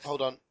second. Oh,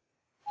 hold on.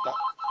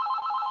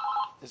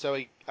 Is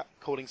Zoe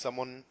calling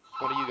one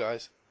of you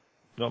guys?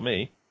 Not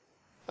me.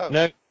 Oh,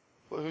 No,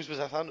 well, whose was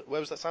that sound? Where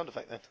was that sound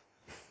effect then?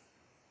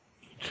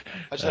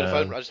 I just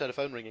heard a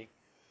phone ringing.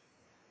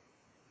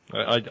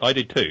 I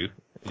did too.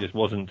 It just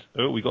wasn't.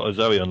 Oh, we got a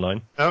Zoe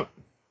online. no.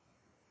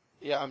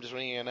 Yeah, I'm just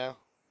ringing her now.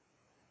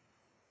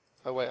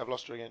 Oh wait, I've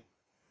lost her again.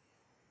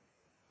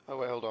 Oh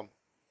wait, hold on.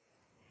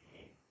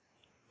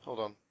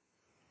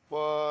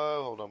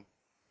 Whoa, hold on.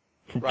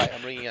 Right,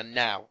 I'm ringing her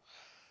now.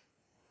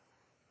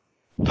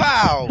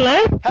 Pow!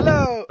 Hello?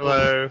 Hello!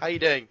 Hello. How you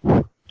doing?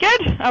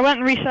 Good. I went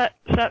and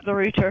set the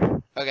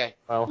router. Okay,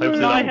 Well, hopefully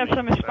Now I that'll have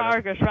some be better.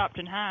 asparagus wrapped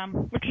in ham,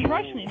 which is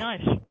rightly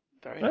nice.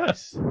 very Yeah.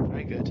 nice.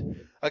 Very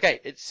good. Okay,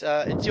 it's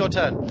your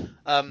turn.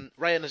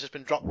 Rayan has just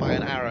been dropped by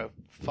an arrow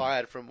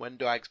fired from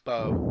Wenduag's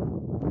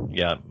bow.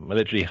 Yeah,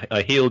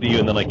 I healed you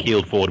and then I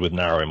keeled forward with an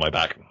arrow in my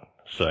back.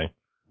 So,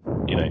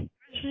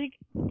 Actually,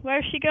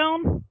 Where's she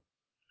gone?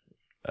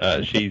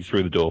 She's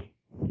through the door.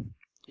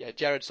 Yeah,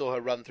 Jared saw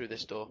her run through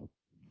this door.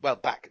 Well,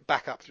 back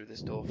up through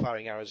this door,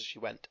 firing arrows as she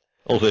went.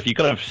 Also, if you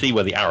kind of see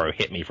where the arrow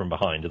hit me from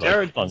behind, as I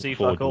Jared can plunged see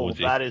forward fuck all. towards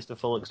you. That is the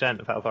full extent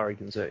of how far he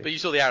can see. But you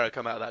saw the arrow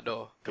come out of that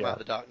door, come Yeah. out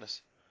of the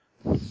darkness.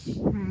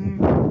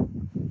 Hmm.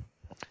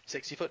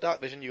 60-foot dark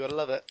vision, you gotta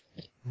love it.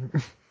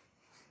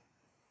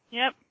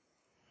 Yep.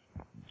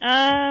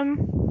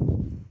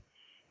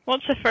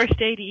 What's a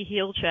first aid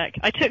heal check?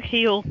 I took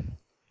heal.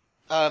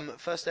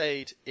 First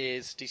aid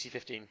is DC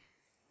 15.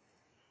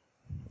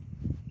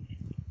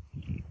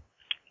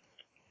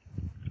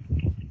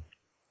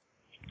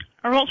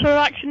 Or what sort of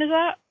action is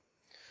that?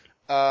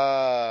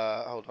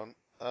 Hold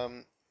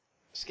on.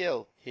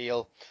 Skill,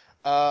 heal.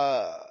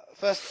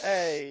 First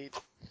aid.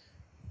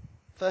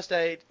 First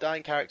aid,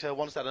 dying character,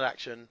 one standard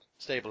action,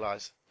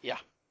 stabilize. Yeah.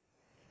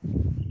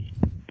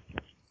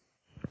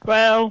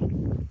 Well,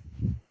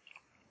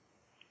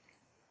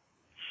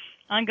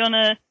 I'm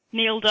gonna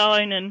kneel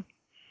down and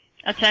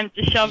attempt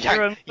to shove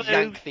her own clothes.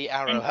 Yank the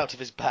arrow out of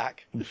his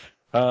back.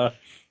 Uh,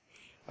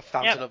 A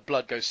fountain Yep. of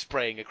blood goes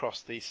spraying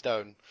across the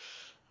stone.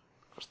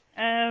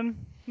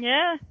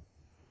 Yeah.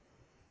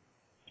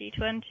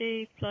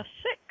 D20 plus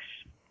 6.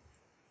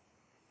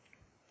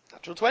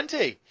 Natural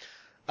 20.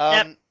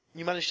 Yep.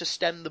 You managed to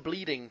stem the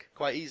bleeding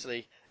quite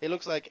easily. It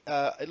looks like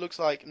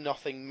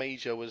nothing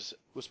major was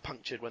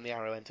punctured when the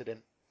arrow entered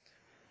in.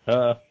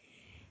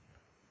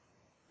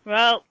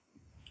 Well,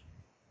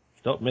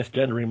 stop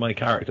misgendering my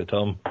character,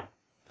 Tom.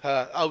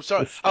 Her. Oh,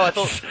 sorry. Oh, I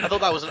thought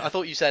that was. I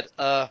thought you said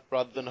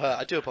rather than her.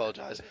 I do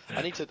apologise.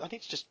 I need to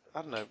just,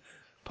 I don't know,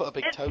 put a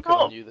big it's token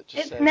not. on you that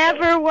just It's says.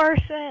 never worth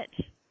it.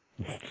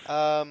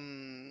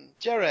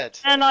 Jared.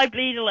 And I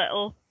bleed a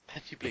little.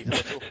 And you bleed a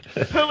little.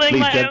 Pulling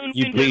my own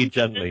You wound bleed out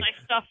gently. as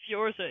I stuff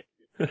yours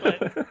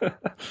out.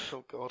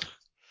 Oh God.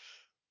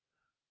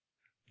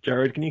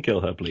 Jared, can you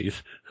kill her,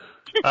 please?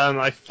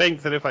 I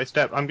think that if I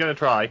step, I'm going to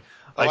try.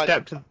 Oh, I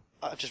step to.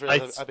 I've just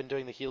realised I've been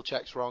doing the heal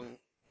checks wrong.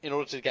 In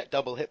order to get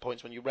double hit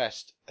points when you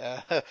rest, you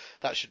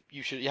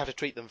have to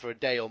treat them for a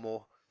day or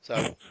more.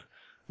 So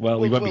Well,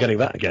 we won't be we'll- getting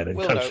that again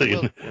we'll anytime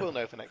know. soon. We'll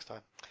know for next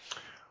time.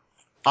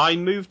 I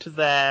move to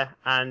there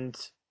and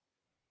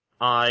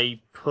I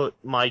put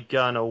my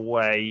gun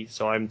away,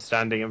 so I'm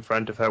standing in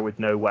front of her with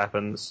no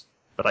weapons,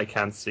 but I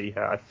can see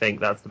her. I think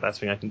that's the best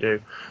thing I can do.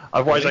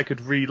 Otherwise, Really? I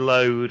could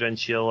reload and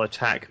she'll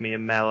attack me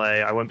in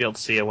melee. I won't be able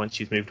to see her once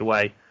she's moved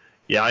away.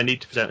 Yeah, I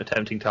need to present a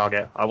tempting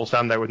target. I will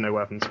stand there with no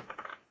weapons.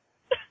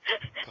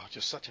 God,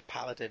 you're such a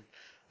paladin.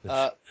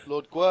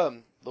 Lord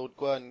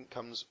Gwern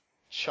comes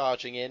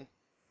charging in,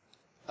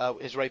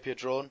 his rapier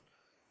drawn.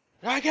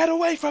 I get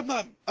away from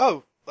them!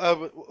 Oh,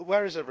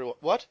 where is everyone?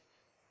 What?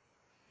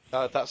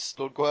 That's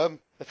Lord Gwern,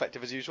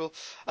 effective as usual.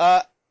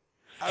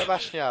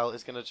 Arabashnial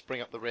is going to just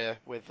bring up the rear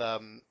with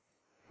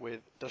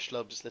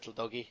Dushlub's little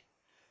doggy.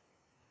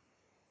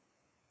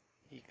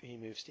 He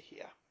moves to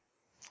here.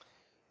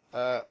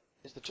 And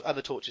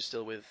the torch is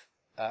still with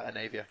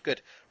Anavia.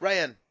 Good.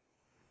 Rayan.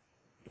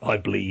 I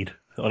bleed.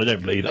 Oh, I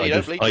don't bleed. No, you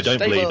don't bleed, I just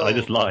don't bleed. I stable.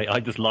 just lie. I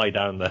just lie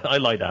down there. I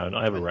lie down.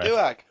 I have a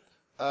rest.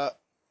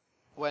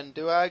 When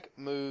Duag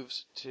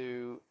moves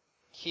to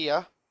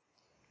here,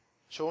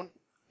 Sean,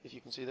 if you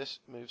can see this,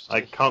 moves to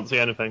I can't see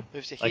anything.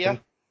 moves to I here. can...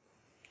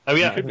 Oh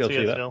yeah, You I should can be able see to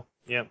it see that. still.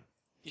 Yeah.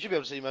 You should be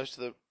able to see most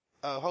of the.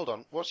 Oh, hold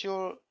on.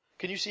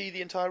 Can you see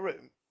the entire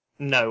room?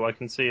 No, I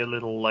can see a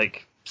little,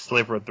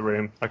 sliver of the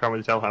room. I can't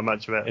really tell how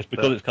much of it. It's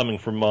because but it's coming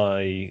from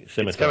my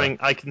scimitar. it's coming.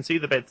 I can see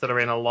the bits that are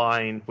in a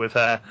line with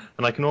her,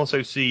 and I can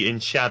also see in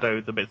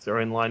shadow the bits that are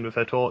in line with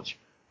her torch.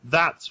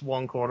 That's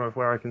one corner of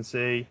where I can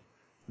see.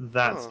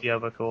 That's Oh. the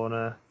other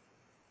corner,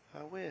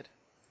 How weird.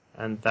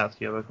 and that's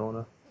the other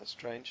corner. That's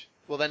strange.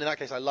 Well, then in that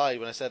case, I lied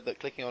when I said that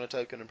clicking on a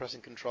token and pressing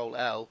Control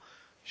L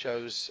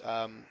shows.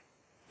 I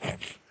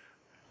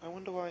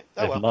wonder why.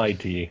 Oh I've well. lied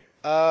to you.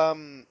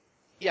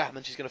 Yeah, and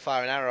then she's going to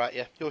fire an arrow at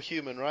you. You're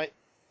human, right?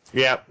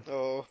 Yeah.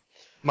 Oh.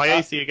 My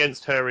AC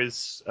against her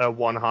is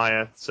 1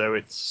 higher, so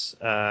it's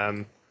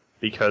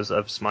because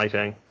of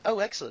smiting. Oh,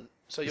 excellent.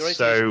 So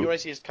So- your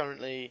AC is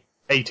currently.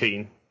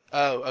 18.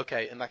 Oh,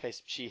 okay. In that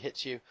case, she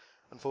hits you,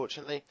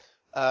 unfortunately,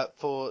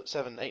 for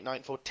 7, 8,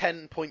 9, for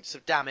 10 points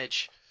of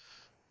damage.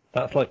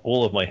 That's like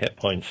all of my hit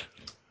points.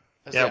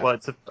 As Yeah, the well,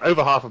 it's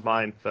over half of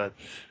mine, but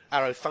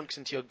arrow thunks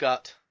into your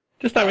gut.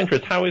 Just out of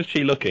interest, how is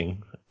she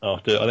looking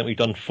after? I think we've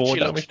done 4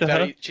 damage to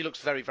her. She looks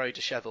very, very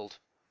dishevelled.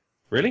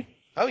 Really?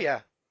 Oh yeah.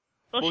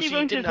 Well, she she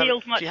won't didn't have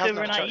healed she much hasn't had a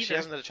overnight chance, She either.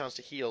 hasn't had a chance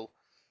to heal.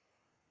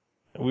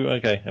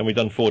 Okay, and we've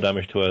done 4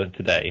 damage to her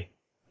today.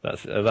 I'm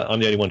the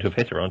only one to have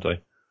hit her, aren't I?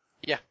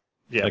 Yeah.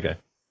 yeah. Okay.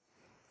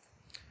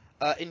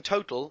 In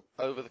total,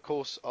 over the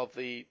course of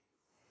the,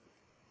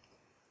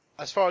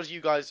 as far as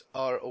you guys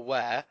are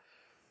aware,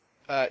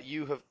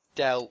 you have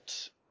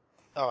dealt.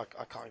 Oh,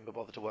 I can't even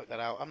bother to work that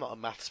out. I'm not a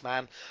maths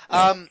man.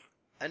 Anavia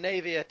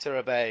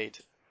Tirabade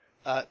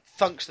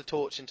thunks the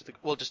torch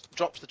just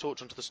drops the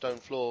torch onto the stone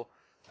floor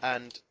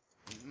and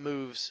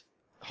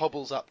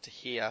hobbles up to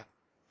here.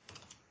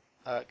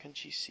 Can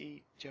she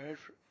see Jared?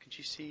 Can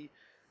she see?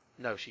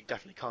 No, she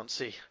definitely can't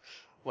see.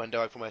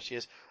 Wendoag from where she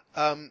is.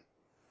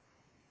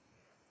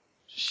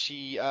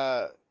 She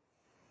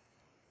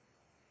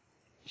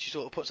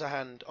sort of puts her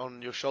hand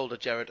on your shoulder,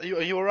 Jared. Are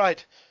you all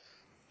right?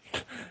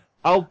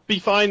 I'll be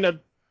fine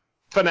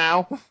for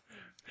now.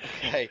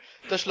 Okay.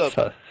 Dushlob,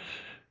 So-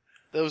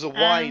 there was a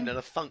whine and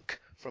a thunk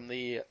from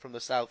the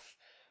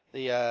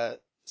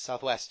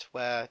southwest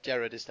where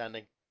Jared is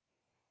standing.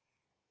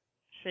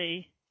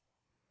 See.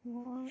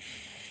 1,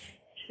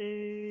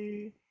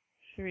 2,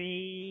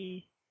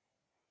 3,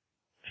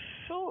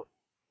 4.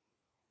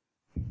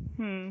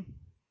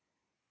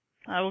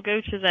 I will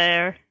go to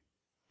there.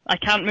 I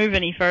can't move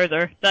any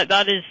further.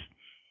 That is.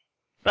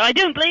 But I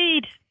don't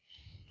bleed!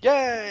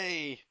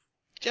 Yay!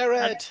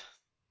 Jared!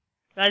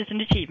 That is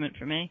an achievement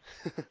for me.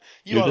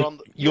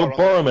 You're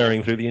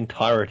Boromiring through the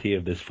entirety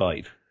of this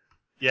fight.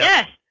 Yeah.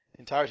 Yes!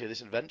 entirety of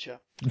this adventure.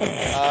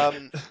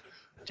 I'm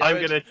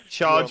Jared, going to you're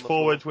charge on the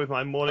forward floor. with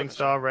my Morning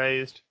Star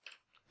raised.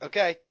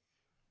 Okay.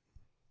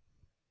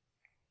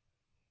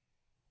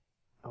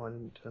 Oh, I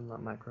didn't turn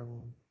that macro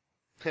on.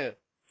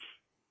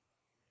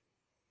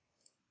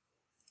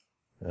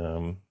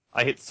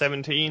 I hit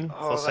 17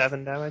 for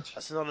 7 damage.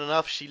 That's not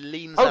enough. She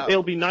leans Oh, out.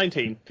 it'll be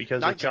 19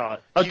 because 19. of charge.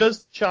 Oh,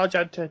 does charge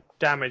add to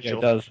damage? Yeah, or...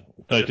 it does.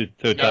 No, to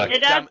attack.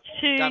 It adds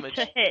to damage.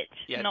 hit,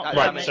 Yeah, not that-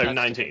 Right, damage so adds to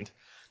 19. hit.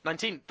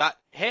 19. That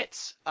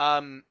hits.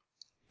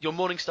 Your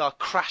Morning Star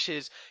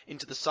crashes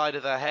into the side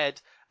of her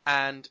head,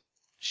 and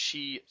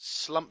she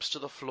slumps to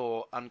the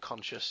floor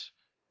unconscious.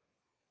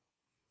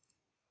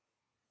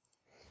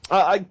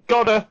 I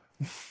got her!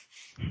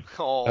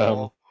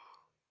 Oh.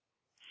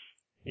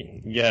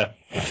 Yeah.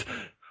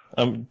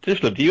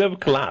 Tishla, do you ever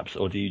collapse,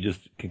 or do you just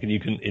can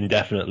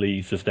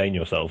indefinitely sustain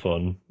yourself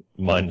on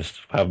minus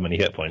however many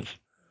hit points?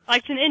 I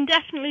can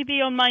indefinitely be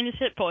on minus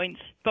hit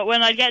points, but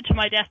when I get to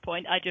my death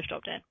point, I just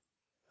drop dead.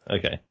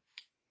 Okay.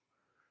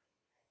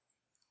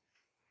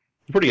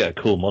 You probably get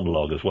a cool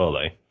monologue as well,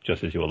 though,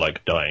 just as you're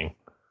like dying.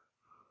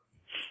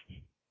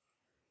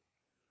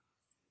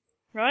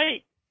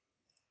 Right?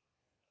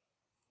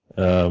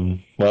 Well,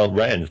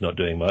 Rayan's not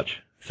doing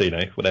much, so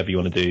whatever you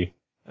want to do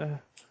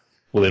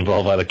will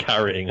involve either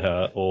carrying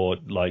her or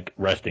like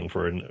resting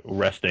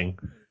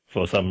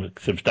for some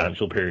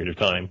substantial period of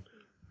time.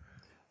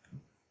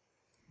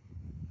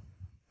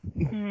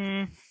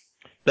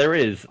 There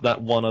is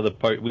that one other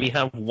we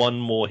have one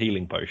more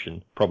healing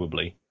potion,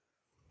 probably.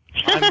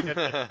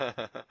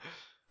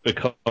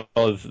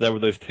 Because there were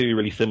those two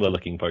really similar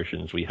looking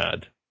potions we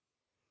had.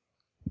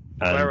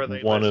 And Where are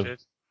they one listed?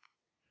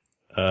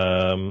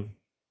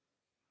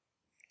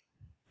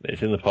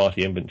 it's in the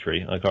party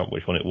inventory. I can't remember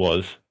which one it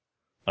was.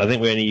 I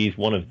think we only used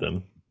one of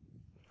them.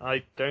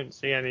 I don't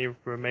see any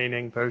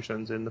remaining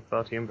potions in the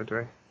party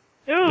inventory.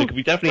 Ooh, Look,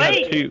 we definitely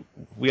wait. had two.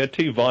 We had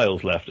 2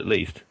 vials left at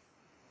least.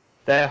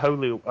 They're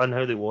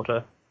unholy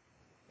water.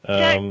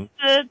 Check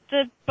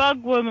the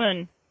bug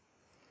woman.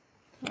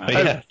 Oh,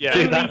 yeah, yeah.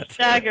 do Slowly that.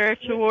 stagger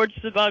towards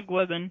the bug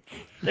woman.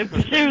 So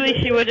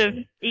presumably she would have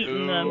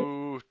eaten them.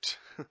 Oot.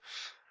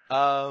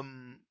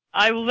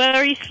 I will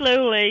very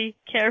slowly,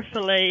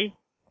 carefully,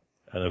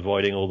 And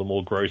avoiding all the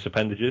more gross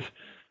appendages.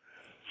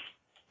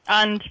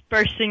 and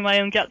bursting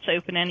my own guts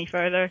open any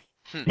further,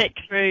 pick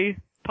through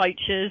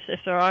pouches if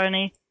there are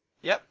any.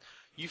 Yep.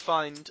 You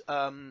find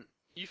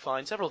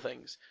several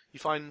things. You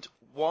find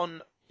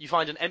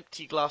an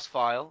empty glass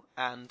vial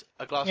and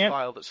a glass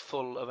vial that's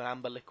full of an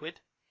amber liquid.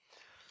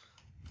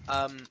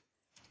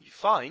 You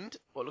find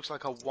what looks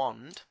like a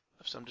wand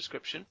of some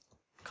description,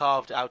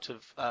 carved out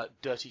of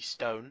dirty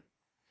stone.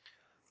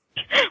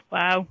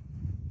 Wow.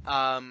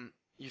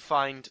 You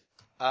find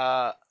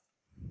a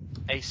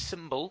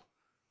symbol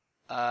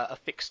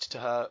affixed to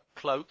her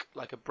cloak,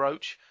 like a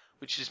brooch,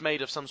 which is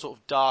made of some sort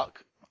of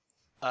dark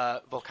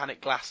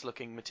volcanic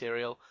glass-looking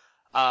material,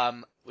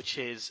 which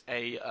is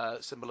a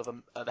symbol of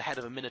the head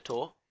of a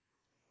minotaur.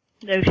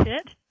 No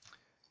shit.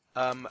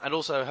 And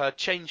also her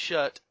chain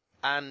shirt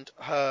and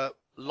her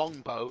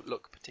longbow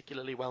look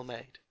particularly well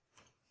made.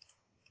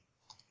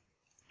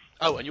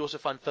 Oh, and you also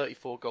find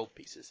 34 gold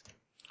pieces.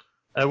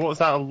 What was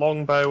that, a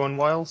longbow and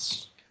what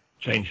else?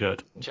 Chain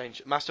shirt.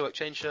 Masterwork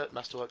chain shirt,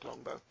 masterwork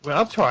longbow. Well,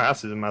 up to our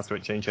asses in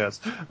Masterwork chain shirts.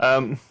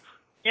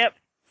 Yep.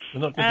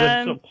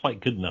 They're not quite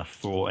good enough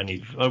for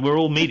any. We're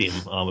all medium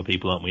armor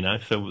people, aren't we now?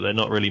 So they're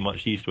not really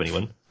much use to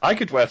anyone. I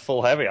could wear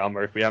full heavy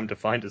armor if we happen to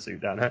find a suit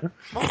down here.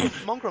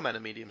 Mongrel men are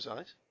medium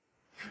size.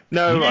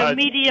 No, No,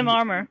 medium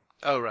armor.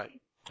 Oh, right.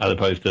 As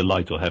opposed to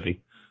light or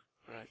heavy.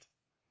 Right.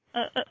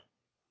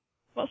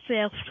 What's the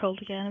elf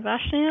called again?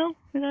 Vashniel?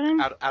 Is that him?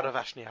 Out of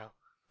Ashniel.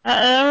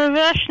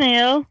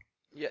 Vashniel.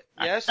 Yeah,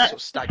 yes, sort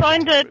of staggering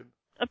find into the room.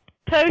 a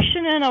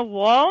potion and a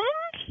wand?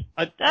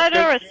 That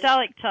or a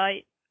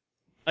stalactite?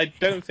 I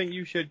don't think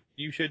you should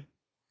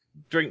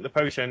drink the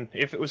potion.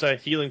 If it was a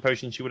healing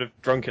potion, she would have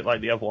drunk it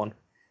like the other one.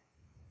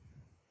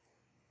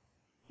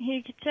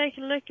 You could take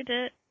a look at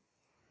it.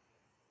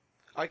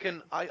 I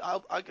can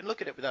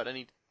look at it without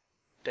any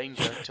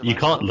danger to You myself.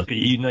 can't look at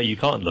you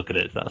can't look at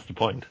it. That's the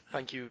point.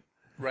 Thank you,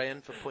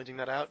 Rayan, for pointing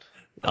that out.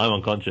 I'm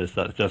unconscious.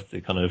 That's just a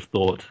kind of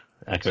thought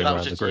echoing that around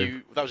was the just group.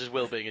 you. That was just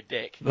Will being a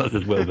dick. That's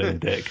just Will being a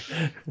dick.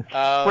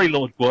 Probably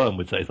Lord Worm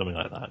would say something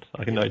like that.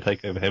 I can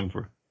take over him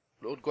for...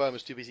 Lord Gwyn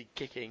was too busy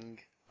kicking.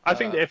 I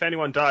think that if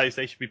anyone dies,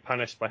 they should be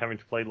punished by having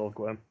to play Lord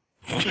Gwyn.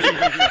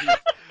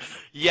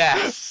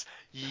 Yes,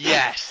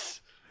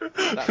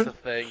 that's a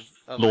thing.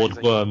 Lord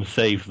Amazing. Worm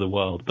saves the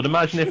world. But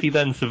imagine if he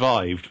then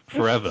survived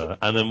forever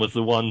and then was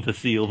the one to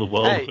seal the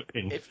world. Hey,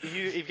 in. if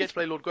you get to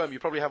play Lord Gwyn, you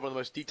probably have one of the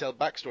most detailed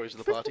backstories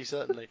of the party,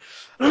 certainly.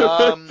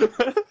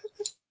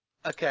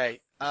 Okay.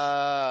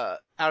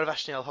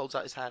 Aravashniel holds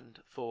out his hand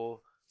for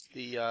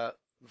the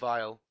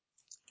vial.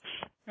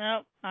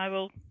 No, I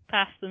will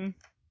pass them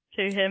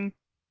to him.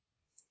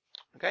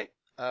 Okay.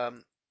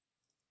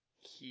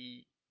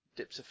 He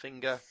dips a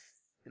finger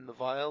in the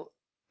vial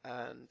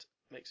and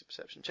makes a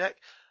perception check.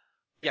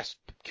 Yes,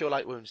 cure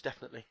light wounds,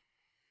 definitely.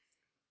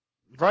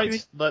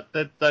 Right,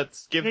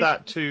 let's give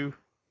that to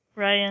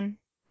Ryan.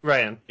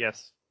 Ryan,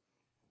 yes.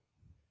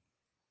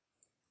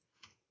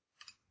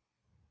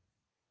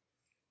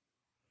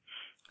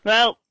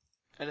 Well,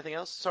 Anything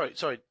else?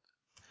 Sorry.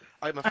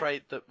 I'm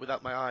afraid that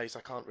without my eyes, I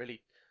can't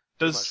really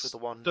do much with the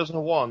wand. Does a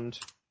wand.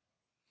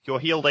 You're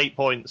healed 8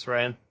 points,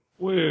 Ryan.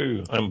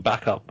 Woo! I'm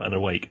back up and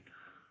awake.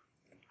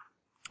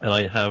 And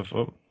I have...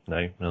 Oh,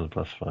 no, another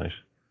 +5.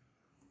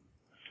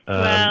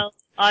 well,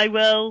 I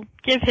will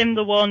give him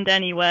the wand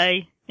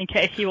anyway, in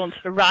case he wants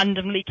to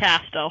randomly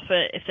cast off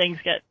it if things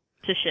get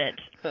to shit.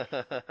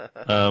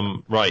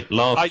 Right,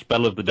 last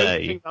spell of the I don't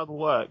day. think that'll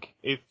work.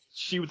 If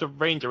she was a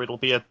ranger, it'll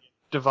be a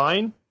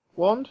divine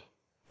wand?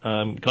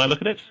 Can I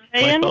look at it?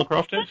 Can I Ryan?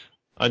 spellcraft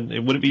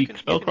it? Would it be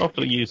spellcraft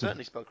or you can use?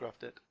 certainly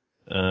spellcraft it.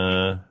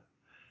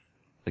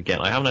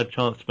 Again, I haven't had a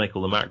chance to make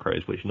all the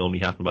macros, which normally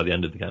happen by the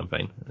end of the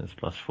campaign. It's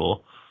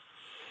 +4.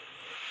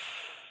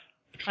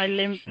 I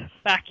limp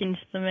back into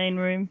the main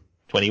room.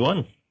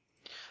 21.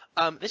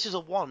 This is a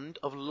wand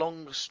of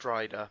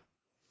Longstrider.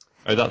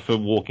 Oh, that's for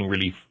walking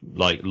really,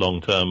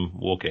 long-term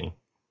walking?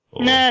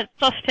 Or... No, it's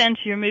 +10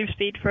 to your move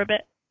speed for a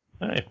bit.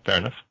 Oh, fair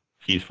enough.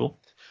 It's useful.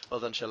 Well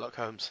done, Sherlock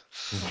Holmes.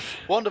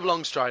 Wand of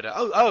Longstrider.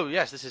 Oh,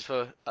 yes, this is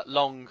for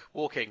long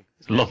walking.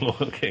 Long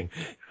walking.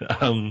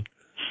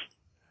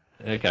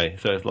 Okay,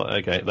 so it's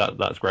okay,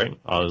 that's great.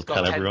 I'll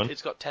tell everyone.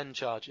 It's got 10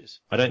 charges.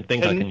 I don't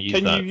think I can use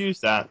that. Can you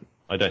use that?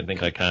 I don't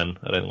think I can.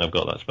 I don't think I've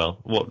got that spell.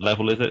 What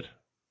level is it?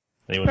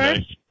 Anyone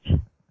First, know?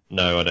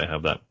 No, I don't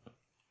have that.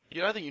 I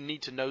don't think you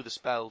need to know the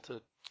spell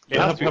to... It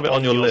has to have be it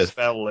on your list.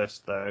 spell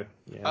list, though.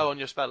 Yeah. Oh, on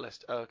your spell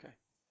list. Oh, okay.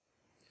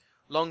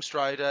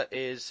 Longstrider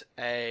is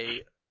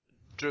a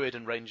Druid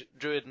and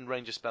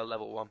Ranger spell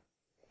level 1.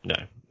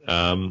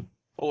 No.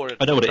 Or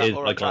I know what it is,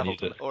 but I can't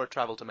use it. Or a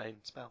travel domain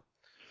spell.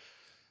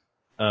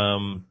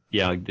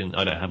 Yeah, I don't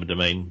have a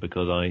domain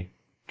because I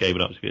gave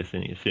it up to be a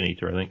Sin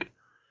Eater, I think.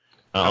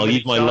 How I'll many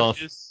use my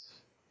charges?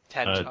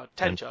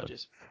 10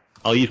 charges.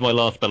 I'll use my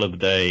last spell of the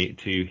day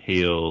to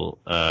heal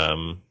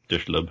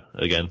Dushlub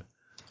again.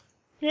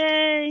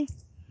 yay!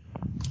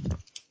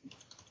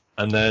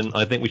 And then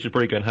I think we should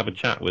probably go and have a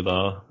chat with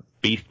our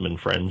Beastman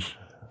friends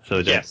so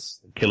they don't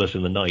Yes. kill us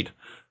in the night.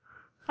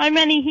 How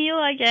many heal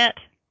I get?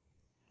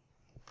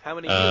 How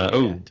many heal do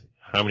you get?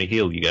 How many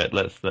heal you get?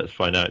 Let's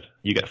find out.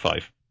 You get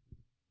 5.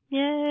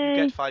 Yay! You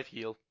get 5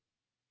 heal.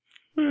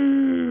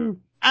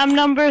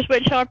 Numbers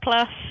which are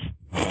plus.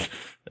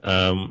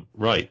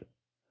 Right.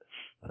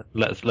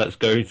 Let's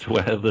go to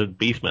where the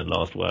Beastmen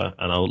last were,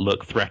 and I'll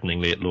look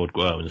threateningly at Lord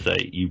Guo and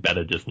say, "You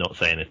better just not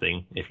say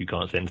anything if you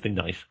can't say anything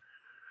nice."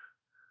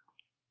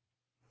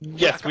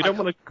 Yes, we don't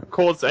want to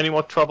cause any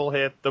more trouble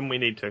here than we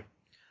need to.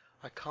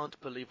 I can't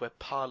believe we're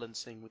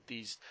parlancing with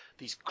these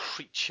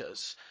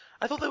creatures.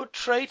 I thought they were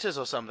traitors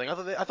or something.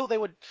 I thought they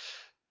were.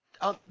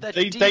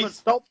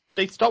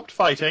 They stopped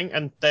fighting,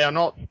 and they are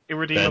not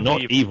irredeemably They're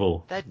not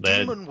evil. They're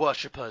demon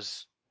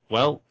worshippers.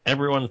 Well,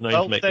 everyone's known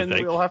to make then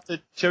mistakes. we'll have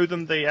to show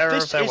them the error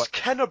This of their is way.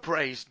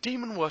 Kenabraze.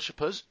 Demon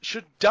worshippers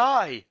should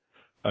die.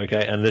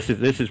 Okay, and this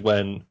is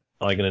when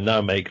I'm going to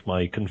now make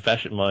my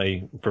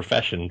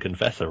profession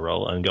confessor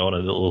roll and go on a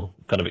little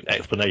kind of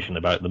explanation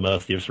about the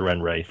mercy of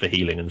Serenray for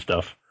healing and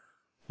stuff,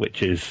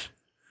 which is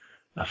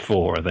a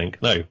 4, I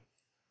think. No,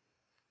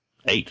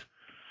 8.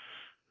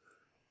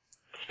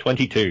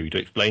 22 to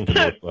explain to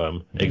Lord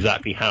Worm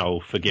exactly how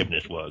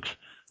forgiveness works.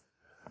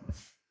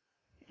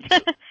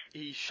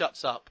 He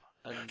shuts up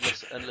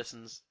and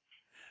listens.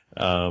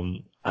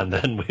 And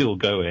then we'll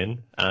go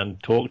in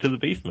and talk to the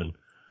Beastman.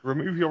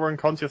 Remove your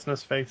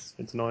unconsciousness face.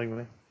 It's annoying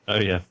me. Oh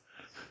yeah.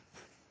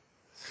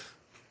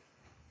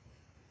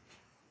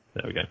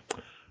 There we go.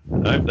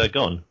 Oh, they're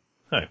gone.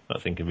 Oh,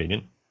 that's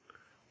inconvenient.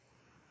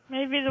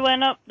 Maybe they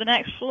went up the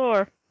next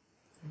floor.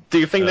 Do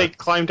you think they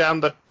climbed down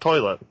the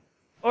toilet?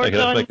 Or Okay,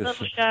 let's down make the this-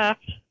 little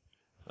shaft.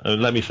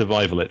 Let me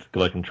survival it,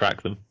 because I can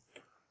track them.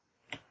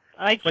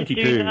 I could do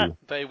 22. that,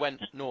 They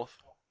went north.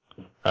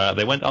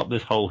 They went up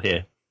this hole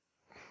here.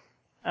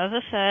 as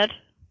I said.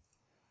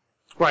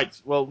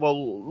 Right.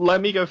 Well, let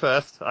me go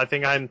first. I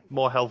think I'm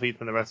more healthy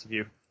than the rest of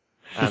you.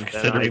 And then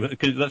Considering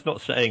because that's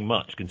not saying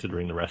much,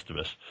 considering the rest of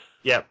us.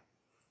 Yep.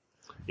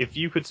 if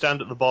you could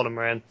stand at the bottom,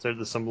 Ren, so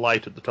there's some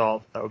light at the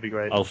top, that would be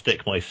great. I'll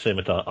stick my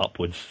scimitar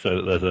upwards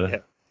so that there's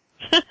a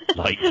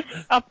light.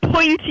 A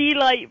pointy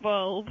light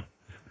bulb.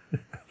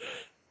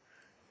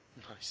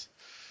 Nice.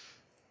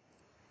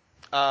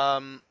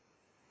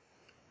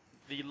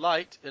 The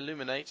light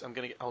illuminates. I'm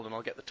gonna get. Hold on,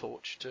 I'll get the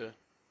torch to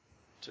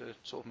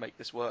sort of make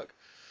this work.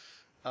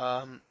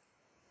 Can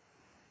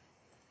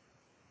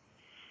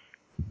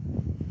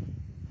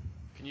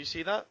you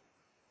see that?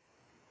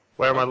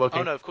 Where am I looking?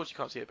 Oh no, of course you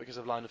can't see it because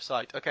of line of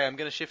sight. Okay, I'm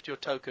gonna shift your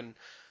token,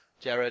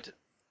 Jared.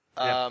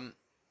 Yeah.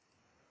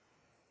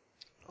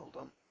 Hold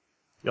on.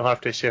 You'll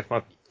have to shift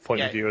my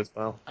point of view as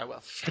well. I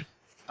will.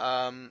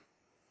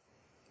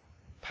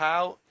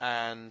 Pow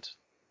and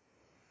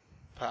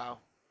pow.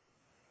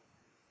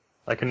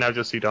 I can now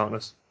just see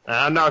darkness.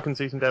 And now I can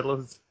see some dead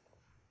lizards.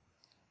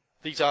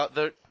 These are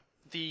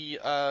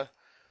the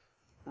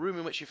room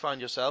in which you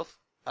find yourself.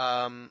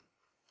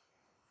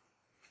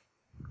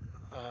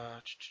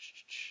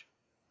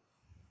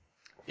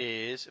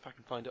 Is, if I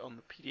can find it on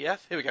the PDF,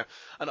 here we go.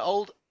 An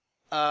old,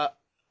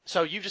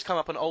 so you've just come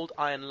up an old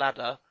iron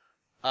ladder,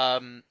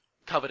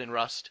 covered in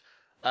rust,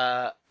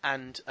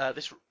 and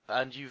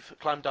you've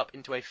climbed up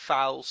into a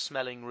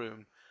foul-smelling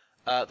room.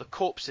 The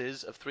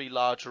corpses of 3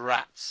 large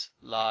rats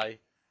lie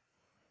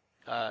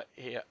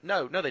here.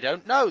 No, they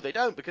don't. No, they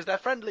don't, because they're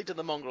friendly to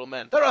the mongrel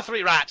men. There are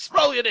 3 rats.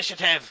 Roll your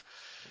initiative.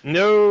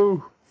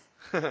 No.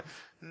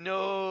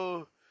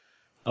 No.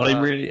 Uh,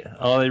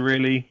 Are they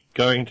really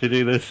going to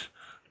do this?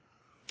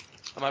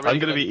 Am I really I'm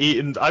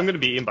going to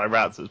be eaten by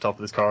rats at the top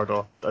of this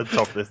corridor, at the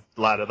top of this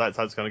ladder. That's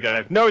how it's going to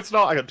go. No, it's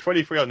not. I got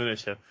 23 on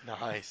initiative.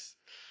 Nice.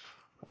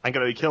 I'm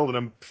going to be killed in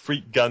a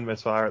freak gun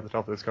misfire at the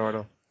top of this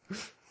corridor.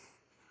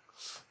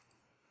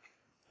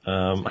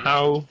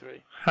 How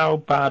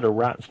bad are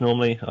rats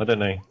normally? I don't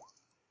know.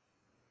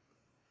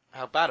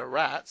 How bad are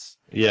rats?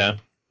 Yeah.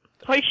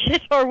 How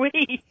shit are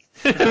we?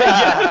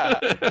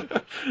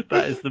 That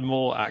is the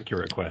more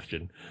accurate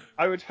question.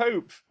 I would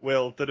hope,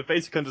 Will, that a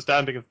basic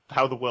understanding of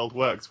how the world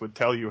works would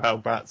tell you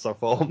how rats are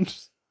formed.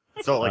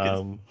 It's not like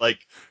it's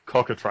like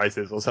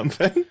cockatrices or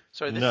something.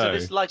 Sorry, No. so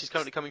this light is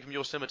currently coming from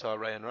your scimitar,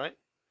 Rayan, right?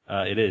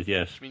 It is,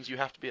 yes. Which means you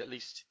have to be at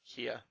least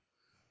here.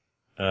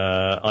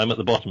 I'm at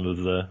the bottom of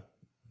the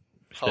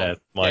stair.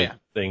 My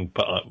thing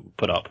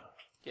put up.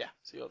 Yeah,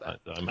 so you're there.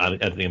 I'm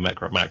editing a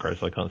macro,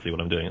 so I can't see what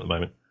I'm doing at the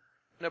moment.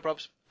 No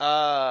probs.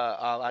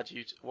 I'll add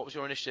you. What was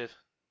your initiative?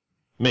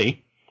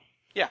 Me?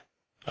 Yeah.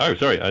 Oh,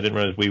 sorry, I didn't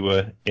realize we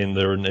were in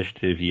the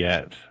initiative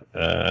yet.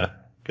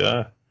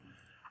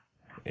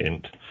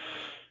 Int.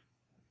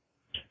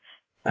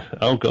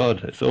 Oh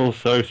god, it's all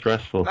so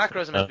stressful.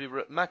 Macros are meant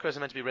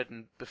to be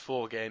written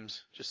before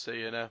games, just so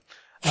you know.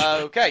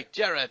 Okay,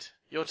 Jared,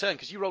 your turn,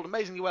 because you rolled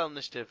amazingly well in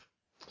initiative.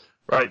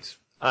 Right.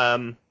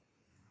 I'm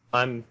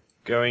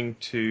going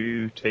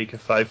to take a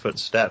 5-foot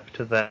step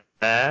to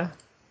there.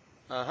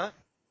 Uh-huh.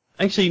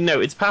 Actually, no,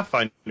 it's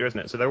Pathfinder, isn't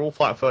it? So they're all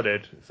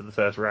flat-footed for the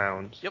first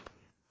round. Yep.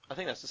 I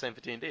think that's the same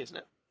for D&D, isn't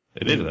it?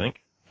 It is, I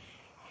think.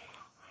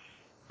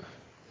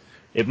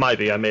 It might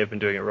be. I may have been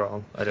doing it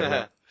wrong. I don't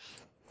know.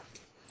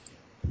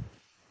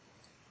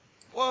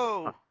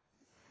 Whoa!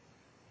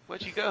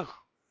 Where'd you go?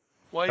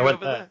 Why are you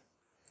over there?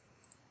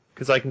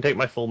 Because I can take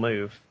my full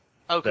move.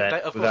 Oh,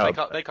 of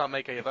course, they can't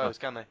make any of those,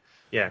 can they?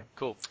 Yeah.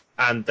 Cool.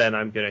 And then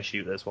I'm going to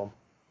shoot this one.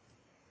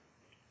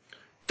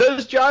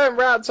 There's giant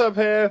rats up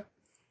here!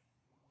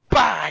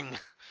 Bang!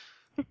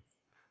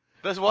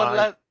 There's one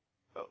left.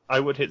 I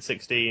would hit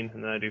 16,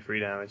 and then I do 3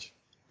 damage.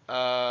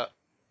 That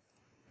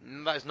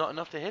is not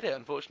enough to hit it,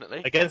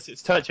 unfortunately. Against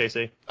its touch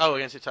AC. Oh,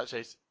 against its touch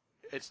AC.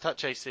 Its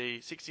touch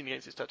AC, 16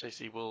 against its touch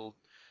AC will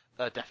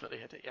definitely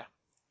hit it, yeah.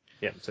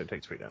 Yeah, so it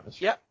takes 3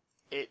 damage. Yep.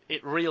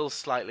 It reels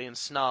slightly and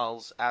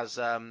snarls as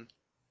a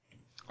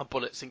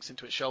bullet sinks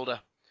into its shoulder.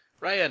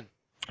 Rayan.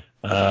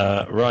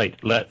 Right,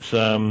 let's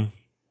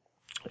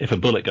if a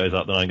bullet goes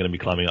up, then I'm going to be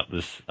climbing up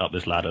this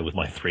ladder with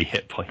my 3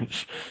 hit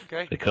points.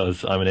 Okay.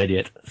 Because I'm an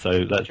idiot. So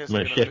let's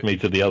shift me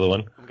to the other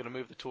one. I'm going to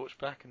move the torch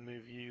back and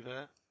move you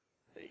there.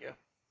 There you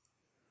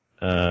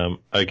go.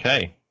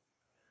 Okay.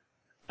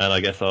 And I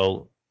guess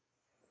do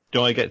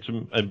I get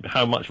to?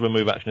 How much of a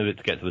move action is it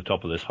to get to the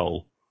top of this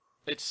hole?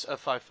 It's a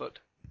 5 foot.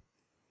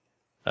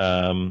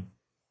 I'll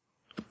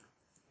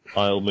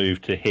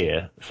move to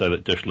here so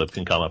that Dushlub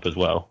can come up as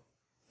well,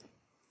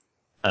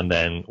 and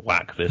then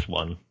whack this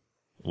one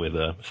with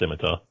a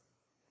scimitar.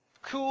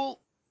 Cool.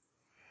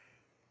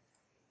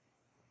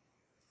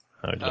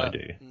 How did I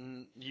do?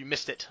 You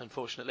missed it,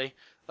 unfortunately.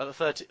 The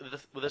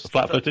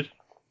Flat-footed?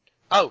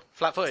 Oh,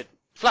 flat-footed.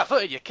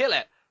 Flat-footed, you kill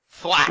it.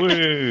 Thwack.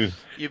 Woo!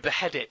 You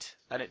behead it,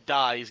 and it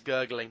dies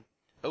gurgling.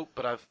 Oh,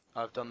 but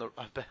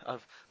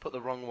I've put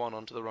the wrong one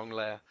onto the wrong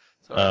layer.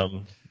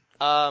 Sorry.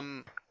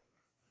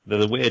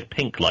 There's a weird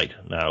pink light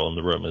now on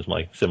the room as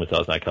my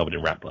scimitar's now covered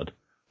in rat blood.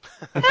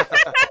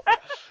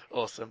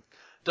 Awesome.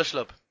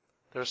 Dushlub,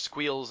 there are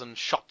squeals and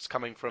shots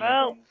coming from...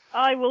 Well,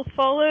 I will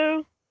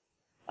follow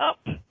up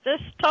this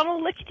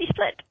tunnel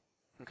lickety-split.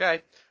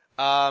 Okay.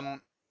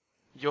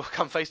 You'll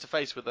come face to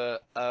face with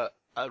a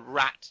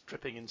rat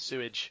dripping in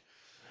sewage.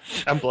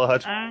 And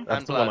blood. And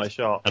That's the blood. one I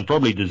shot. And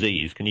probably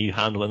disease. Can you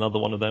handle another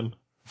one of them?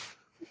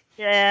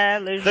 Yeah,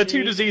 lose. The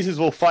two diseases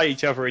will fight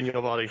each other in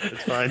your body.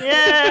 It's fine.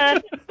 Yeah.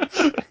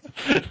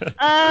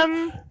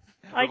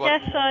 I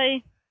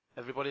guess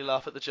Everybody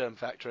laugh at the germ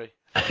factory.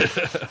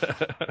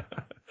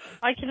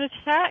 I can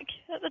attack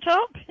at the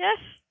top. Yes.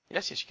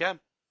 Yes, you can.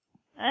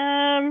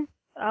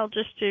 I'll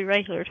just do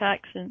regular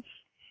attack since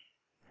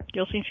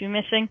you'll seem to be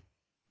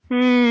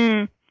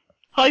missing.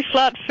 How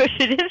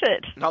flat-footed is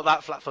it? Not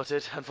that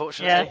flat-footed,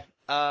 unfortunately.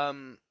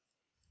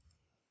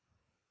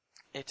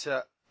 It's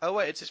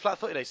its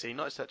flat-footed AC,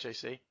 not its touch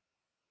AC.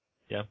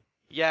 Yeah.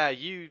 Yeah,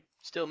 you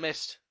still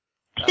missed,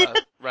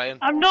 Ryan.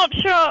 I'm not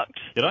shocked.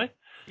 Did I?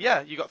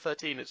 Yeah, you got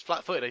 13. Its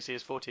flat-footed AC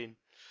is 14.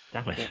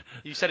 Damn it.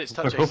 You said it's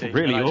touch We're AC.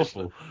 really and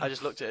awful. I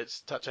just looked at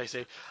its touch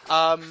AC.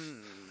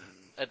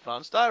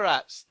 Advanced Die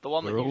Rats. The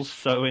one We're that all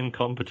so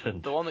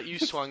incompetent. the one that you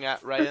swung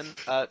at, Ryan,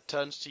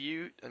 turns to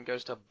you and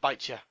goes to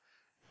bite you.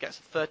 Gets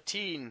a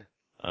 13.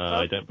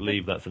 I don't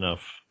believe that's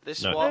enough.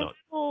 This No, one, it's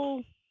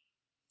Oh,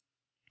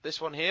 this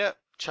one here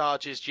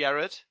charges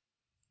Jared.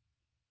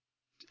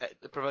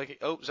 Provoking.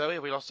 Oh, Zoe,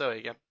 have we lost Zoe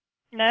again?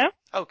 no.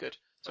 Oh, good.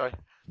 Sorry.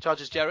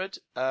 Charges Jared,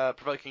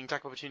 provoking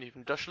attack opportunity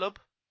from Dushlub.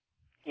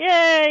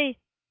 Yay!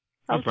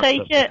 I'll not. That's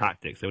take the it.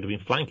 tactics. They would have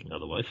been flanking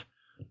otherwise.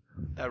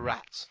 They're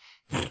rats.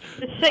 The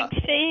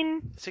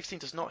 16. 16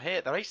 does not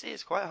hit. Their AC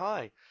is quite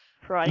high.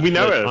 Right. We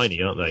know They're it.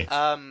 tiny, aren't they?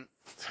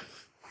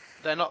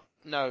 They're not.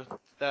 No,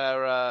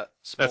 they're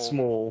small. They're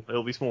small.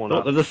 It'll be small Oh,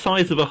 enough. they're the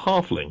size of a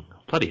halfling.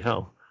 Bloody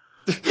hell.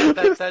 Yeah,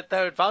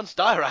 they're advanced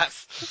die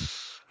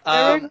rats.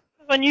 They're of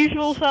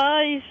unusual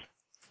size.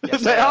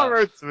 Yes, they are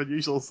of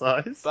unusual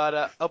size.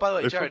 But by the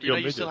way, They're Jared, probably you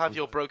on still midgets have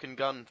your broken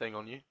gun thing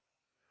on you.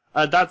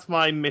 That's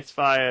my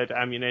misfired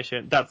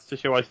ammunition. That's to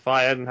show I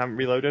fired and haven't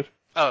reloaded.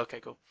 Oh, okay,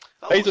 cool.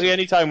 Oh, Basically, awesome.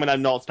 any time when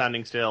I'm not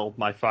standing still,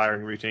 my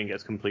firing routine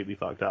gets completely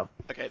fucked up.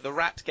 Okay, the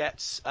rat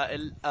gets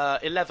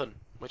 11,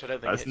 which I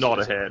don't think That's hits not you,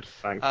 a is it? hit,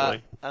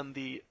 thankfully. And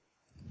the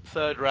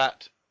third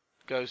rat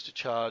goes to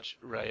charge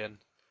Rayan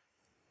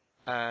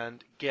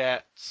and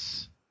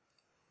gets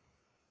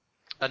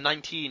a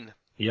 19,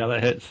 Yeah,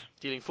 that hits.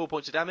 dealing 4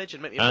 points of damage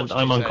and make me a And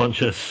fortitude I'm save.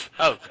 unconscious.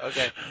 Oh,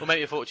 okay. We'll make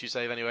me a fortitude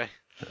save anyway.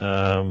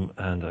 And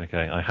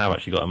okay, I have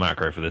actually got a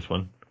macro for this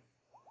one.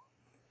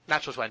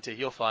 Natural 20,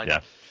 you're fine.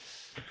 Yeah.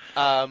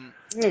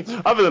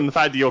 Other than the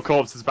fact that your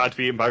corpse is about to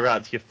be eaten by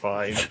rats, you're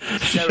fine.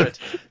 Jared,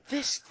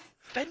 this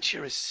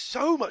venture is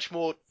so much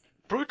more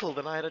brutal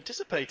than I had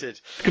anticipated.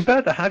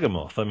 Compared to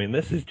Hagamoth, I mean,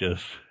 this is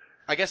just...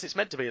 I guess it's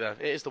meant to be, though.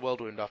 It is the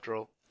world wound, after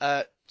all.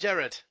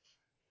 Jared.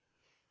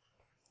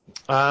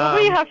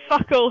 We have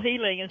fuck all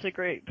healing as a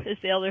group, is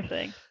the other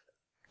thing.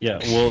 Yeah,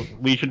 well,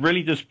 we should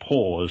really just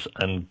pause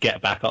and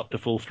get back up to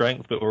full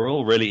strength, but we're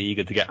all really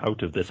eager to get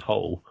out of this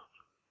hole.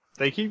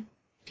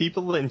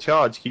 People in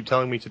charge keep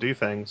telling me to do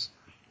things,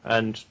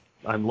 and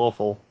I'm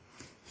lawful.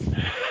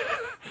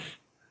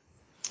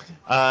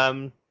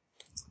 Right,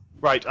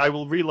 I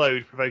will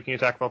reload, provoking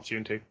attack of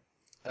opportunity.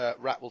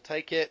 Rat will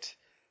take it.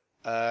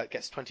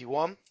 Gets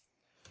 21.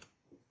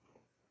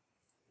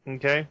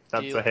 Okay,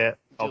 that's Deal- a hit,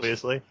 deals-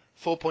 obviously.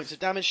 4 points of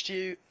damage to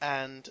you,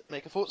 and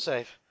make a fort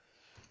save.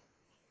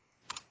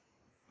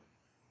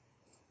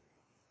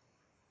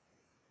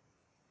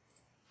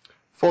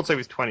 Fort save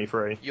is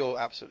 23. You're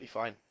absolutely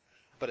fine.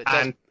 But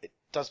And- it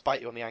does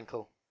bite you on the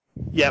ankle.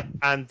 Yep,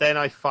 and then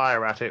I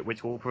fire at it,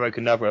 which will provoke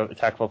another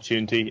attack of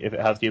opportunity if it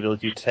has the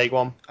ability to take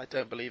one. I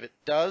don't believe it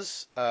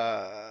does.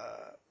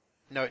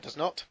 No, it does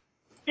not.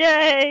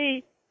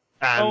 Yay!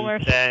 And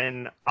Almost.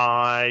 then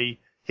I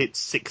hit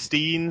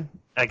 16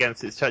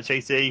 against its touch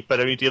AC, but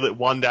only deal it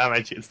 1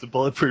 damage. It's the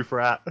bulletproof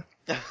rat.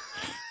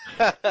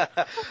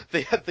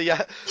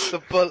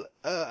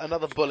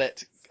 Another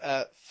bullet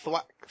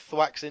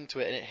thwacks into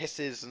it, and it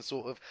hisses and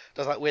sort of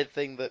does that weird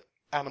thing that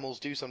animals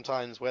do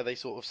sometimes, where they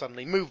sort of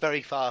suddenly move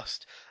very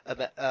fast,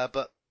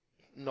 but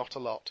not a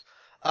lot.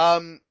 I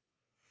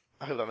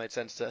hope that made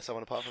sense to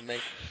someone apart from me.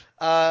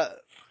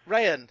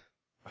 Rayan.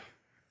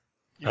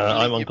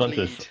 I'm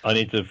unconscious. Bleed.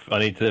 I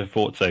need to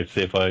fort save to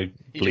see if I You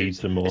bleed do.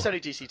 some more. It's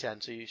only DC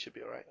 10, so you should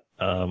be alright.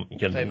 Yeah,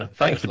 thanks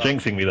famous for last-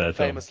 jinxing me there, Tom.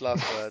 Famous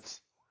last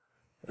words.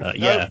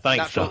 Yeah, Nope,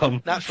 thanks, natural,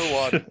 Tom. Natural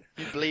 1.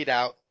 You bleed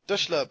out.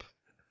 Dushlub.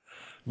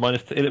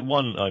 It at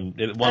 1.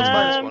 It at 1.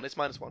 Minus 1. It's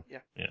minus 1, yeah.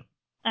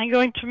 I'm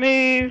going to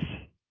move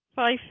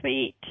 5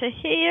 feet to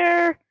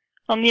here,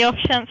 on the off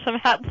chance some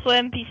helpful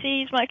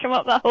NPCs might come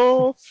up that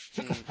hole.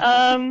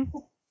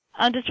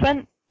 And just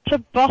went to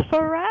buff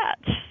a rat.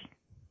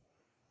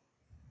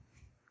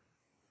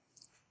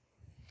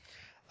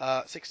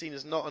 16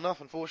 is not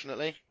enough,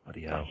 unfortunately.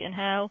 Bloody hell. Fucking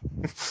hell.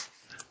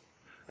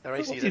 Their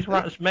What's AC these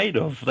rats made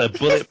of? They're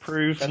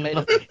bulletproof. They're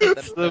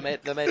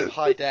made of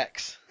high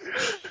dex.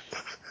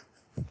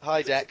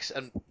 High dex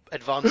and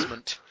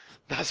advancement.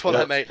 That's what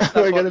they're made.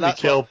 We're going to be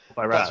killed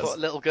by rats. That's what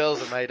little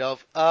girls are made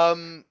of.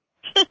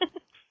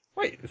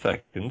 Wait a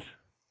second.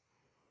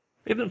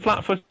 Isn't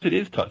flat-footed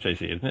is touch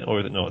AC, isn't it? Or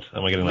is it not?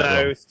 Am I getting that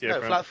No, wrong? it's No,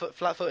 different.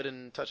 flat-footed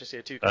and touch AC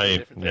are two Oh, completely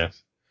different yeah.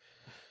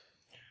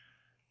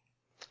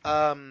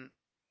 things.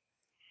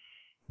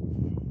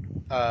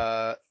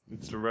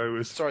 It's the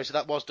rose. Sorry, so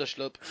that was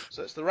Dushlub.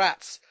 So it's the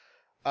rats.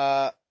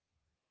 Rat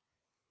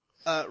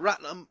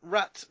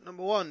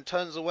number 1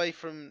 turns away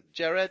from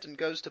Jared and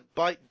goes to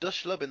bite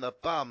Dushlub in the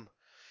bum.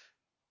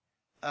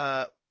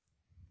 But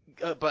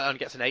only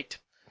gets an 8.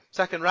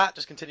 Second rat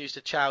just continues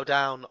to chow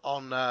down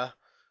on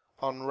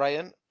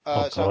Rayan.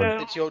 So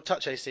God. it's your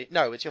touch AC.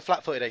 No, it's your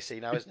flat-footed AC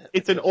now, isn't it?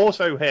 It's an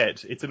auto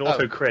hit. It's an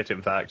auto crit,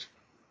 in fact.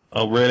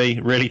 Oh, really?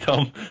 Really,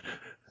 Tom?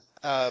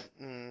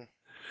 Maybe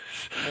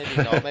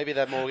not. Maybe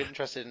they're more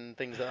interested in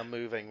things that are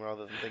moving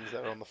rather than things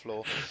that are on the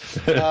floor.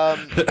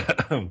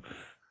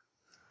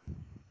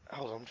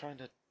 Hold on, I'm trying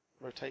to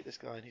rotate this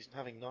guy and he's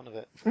having none of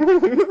it.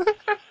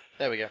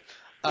 There we go.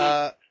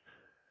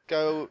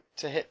 Go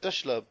to hit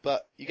Dushlub,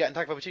 but you get an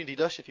attack of opportunity,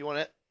 Dush, if you want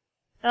it.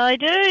 I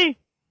do.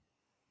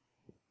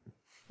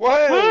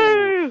 Whoa!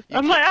 Woo!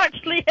 I might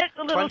actually hit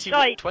the little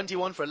shite.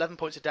 21 for 11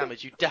 points of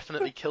damage. You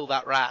definitely kill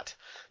that rat.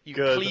 You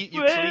Good.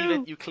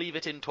 cleave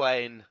it in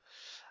twain.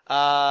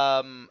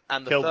 And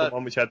the Killed third... the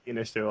one which had the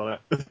initiative on it.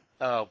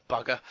 Oh,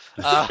 bugger.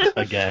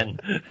 Again.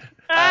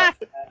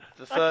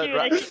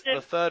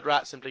 The third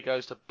rat simply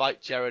goes to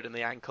bite Jared in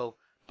the ankle,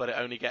 but it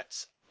only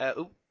gets...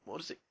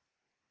 what is it?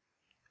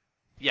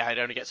 Yeah, it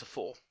only gets a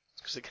 4.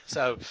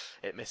 So,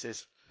 it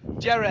misses.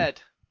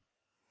 Jared!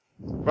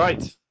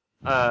 Right.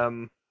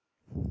 I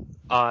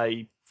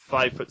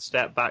 5-foot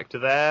step back to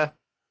there.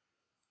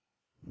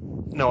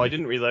 No, I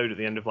didn't reload at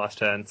the end of last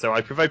turn, so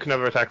I provoke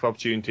another attack of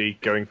opportunity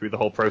going through the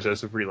whole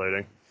process of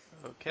reloading.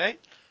 Okay.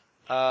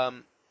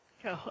 God.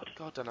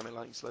 God, dynamic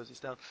lightning slows this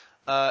down.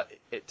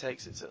 It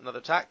takes its another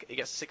attack. It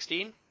gets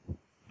 16.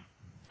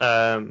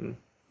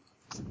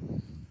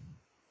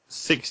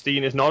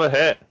 16 is not a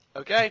hit.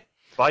 Okay.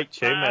 Bite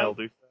chainmail,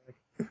 dude.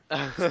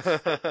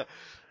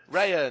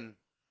 Rayan.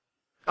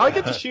 I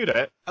get to shoot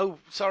it. Oh,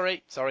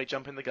 sorry,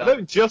 jump in the I gun.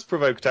 don't just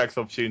provoke attacks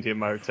of opportunity in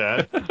my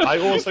turn. I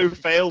also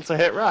fail to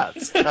hit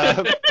rats.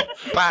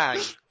 Bang!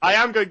 I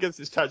am going against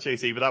its touch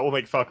AC, but that will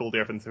make fuck all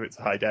difference if it's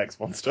a high dex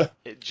monster.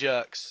 It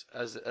jerks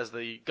as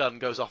the gun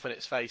goes off in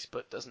its face,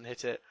 but doesn't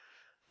hit it.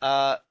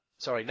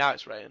 Sorry, now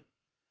it's Rayan.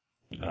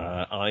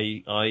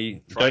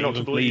 I Try don't not even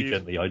to bleed bleed.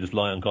 gently. I just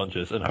lie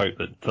unconscious and hope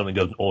that something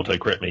doesn't auto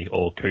crit me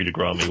or coup de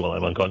grace me while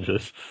I'm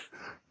unconscious.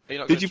 Are you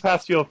not Did gonna you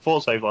pass your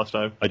fort save last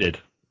time? I did.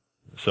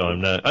 So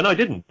I'm now. Oh no, I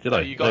didn't. Did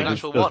I? You got a No,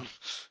 natural because- 1.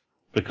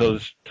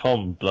 Because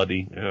Tom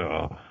bloody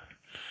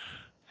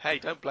Hey,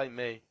 don't blame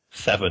me.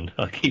 7.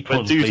 I keep But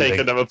on do bleeding. take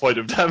another point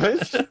of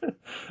damage.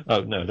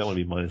 Oh no, I don't want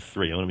to be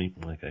 -3. I want to be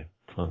okay.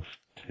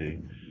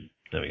 +2.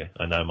 There we go.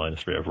 I'm now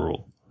 -3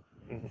 overall.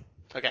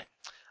 Okay.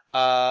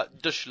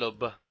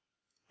 Dushlub.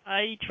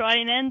 I try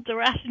and end the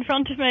rat in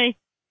front of me.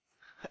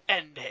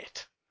 End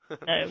it.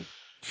 No.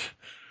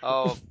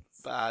 Oh,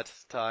 bad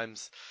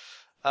times.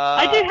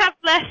 I do have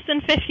less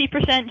than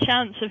 50%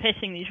 chance of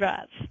hitting these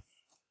rats.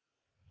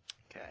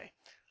 Okay.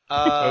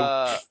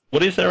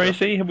 What is their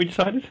AC? Have we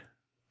decided?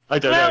 I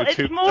don't Well, know.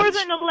 it's more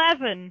than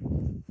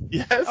 11.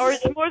 Yes. Or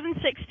it's more than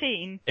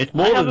 16. It's I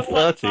more have than a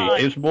plus 30.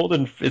 5.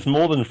 It's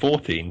more than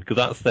 14 because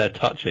that's their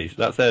touch AC.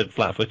 That's their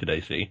flat-footed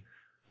AC,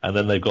 and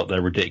then they've got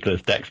their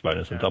ridiculous Dex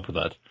bonus on top of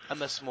that. And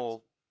they're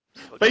small.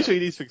 Basically,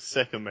 these things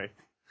sicken me.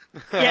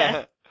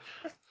 Yeah.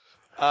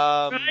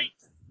 Right.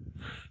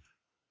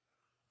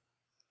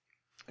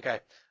 Okay.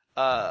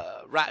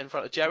 Rat in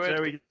front of Jared.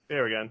 Zoe,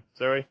 here again.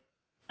 Zoe,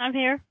 I'm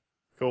here.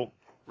 cool.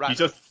 Rat. You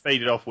just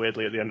faded off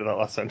weirdly at the end of that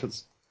last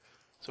sentence.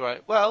 It's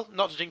alright. Well,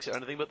 not to jinx it or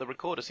anything, but the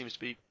recorder seems to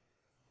be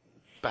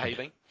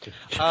behaving.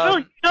 Well,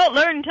 you don't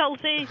learn,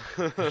 Tulsi.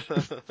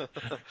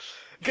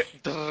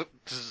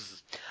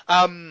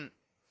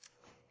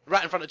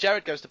 Rat in front of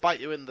Jared goes to bite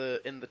you in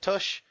the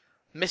tush,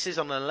 misses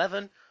on an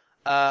 11.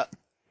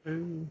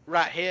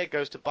 Rat here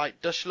goes to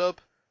bite Dushlub,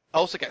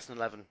 also gets an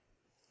 11.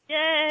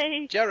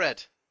 Yay.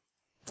 Jared.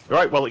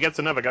 Right, well, it gets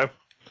another go.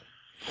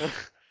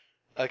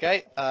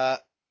 Okay.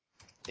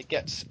 It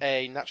gets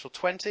a natural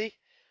 20,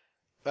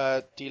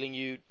 dealing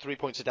you 3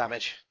 points of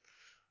damage.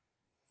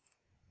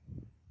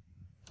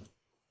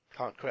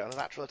 Can't crit on a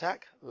natural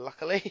attack,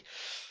 luckily.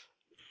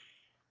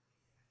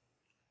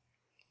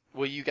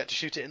 Will you get to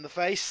shoot it in the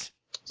face?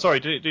 Sorry,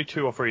 did it do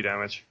 2 or 3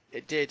 damage?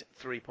 It did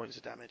 3 points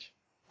of damage.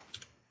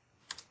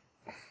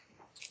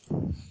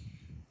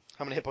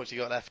 How many hit points you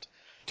got left?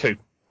 2.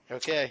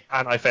 Okay.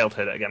 And I failed to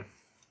hit it again.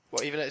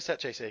 What, even at its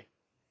touch AC?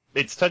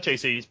 Its touch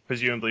AC is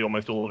presumably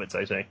almost all of its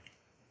AC.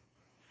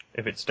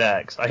 If it's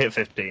Dex. I hit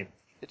 15.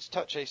 Its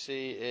touch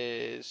AC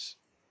is...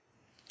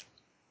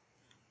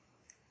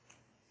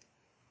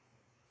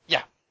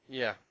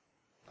 Yeah.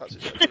 That's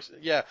its touch AC.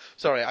 Yeah,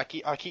 sorry, I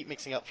keep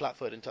mixing up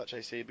flat-foot and touch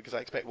AC because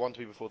I expect one to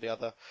be before the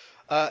other.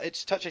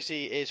 Its touch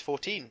AC is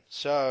 14,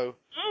 so...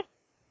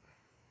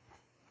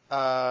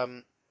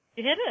 You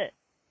hit it.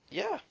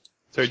 Yeah.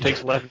 So it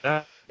takes 11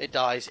 damage. It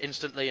dies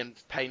instantly and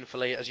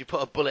painfully as you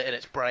put a bullet in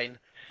its brain.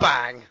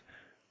 Bang!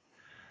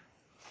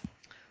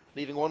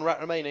 Leaving one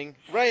rat remaining.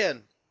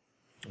 Rayan!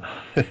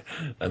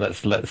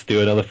 And let's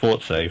do another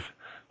fort save.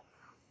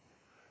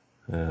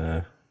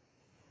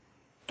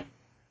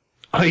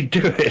 I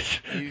do it?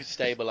 You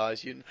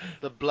stabilise.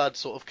 The blood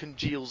sort of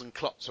congeals and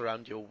clots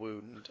around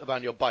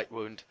your bite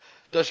wound.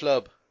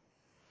 Dushlub.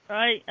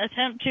 Right,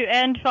 attempt to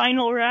end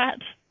final rat.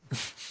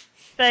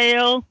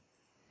 Fail.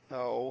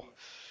 Oh.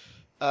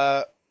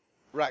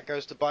 Rat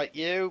goes to bite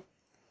you.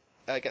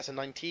 Gets a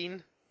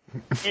 19.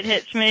 It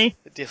hits me.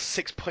 It deals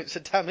 6 points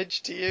of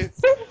damage to you.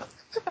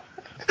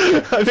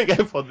 I think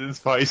everyone in this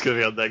party is going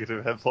to be on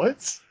negative hit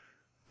points.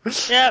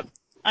 Yep,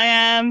 I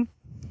am.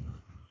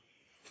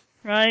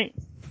 Right.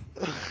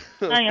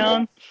 Hang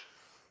on.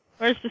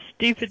 Where's the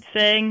stupid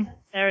thing?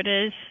 There it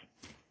is.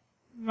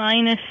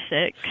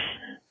 -6.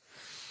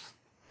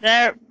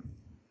 There.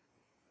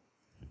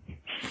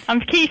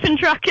 I'm keeping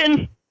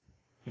tracking.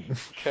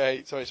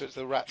 Okay, sorry, so it's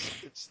the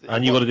rats.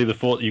 And you got to do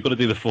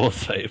the fort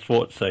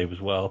save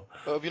as well.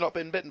 Oh, have you not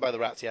been bitten by the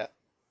rats yet?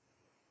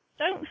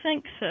 Don't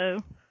think so.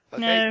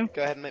 Okay, No.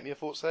 go ahead and make me a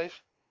fort save.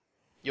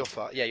 You're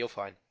fine. Yeah, you're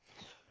fine.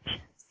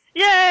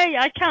 Yay!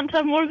 I can't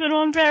have more than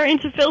one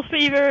variant of Filth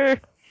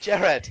Fever.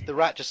 Jared, the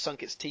rat just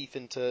sunk its teeth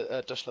into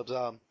Dushlub's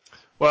arm.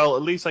 Well,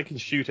 at least I can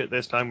shoot it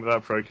this time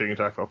without provoking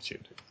attack of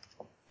opportunity.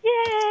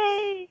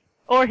 Yay!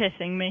 Or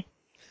hitting me.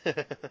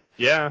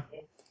 Yeah.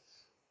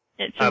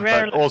 It's a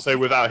rare. But also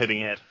without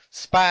hitting it.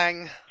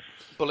 Spang!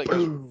 Bullet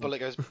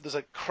goes. There's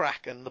a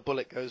crack, and the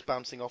bullet goes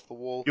bouncing off the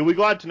wall. You'll be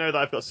glad to know that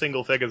I've got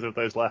single figures of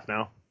those left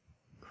now.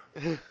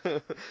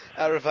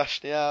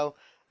 Aravashnial.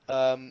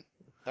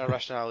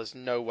 Aravashnial is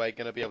no way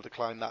going to be able to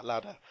climb that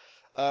ladder.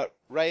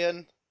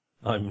 Rayan.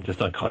 I'm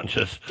just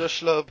unconscious.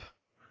 Dushlub.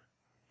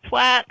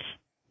 Twat.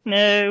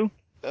 No.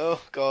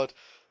 Oh, God.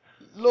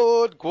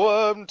 Lord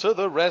Gwyrm to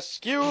the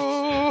rescue!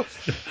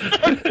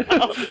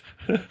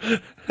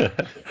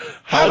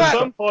 At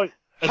some point,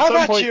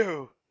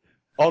 you?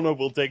 Honor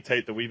will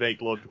dictate that we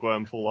make Lord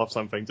Gwyrm fall off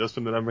something just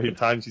from the number of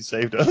times he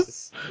saved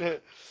us.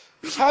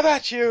 How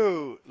about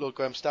you? Lord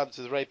Gwyrm stabs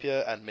his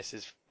rapier and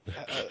misses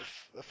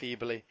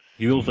feebly.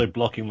 You're also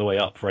blocking the way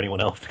up for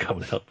anyone else to come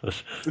and help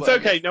us. It's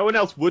okay, no one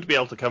else would be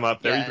able to come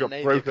up there. Yeah, You've got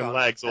Navier broken can't.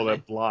 legs or they're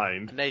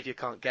blind. Navier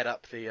can't get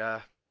up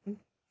the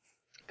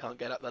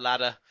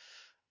ladder.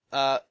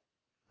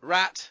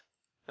 Rat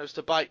goes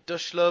to bite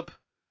Dushlub.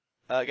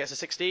 Gets a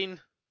 16.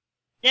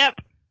 Yep.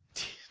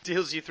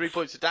 Deals you 3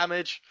 points of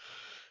damage.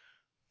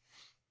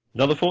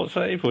 Another fort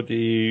save, or do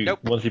you? Nope.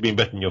 Once you've been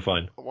bitten, you're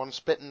fine. Once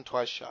bitten,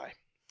 twice shy.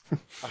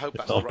 I hope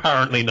that's Well, right.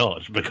 apparently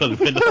not, because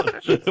we're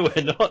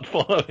not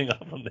following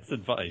up on this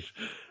advice.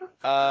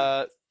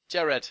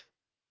 Jared.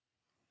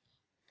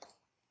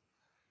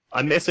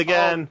 I miss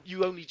again. Oh,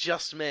 you only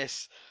just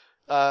miss.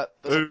 There's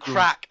a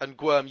crack and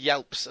Gwyrm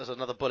yelps as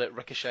another bullet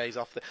ricochets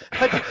off the...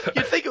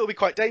 You'd think it would be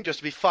quite dangerous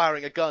to be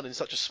firing a gun in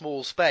such a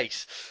small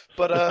space,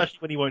 but Especially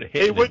when you won't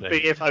hit It would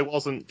anything. be if I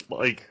wasn't,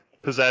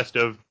 possessed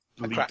of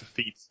elite crack.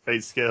 feat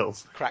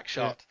skills. crack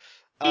shot.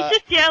 He's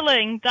just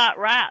yelling that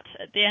rat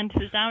at the end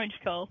of his damage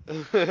call.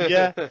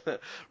 Yeah.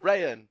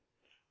 Rayan.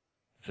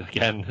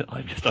 Again,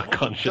 I'm just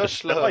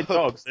unconscious. They're like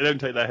dogs, they don't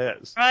take their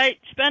hits. Right,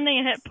 spending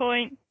a hit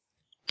point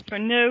for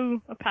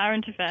no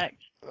apparent effect.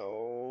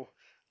 Oh.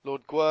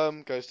 Lord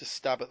Gwyrm goes to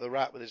stab at the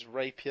rat with his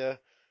rapier.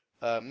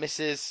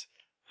 Misses.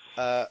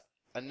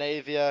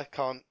 Anavia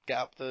can't get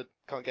up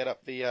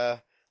the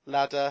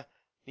ladder.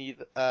 The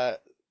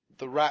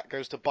rat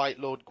goes to bite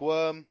Lord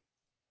Gwyrm.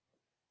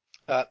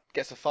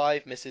 Gets a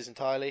 5, misses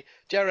entirely.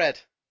 Jared.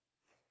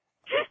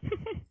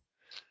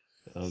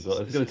 Oh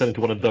god, it's going to turn into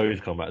one of those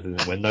combats,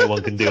 isn't it? Where no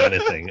one can do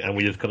anything, and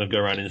we just kind of go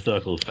around in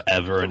circles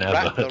forever and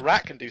ever. The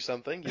rat can do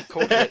something. You've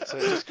caught it, so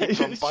it just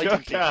keeps on biting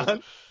people.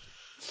 Can.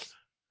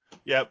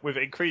 Yeah, with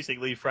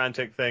increasingly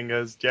frantic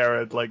fingers,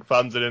 Jared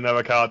thumbs in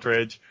another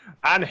cartridge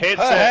and hits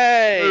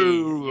Hey! it. You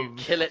Boom.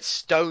 kill it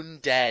stone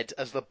dead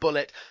as the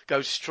bullet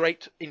goes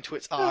straight into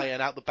its eye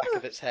and out the back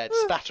of its head,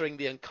 spattering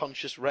the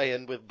unconscious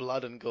Rayan with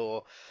blood and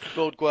gore.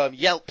 Lord Gwyrm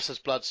yelps as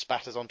blood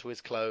spatters onto his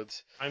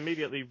clothes. I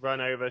immediately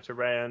run over to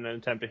Rayan and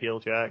attempt a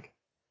heal check.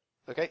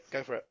 Okay,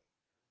 go for it.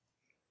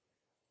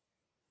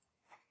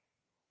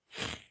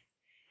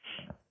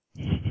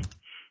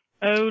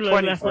 Oh, low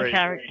level 23.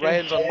 character.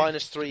 Rayan's on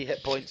 -3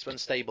 hit points when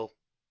stable.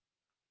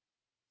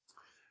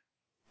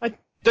 I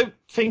don't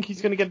think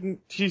she's gonna get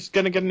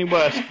any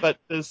worse, but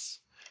there's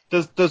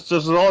a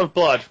lot of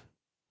blood.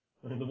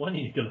 The one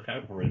you need to look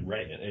out for is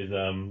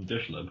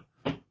Dushlub,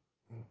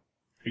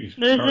 who's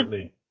There's a-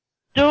 currently...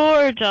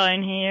 Door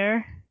down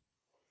here.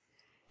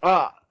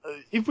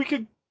 If we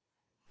could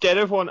get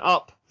everyone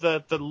up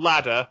the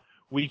ladder,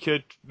 we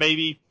could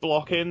maybe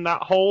block in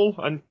that hole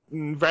and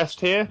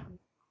rest here.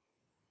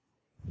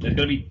 It's going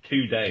to be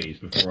 2 days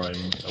before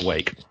I'm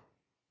awake.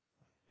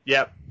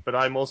 Yep, but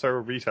I'm also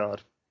a retard.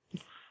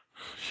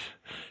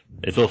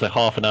 It's also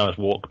half an hour's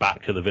walk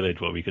back to the village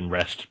where we can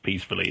rest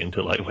peacefully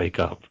until I wake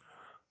up.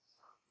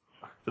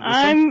 But there's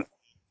some- I'm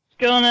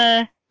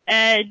gonna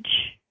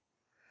edge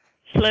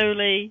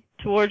slowly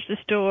towards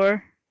this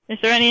door. Is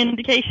there any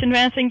indication of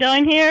anything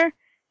down here?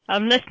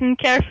 I'm listening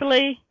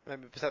carefully.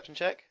 Maybe a perception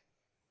check.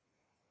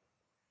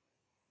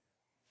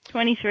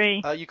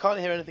 23. You can't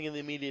hear anything in the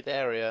immediate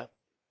area.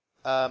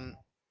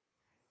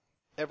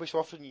 every so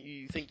often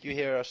you think you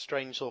hear a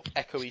strange sort of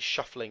echoey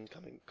shuffling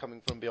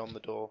coming from beyond the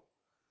door.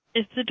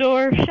 Is the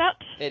door shut?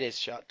 It is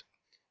shut.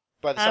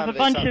 By the I have sound a of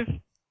bunch it, of.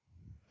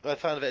 by the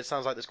sound of it, it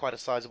sounds like there's quite a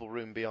sizable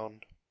room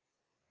beyond.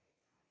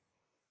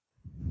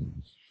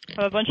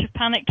 Have a bunch of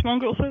panicked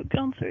mongrel folk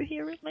gone through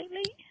here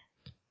lately?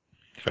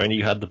 If only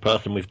you had the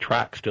person with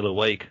track still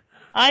awake.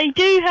 I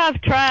do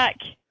have track.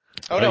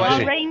 Oh no, Oh,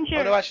 actually, Ranger.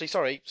 oh no, actually,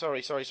 sorry.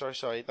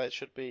 That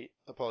should be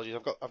apologies.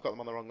 I've got them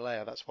on the wrong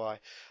layer. That's why.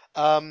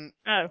 Oh.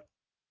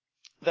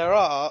 There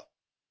are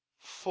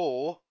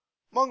 4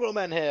 mongrel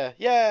men here.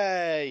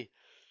 Yay!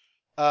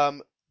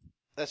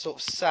 They're sort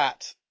of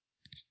sat.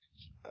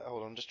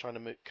 Hold on, I'm just trying to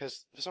move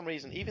because for some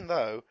reason, even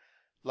though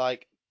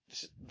like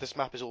this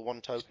map is all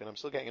one token, I'm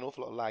still getting an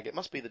awful lot of lag. It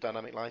must be the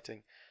dynamic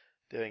lighting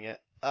doing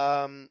it.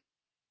 Let me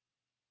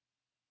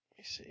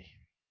see.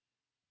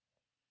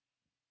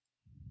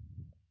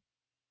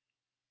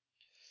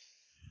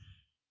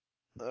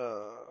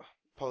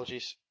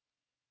 Apologies.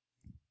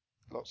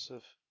 Lots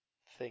of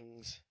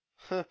things.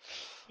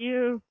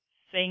 You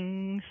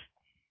things.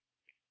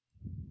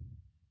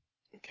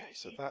 Okay,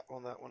 so that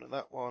one, and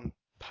that one.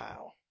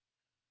 Pow.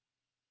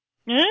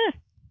 Eh?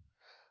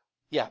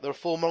 Yeah, there are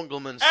 4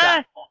 mongrelmen Ah!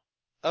 sat.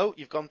 Oh,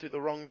 you've gone through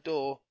the wrong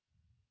door.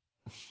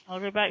 I'll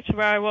go back to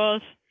where I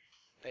was,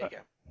 There you go.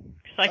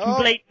 because I can Oh.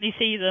 blatantly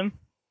see them.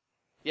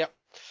 Yep.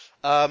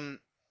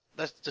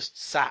 That's just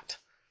sat,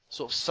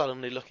 sort of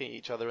sullenly looking at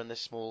each other in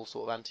this small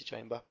sort of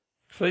antechamber.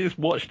 So they just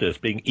watched us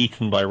being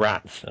eaten by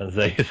rats as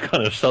they just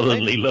kind of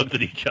sullenly looked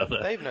at each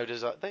other. They've no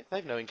desire.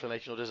 They've no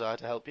inclination or desire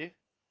to help you.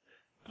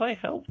 But I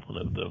helped one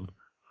of them.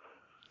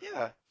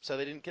 Yeah, so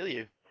they didn't kill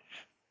you.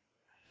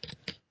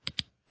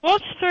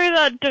 What's through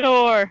that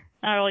door?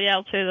 I will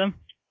yell to them.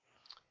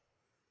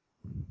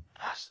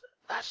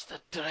 That's the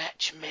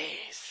Dretch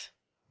Maze.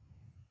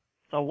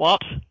 The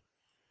what?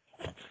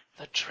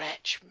 The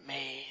Dretch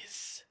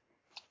Maze.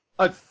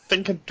 I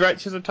think a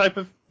Dretch is a type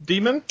of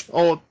demon,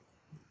 or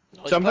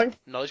something.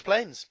 Knowledge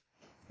planes.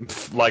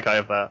 Like I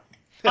have that.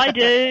 I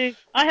do.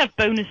 I have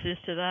bonuses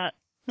to that.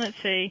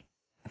 Let's see.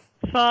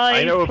 5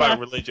 I know about plus-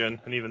 religion,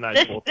 and even that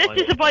This, is more this than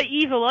is about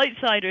evil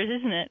outsiders,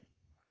 isn't it?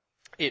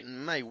 It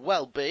may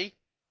well be.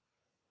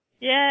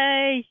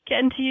 Yay!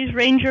 Getting to use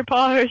ranger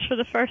powers for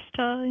the first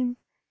time.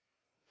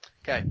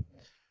 Okay.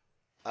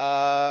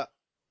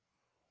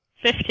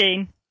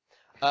 15.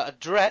 A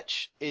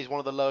Dretch is one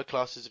of the lower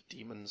classes of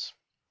demons.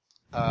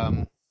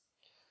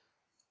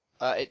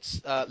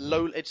 It's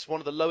low. It's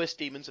one of the lowest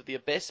demons of the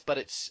abyss, but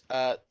it's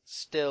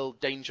still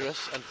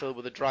dangerous and filled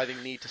with a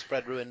driving need to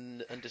spread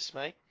ruin and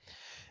dismay.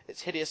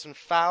 It's hideous and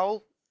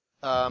foul.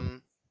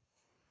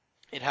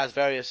 It has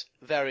various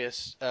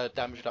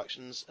damage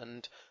reductions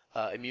and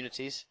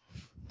immunities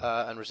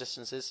and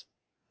resistances,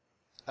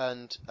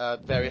 and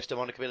various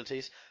demonic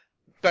abilities.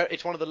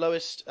 It's one of the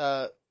lowest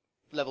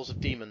levels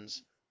of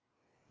demons,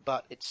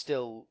 but it's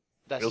still.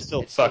 You'll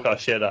still fuck our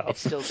shit up.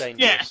 It's still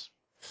dangerous.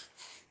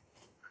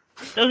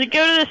 Does it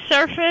go to the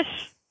surface?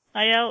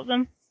 I yell at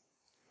them.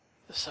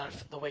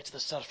 The way to the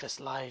surface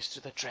lies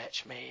through the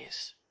Dretch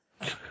Maze.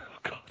 Oh,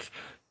 God.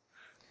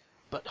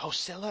 But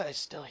Hosilla is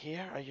still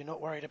here. Are you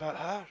not worried about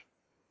her?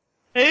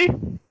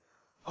 Who?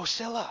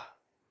 Hosilla.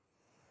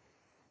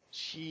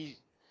 She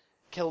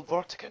killed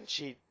Vortigern.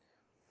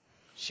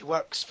 She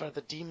works for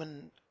the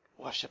demon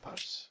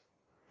worshippers.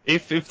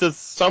 If there's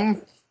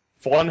someone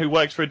who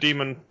works for a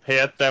demon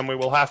here, then we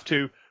will have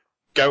to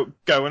go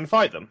and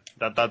fight them.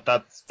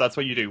 That's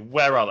what you do.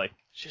 Where are they?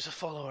 She's a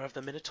follower of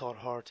the Minotaur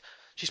Horde.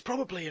 She's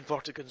probably in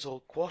Vortigern's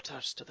old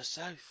quarters to the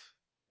south.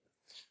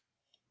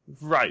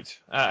 Right.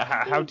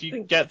 How do you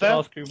Think get to there?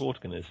 ask who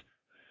Vortigern is.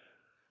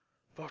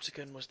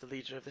 Vortigern was the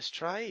leader of this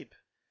tribe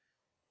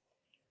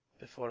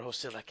before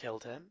Hosilla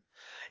killed him.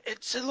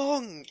 It's a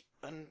long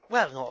and,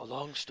 well, not a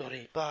long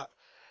story, but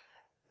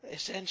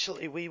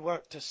essentially we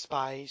worked as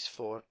spies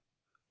for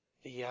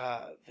the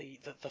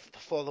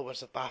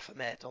followers of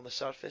Baphomet on the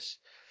surface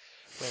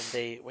when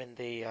they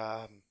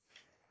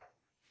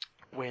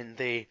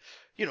they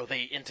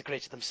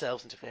integrated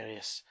themselves into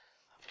various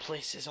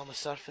places on the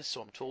surface,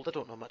 so I'm told. I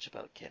don't know much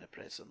about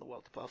Kenepres and the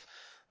world above,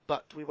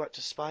 but we worked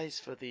as spies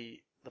for the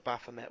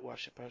Baphomet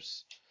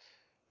worshippers.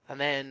 And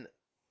then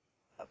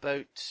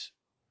about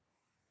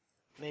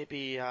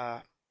maybe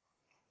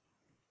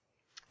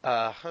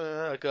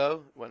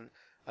ago,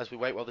 as we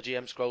wait while the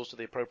GM scrolls to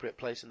the appropriate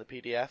place in the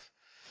PDF.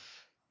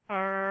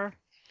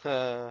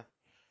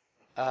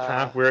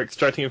 We're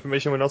extracting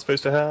information we're not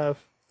supposed to have.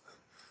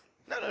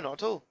 No, not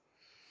at all.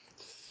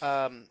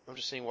 I'm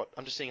just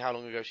seeing how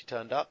long ago she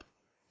turned up.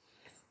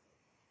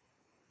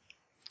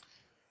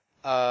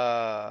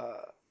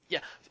 Yeah,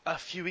 a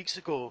few weeks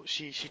ago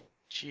she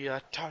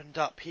turned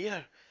up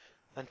here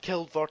and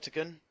killed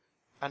Vortigern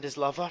and his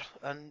lover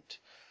and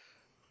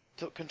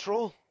took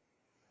control.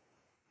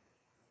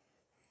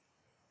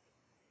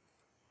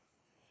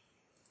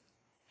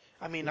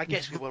 I mean, I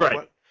guess we were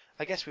Right.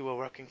 I guess we were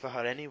working for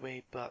her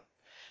anyway, but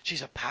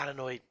she's a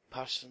paranoid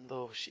person,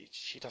 though.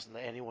 She doesn't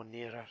let anyone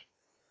near her.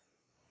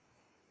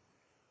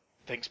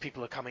 Thinks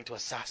people are coming to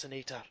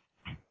assassinate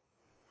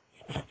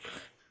her.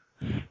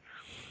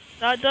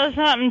 That does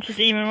happen to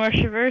demon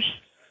worshippers.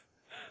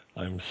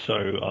 I'm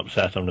so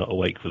upset I'm not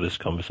awake for this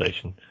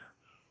conversation.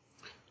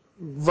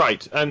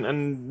 Right,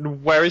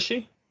 and where is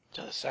she?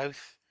 To the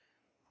south.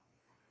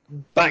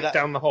 Back That-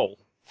 down the hole.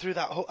 Through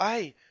that hole.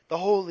 Aye, the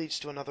hole leads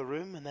to another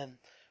room, and then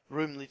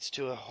room leads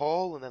to a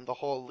hall, and then the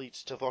hall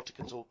leads to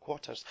Vortigern's old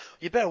quarters.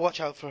 You'd better watch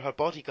out for her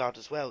bodyguard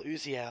as well,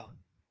 Uziel.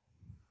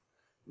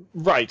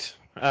 Right.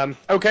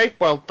 Okay,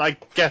 well, I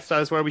guess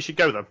that's where we should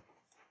go then.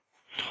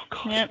 Oh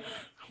God. Yep.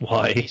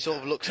 Why? He sort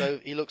of looks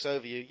over. He looks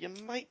over you. You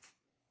might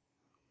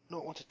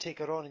not want to take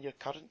her on in your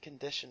current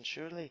condition,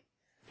 surely.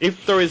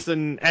 If there is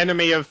an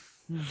enemy of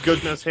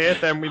goodness here,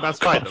 then we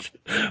must fight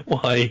them.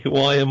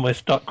 Why am I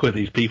stuck with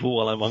these people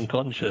while I'm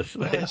unconscious?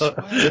 They it's are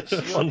your-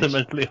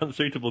 fundamentally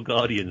unsuitable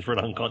guardians for an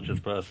unconscious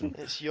person.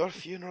 It's your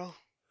funeral.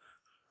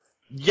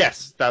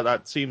 Yes,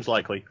 that seems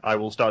likely. I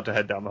will start to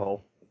head down the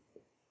hole.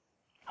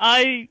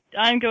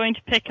 I'm going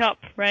to pick up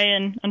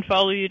Rayan and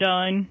follow you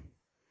down.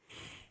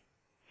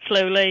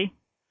 Slowly.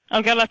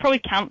 Oh god, I probably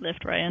can't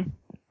lift Rayan.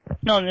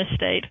 Not in this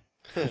state.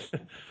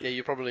 Yeah,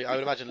 you probably. I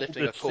would imagine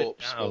lifting a Just sit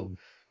corpse down. will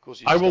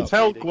cause you. I to will start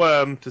tell bleeding.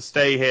 Gwyrm to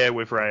stay here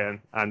with Rayan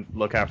and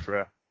look after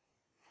her.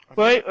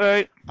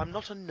 Wait. I'm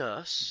not a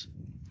nurse.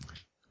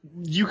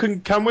 You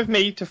can come with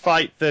me to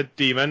fight the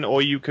demon,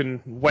 or you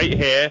can wait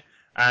here,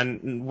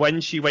 and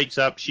when she wakes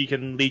up, she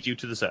can lead you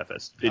to the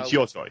surface. It's Oh.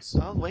 your choice.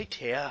 I'll wait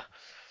here.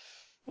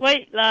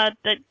 Wait, lad,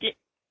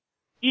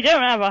 you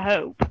don't have a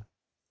hope.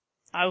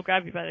 I will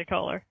grab you by the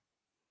collar.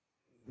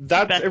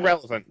 That's Better.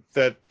 irrelevant.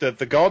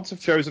 The gods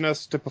have chosen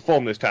us to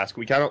perform this task.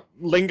 We cannot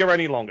linger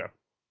any longer.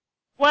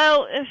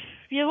 Well, if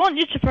you want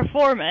you to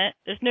perform it,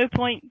 there's no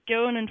point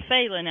going and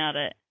failing at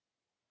it.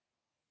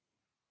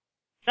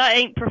 That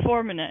ain't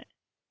performing it.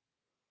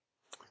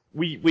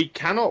 We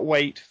cannot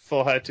wait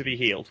for her to be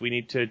healed. We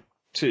need to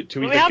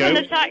We either haven't go.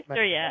 attacked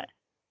her yet.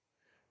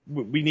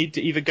 We need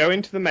to either go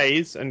into the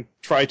maze and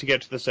try to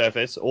get to the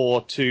surface,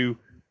 or to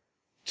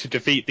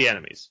defeat the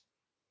enemies.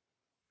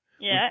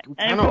 Yeah, we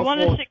and if cannot we want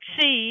to afford-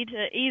 succeed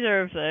at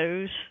either of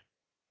those,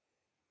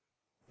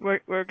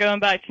 we're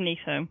going back to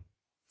Nithome.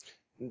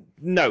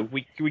 No,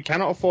 we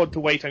cannot afford to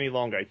wait any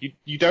longer.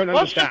 You don't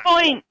What's the understand.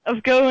 point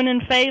of going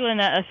and failing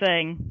at a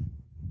thing?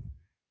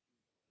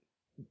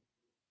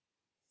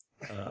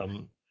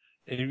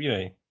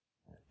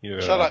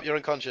 You're, Shut up. You're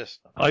unconscious.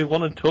 I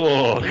want to You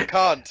talk.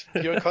 can't.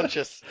 You're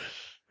unconscious.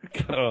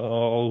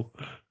 Oh.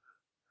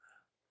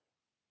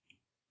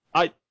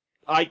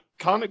 I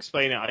can't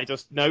explain it. I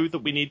just know that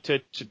we need to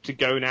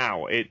go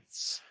now.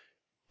 It's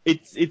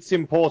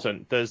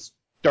important. There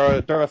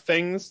are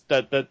things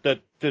that And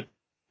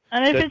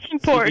if that it's she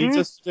important, needs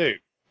us to do.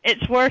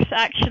 it's worth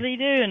actually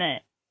doing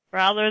it,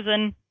 rather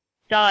than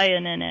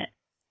dying in it.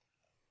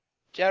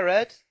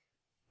 Jared.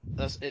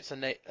 It's a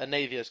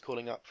Navia's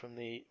calling up from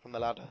the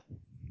ladder.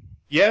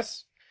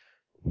 Yes.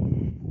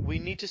 We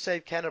need to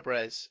save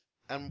Kennebrez,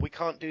 and we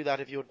can't do that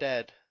if you're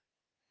dead.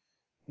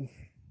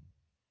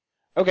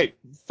 Okay,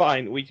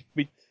 fine. We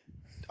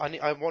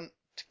I want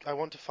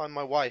to find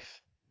my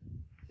wife,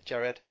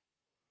 Jared.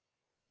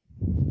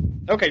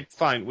 okay,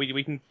 fine.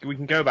 We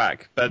can go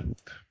back, but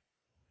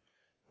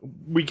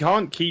we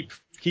can't keep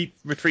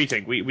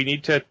retreating. We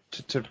need to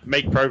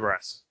make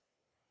progress.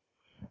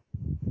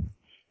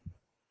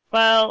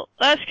 Well,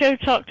 let's go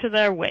talk to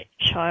their witch.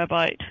 How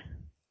about?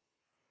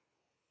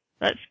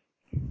 Let's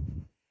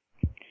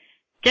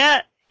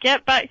get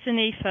back to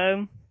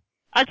Nithome.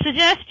 I'd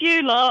suggest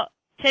you lot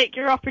take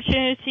your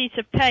opportunity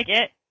to peg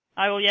it.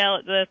 I will yell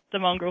at the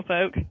mongrel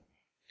folk.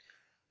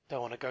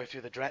 Don't want to go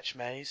through the Dretch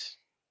maze.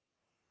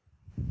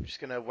 I'm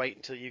just gonna wait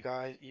until you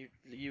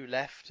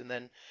left, and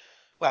then,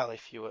 well,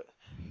 if you were,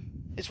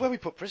 it's where we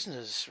put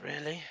prisoners,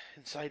 really,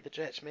 inside the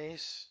Dretch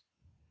maze.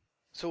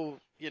 So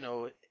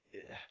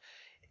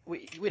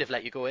we'd have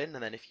let you go in,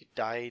 and then if you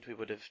died, we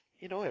would have,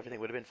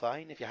 everything would have been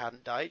fine. If you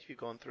hadn't died, if you'd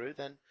gone through,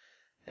 then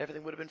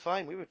everything would have been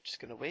fine. We were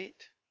just gonna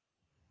wait.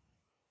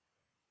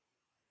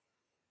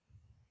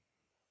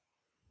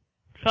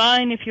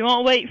 Fine, if you want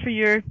to wait for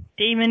your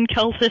demon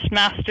cultist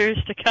masters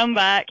to come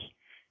back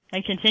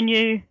and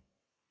continue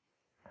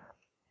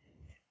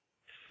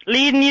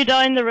leading you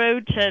down the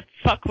road to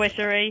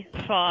fuckwittery,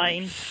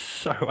 fine.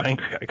 So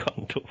angry I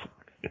can't talk.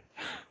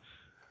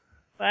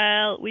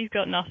 Well, we've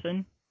got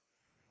nothing.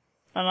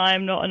 And I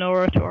am not an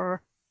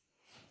orator.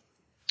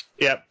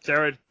 Yep.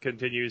 Jared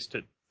continues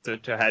to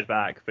head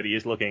back, but he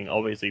is looking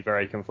obviously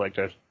very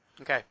conflicted.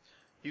 Okay,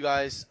 you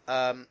guys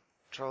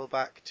travel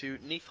back to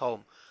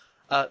Neathholm.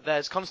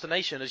 There's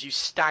consternation as you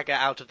stagger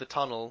out of the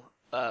tunnel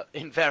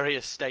in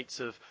various states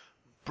of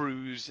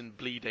bruise and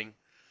bleeding.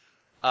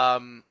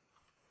 Guards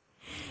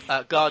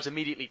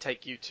immediately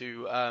take you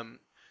to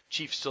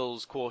Chief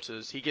Stull's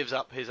quarters. He gives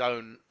up his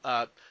own,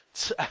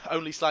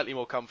 only slightly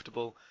more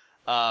comfortable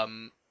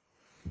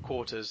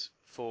quarters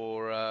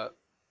for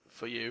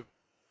you.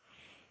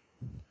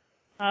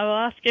 I will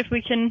ask if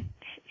we can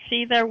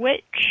see their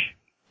witch,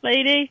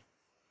 lady.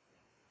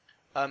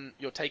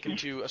 You're taken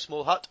to a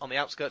small hut on the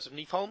outskirts of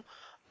Neathholm.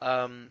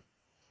 A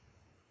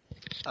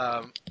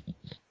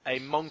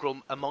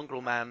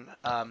mongrel man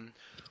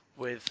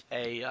with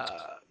a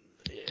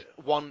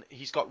one.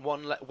 He's got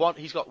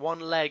He's got one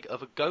leg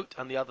of a goat,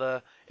 and the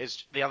other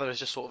is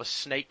just sort of a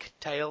snake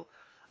tail.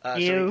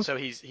 Ew. So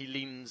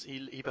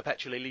he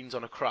perpetually leans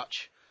on a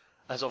crutch,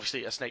 as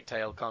obviously a snake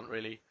tail can't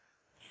really.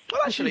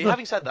 Well, actually,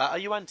 having said that, a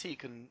Yuan Ti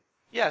can.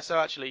 Yeah, so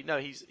actually, no,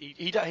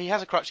 he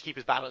has a crutch to keep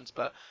his balance,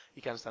 but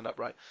he can stand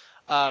upright.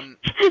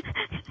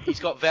 He's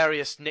got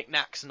various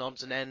knickknacks and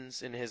odds and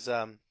ends in his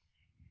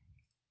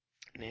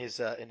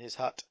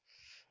hut,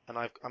 and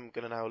I'm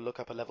gonna now look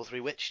up a level 3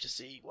 witch to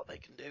see what they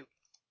can do.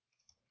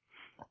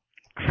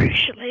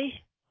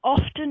 Crucially,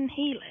 often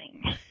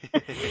healing.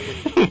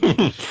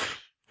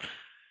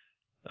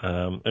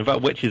 In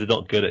fact, witches are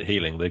not good at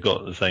healing. They've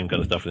got the same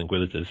kind of stuff as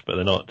Inquisitors, but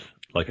they're not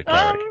like a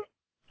cleric.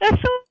 They're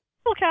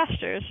full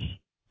casters,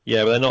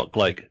 Yeah, but they're not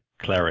like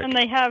cleric. and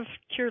they have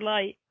Cure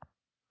Light.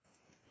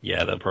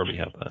 Yeah, they'll probably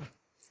have that.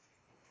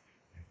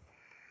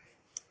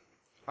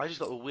 I just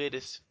got the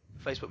weirdest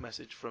Facebook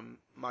message from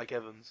Mike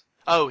Evans.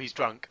 Oh, he's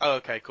drunk. Oh,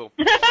 okay, cool.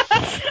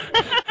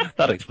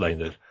 That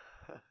explains it.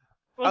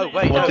 Oh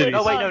wait, What did he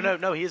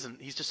no, he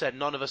isn't. He's just said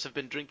none of us have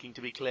been drinking.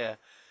 To be clear,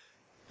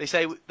 they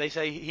say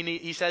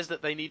he says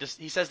that they need us.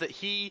 He says that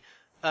he,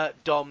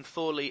 Dom,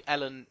 Thorley,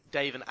 Ellen,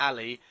 Dave, and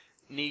Ali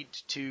need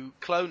to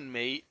clone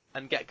me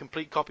and get a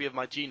complete copy of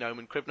my genome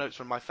and crib notes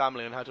from my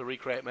family on how to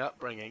recreate my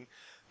upbringing,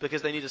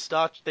 because they need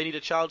a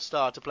child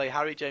star to play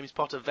Harry James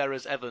Potter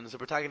Veras Evans, the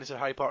protagonist of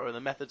Harry Potter and the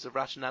Methods of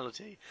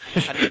Rationality,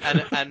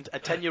 and a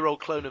 10-year-old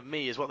clone of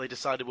me is what they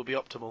decided would be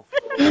optimal.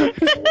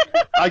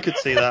 I could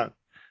see that.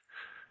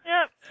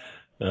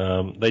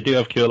 Yep. They do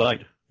have Cure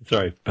Light.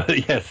 Sorry,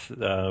 but yes.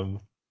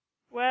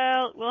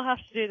 Well, we'll have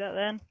to do that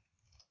then.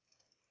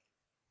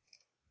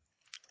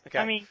 Okay.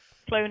 I mean,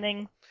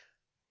 cloning.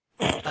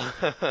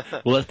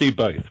 Well, let's do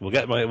both. We'll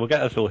get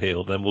us all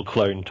healed, then we'll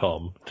clone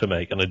Tom to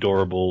make an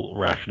adorable,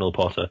 rational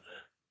Potter.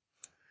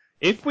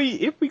 If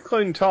we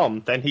clone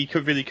Tom, then he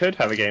really could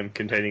have a game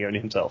containing only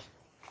himself.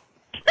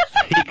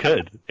 He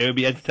could. It would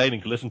be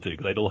entertaining to listen to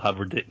because they'd all have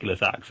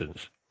ridiculous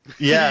accents.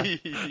 Yeah.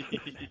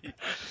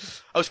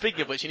 Oh,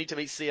 speaking of which, you need to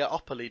meet Sia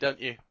Opperly, don't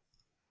you?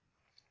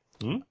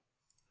 Hmm?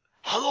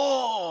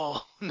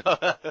 Hello! No,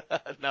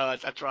 I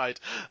tried.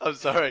 I'm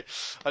sorry.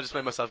 I just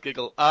made myself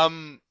giggle.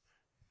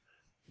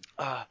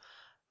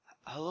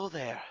 Hello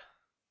there.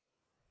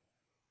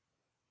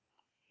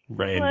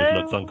 Rayan Hello? just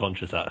looks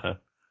unconscious at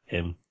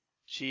him.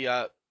 She.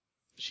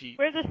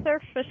 We're the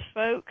surface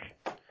folk.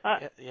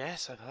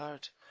 Yes, I've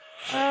heard.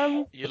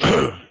 Um, You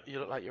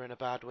look like you're in a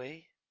bad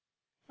way.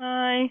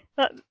 aye.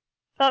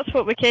 That's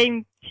what we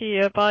came to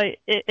you about.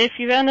 If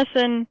you've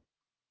anything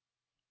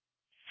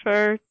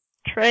for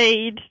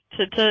trade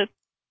to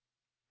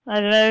I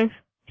don't know,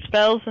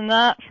 spells and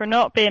that, for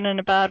not being in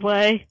a bad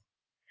way.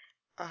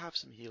 I have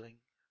some healing.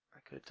 I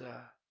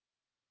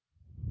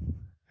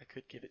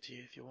could give it to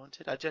you if you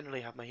wanted. I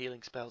generally have my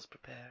healing spells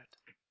prepared.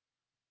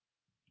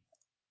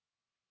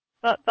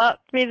 That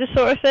be the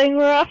sort of thing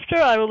we're after?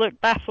 I will look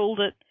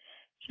baffled at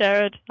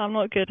Jared. I'm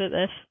not good at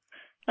this.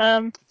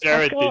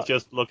 Jared I've got is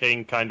just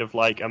looking kind of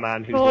like a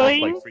man who's lost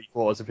like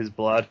 3/4 of his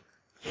blood.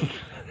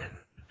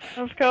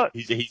 I've got,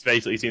 He's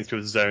basically seems to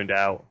have zoned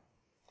out.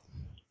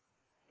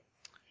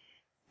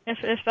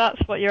 if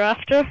that's what you're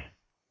after.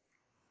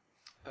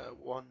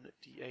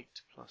 1d8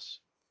 plus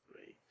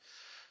 3.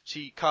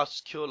 She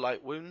casts Cure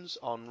Light Wounds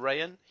on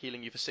Rayan,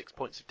 healing you for 6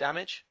 points of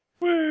damage.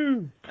 Woo!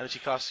 And then she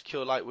casts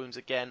Cure Light Wounds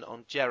again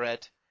on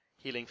Jared,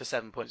 healing for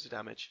 7 points of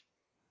damage.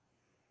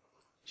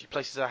 She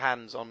places her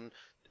hands on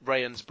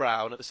Rayan's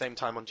brow and at the same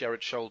time on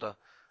Jared's shoulder,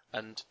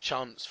 and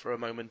chants for a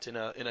moment in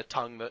a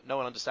tongue that no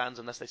one understands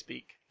unless they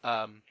speak.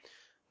 I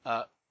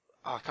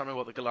can't remember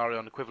what the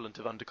Galarian equivalent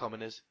of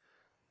Undercommon is.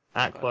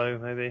 Aklo,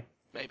 maybe.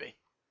 Maybe.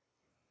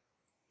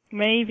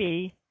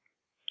 Maybe.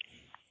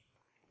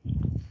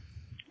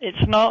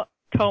 It's not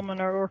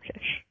common or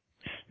orcish.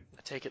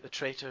 I take it the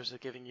traitors are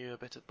giving you a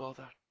bit of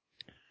bother.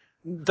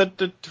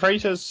 The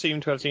traitors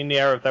seem to have seen the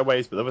error of their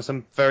ways, but there were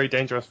some very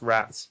dangerous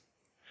rats.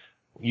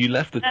 You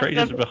left the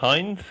traitors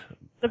behind?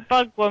 The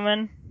bug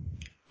woman.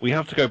 We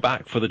have to go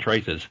back for the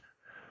traitors.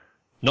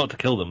 Not to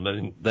kill them.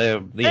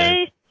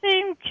 They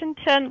seem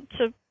content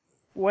to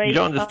wait. You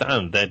don't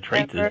understand. They're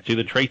traitors to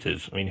the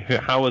traitors. I mean,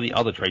 how are the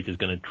other traitors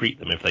going to treat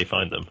them if they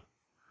find them?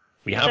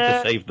 We have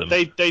to save them.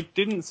 They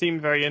didn't seem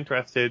very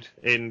interested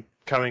in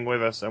coming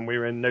with us, and we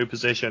were in no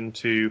position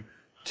to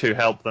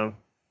help them.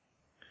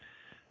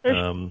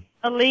 There's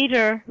a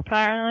leader,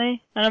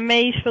 apparently, and a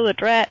maze full of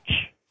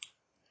dretch.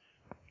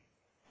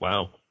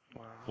 Wow.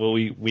 Well,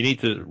 we need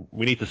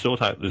to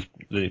sort out this.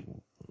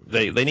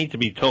 They need to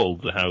be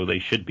told how they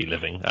should be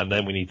living, and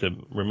then we need to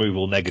remove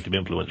all negative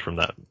influence from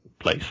that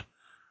place.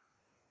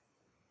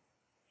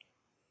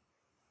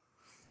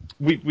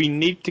 We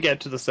need to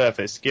get to the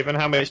surface. Given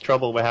how much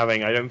trouble we're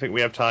having, I don't think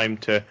we have time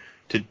to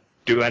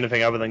do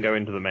anything other than go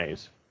into the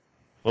maze.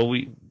 Well,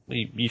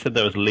 you said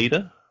there was a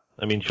leader?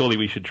 I mean, surely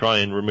we should try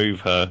and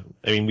remove her.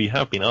 I mean, we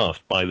have been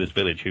asked by this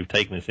village who've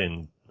taken us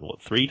in,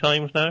 3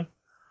 times now?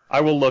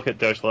 I will look at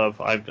Dutchlove.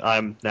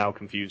 I'm now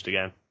confused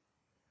again.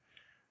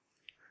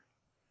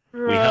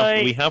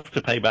 Right. We have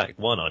to pay back,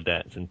 one, our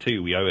debts, and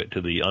two, we owe it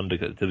to the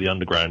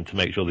underground to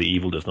make sure the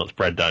evil does not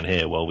spread down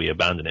here while we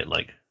abandon it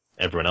like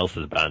everyone else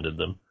has abandoned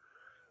them.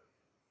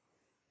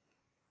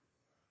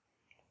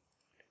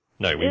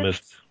 No,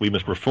 we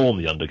must reform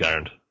the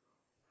underground.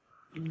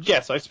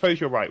 Yes, I suppose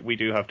you're right. We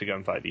do have to go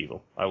and fight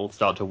evil. I will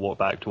start to walk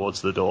back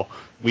towards the door.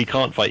 We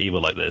can't fight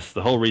evil like this.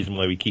 The whole reason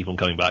why we keep on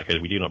coming back is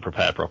we do not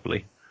prepare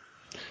properly.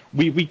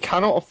 We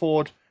cannot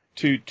afford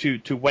to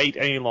wait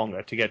any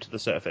longer to get to the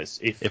surface.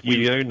 If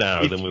we go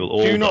now, then we will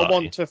all do not die.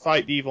 want to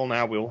fight the evil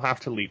now, we will have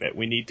to leave it.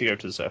 We need to go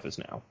to the surface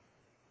now.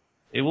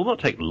 It will not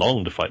take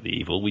long to fight the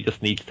evil. We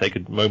just need to take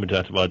a moment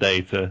out of our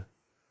day to...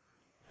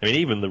 I mean,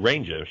 even the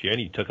ranger, she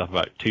only took up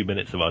about 2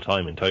 minutes of our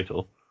time in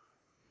total.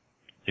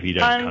 If you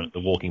don't count the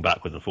walking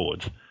backwards and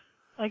forwards.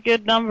 A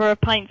good number of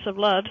pints of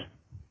blood.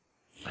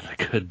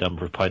 A good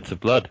number of pints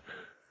of blood.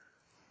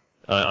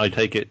 I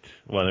take it...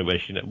 Well, no,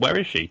 where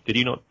is she? Did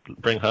you not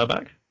bring her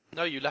back?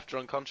 No, you left her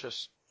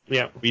unconscious.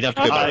 Yeah. We'd have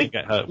to go back and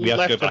get her. We have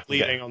to go back and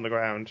get bleeding on the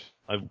ground.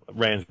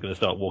 Rayan's going to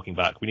start walking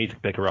back. We need to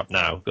pick her up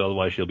now,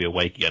 otherwise she'll be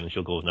awake again and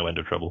she'll cause no end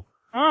of trouble.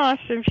 Oh, I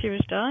assumed she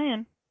was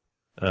dying.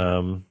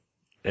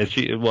 Is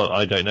she? Well,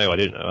 I don't know.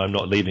 I'm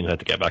not leaving her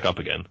to get back up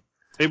again.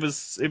 It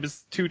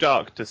was too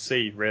dark to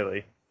see,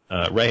 really.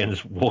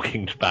 Rayan's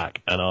walking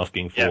back and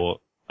asking for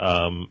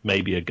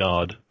maybe a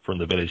guard from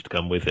the village to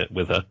come with her.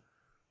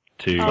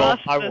 Well,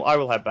 I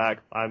will head back.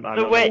 I'm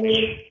the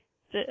witch.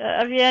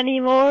 Have you any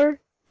more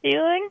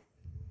healing?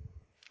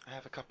 I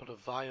have a couple of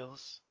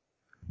vials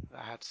that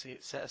I had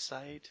set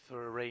aside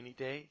for a rainy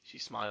day. She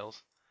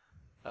smiles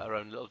at her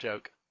own little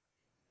joke.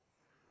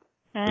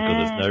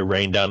 Because there's no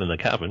rain down in the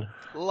cavern.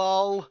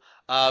 Lol.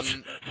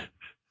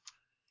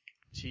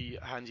 She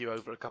hands you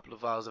over a couple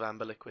of vials of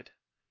amber liquid.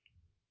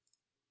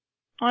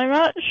 How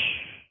much?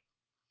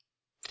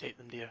 Take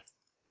them, dear.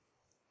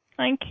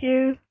 Thank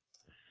you.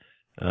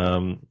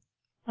 Um,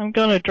 I'm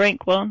gonna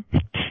drink one.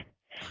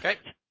 Okay.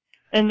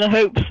 In the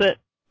hopes that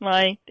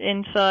my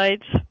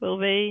insides will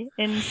be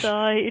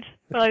inside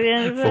by the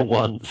end of it. For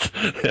once.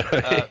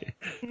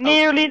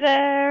 Nearly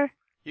there.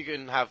 You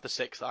can have the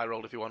 6 that I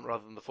rolled if you want,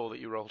 rather than the 4 that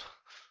you rolled.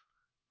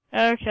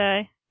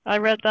 Okay. I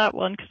read that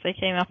one because they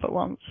came up at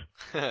once.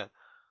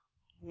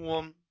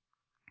 1.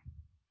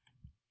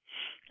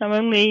 I'm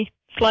only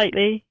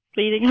slightly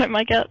bleeding out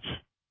my guts.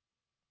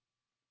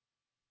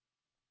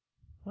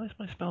 Why is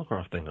my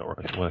spellcraft thing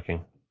not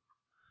working?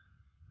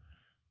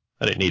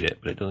 I don't need it,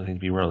 but it doesn't seem to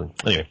be rolling.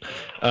 Anyway,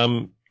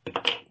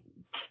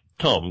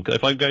 Tom,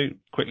 if I go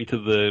quickly to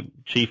the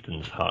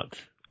chieftain's hut,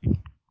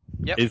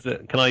 Yep.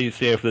 Can I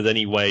see if there's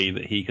any way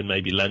that he can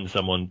maybe lend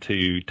someone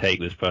to take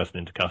this person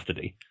into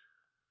custody?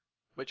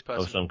 Which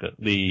person?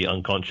 The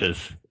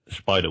unconscious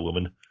spider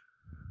woman.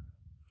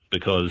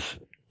 Because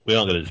we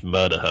aren't going to just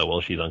murder her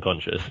while she's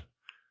unconscious.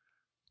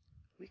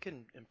 We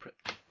can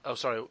Oh,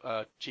 sorry,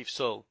 Chief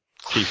Soul.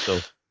 Chief Soul.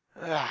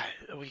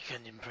 We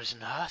can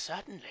imprison her,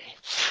 certainly.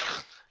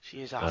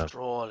 She is, after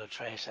all, a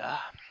traitor.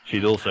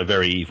 She's also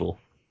very evil.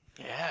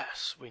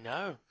 Yes, we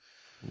know.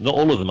 Not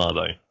all of them are,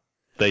 though.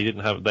 They're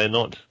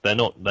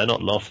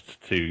not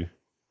lost to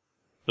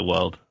the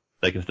world.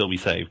 They can still be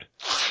saved.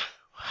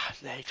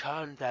 They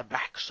turned their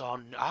backs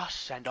on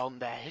us and on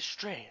their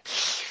history.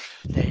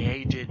 They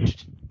aided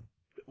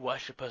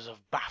worshippers of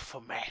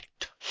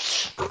Baphomet.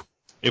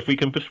 If we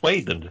can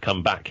persuade them to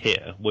come back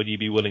here, would you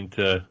be willing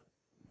to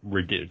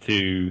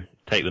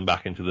take them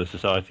back into the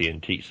society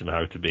and teach them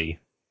how to be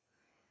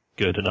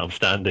good and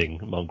upstanding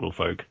mongrel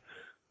folk?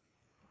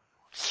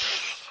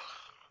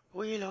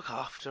 We look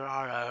after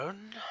our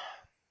own.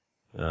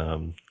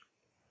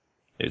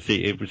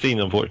 It would seem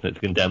unfortunate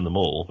to condemn them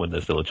all when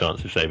there's still a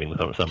chance of saving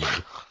some of them.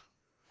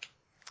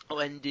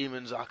 When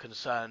demons are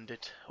concerned,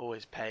 it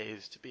always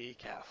pays to be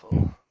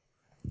careful.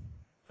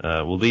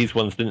 Well, these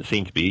ones didn't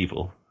seem to be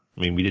evil.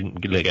 I mean, we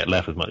didn't get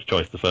left with much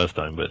choice the first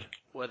time, but...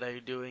 Were they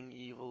doing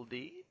evil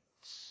deeds?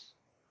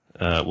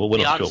 Well,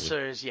 we're not sure. The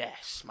answer is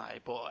yes, my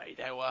boy.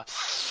 They were...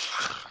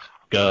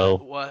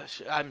 Girl.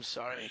 I'm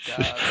sorry,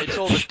 girl. It's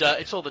all the dirt.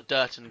 It's all the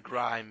dirt and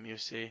grime, you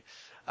see.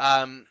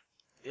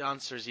 The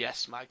answer is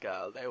yes, my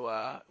girl. They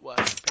were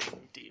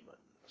worshipping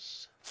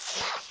demons.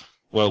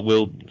 Well,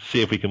 we'll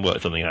see if we can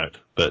work something out,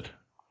 but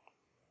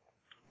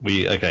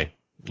we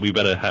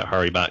better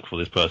hurry back before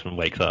this person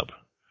wakes up.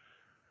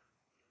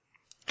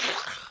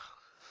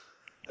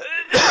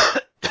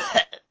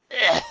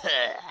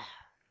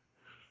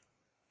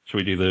 Should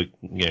we do the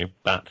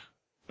bat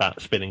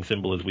spinning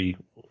symbol as we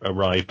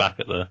arrive back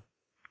at the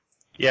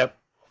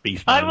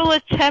beast man? I will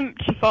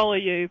attempt to follow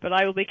you, but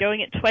I will be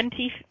going at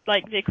 20,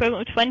 like the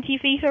equivalent of 20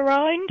 feet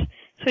around,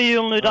 so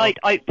you'll no doubt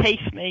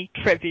outpace me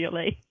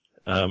trivially.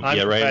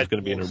 Rayan's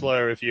going to be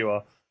slower if you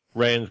are.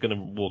 Rayan's going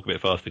to walk a bit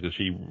faster because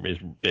she is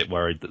a bit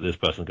worried that this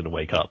person's going to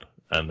wake up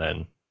and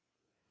then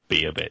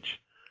be a bitch.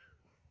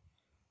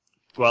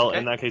 Well, Okay.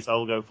 In that case,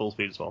 I'll go full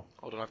speed as well.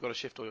 Hold on, I've got to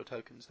shift all your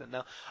tokens then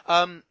now.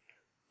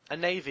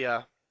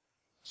 Anavia,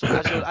 so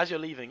as you're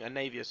leaving,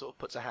 Anavia sort of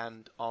puts a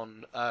hand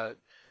on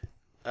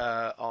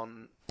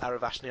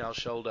Aravashnial's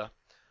shoulder.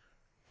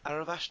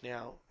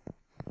 Aravashnial,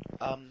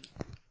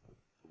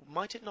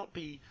 might it not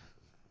be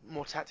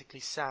more tactically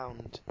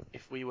sound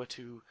if we were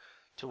to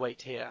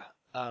wait here?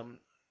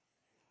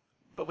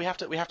 But we have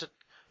to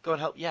go and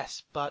help.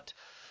 Yes, but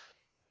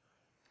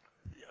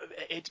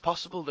it's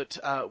possible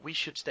that we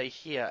should stay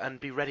here and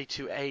be ready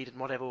to aid in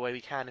whatever way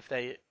we can if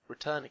they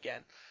return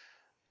again.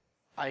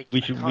 I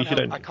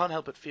can't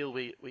help but feel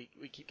we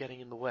keep getting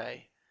in the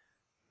way.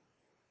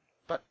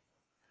 But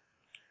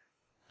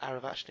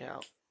Aravashni,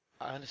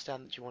 I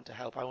understand that you want to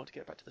help. I want to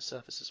get back to the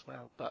surface as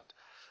well, but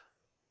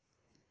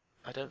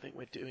I don't think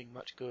we're doing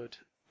much good.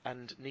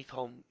 And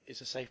Neathholm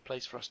is a safe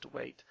place for us to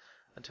wait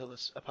until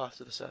a path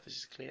to the surface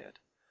is cleared.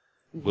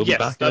 We'll be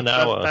back in an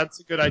hour. That's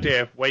a good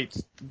idea. Wait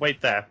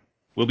there.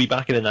 We'll be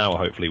back in an hour,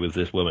 hopefully, with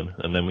this woman,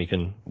 and then we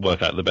can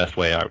work out the best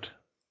way out.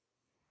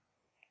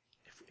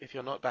 If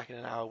you're not back in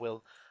an hour,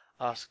 we'll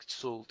ask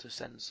Saul to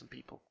send some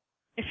people.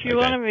 If you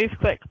want to move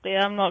quickly,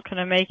 I'm not going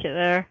to make it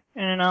there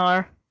in an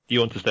hour. Do you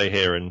want to stay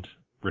here and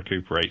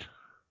recuperate?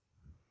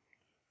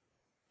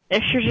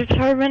 If you're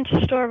determined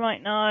to storm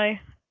right now,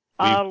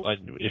 I'll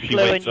if she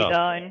slow wakes you up,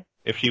 down.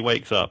 If she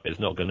wakes up, it's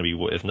not going to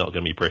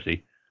be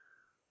pretty.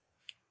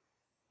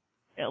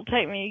 It'll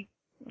take me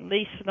at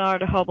least an hour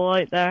to hobble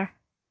out there.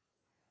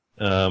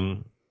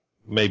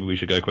 Maybe we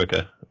should go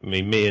quicker. I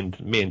mean, me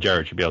and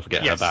Jared should be able to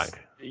get her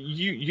back.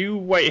 You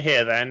wait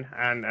here then,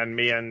 and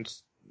me and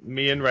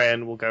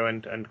Rayan will go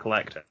and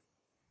collect it.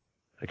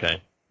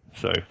 Okay.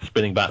 So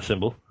spinning bat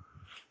symbol.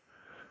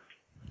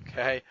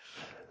 Okay.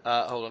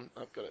 Hold on,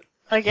 I've got it.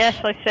 I guess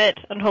I sit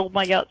and hold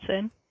my guts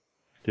in.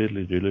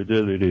 Diddly diddly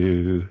diddly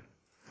doo.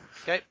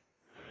 Okay.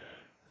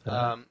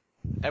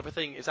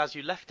 Everything is as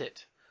you left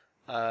it,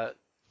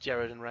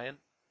 Jared and Rayan.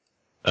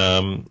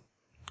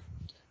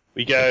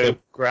 We go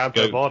grab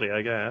her body,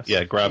 I guess.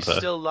 Yeah, grab She's her.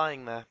 still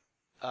lying there.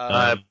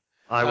 I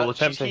will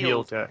attempt a heal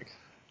healed. check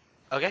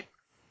Okay.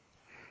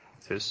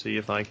 to see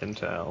if I can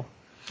tell.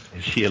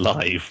 Is she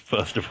alive,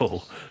 first of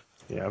all?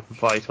 Yeah,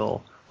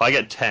 vital. If I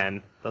get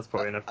 10, that's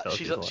probably enough to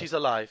tell she's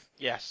alive,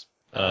 yes.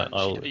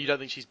 You don't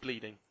think she's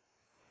bleeding?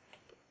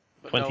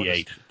 But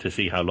 28 to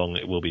see how long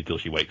it will be till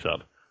she wakes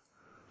up.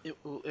 It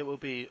will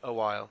be a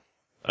while.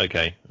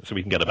 Okay, so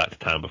we can get her back to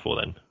town before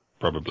then,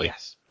 probably.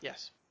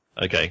 Yes.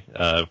 Okay,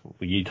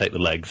 you take the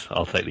legs,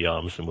 I'll take the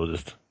arms, and we'll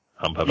just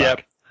hump her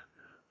back.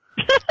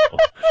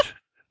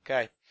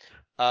 Okay.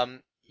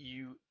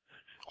 You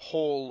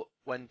haul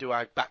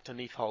Wenduag back to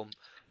Neathholm.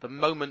 The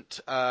moment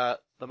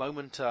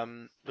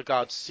the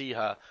guards see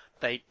her,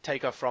 they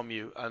take her from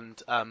you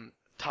and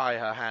tie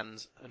her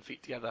hands and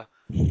feet together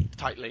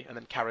tightly, and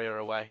then carry her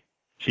away.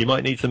 She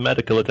might need some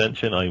medical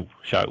attention, I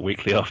shout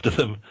weakly after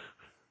them.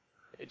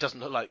 It doesn't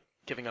look like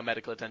giving her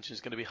medical attention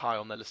is going to be high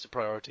on their list of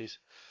priorities.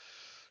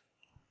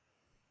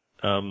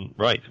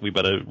 Right, we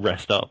better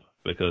rest up,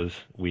 because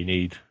we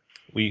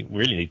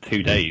really need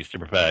 2 days to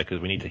prepare,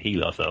 because we need to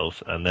heal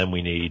ourselves, and then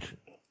we need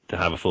to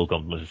have a full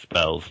complement of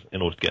spells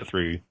in order to get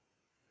through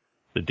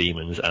the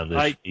demons and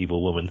this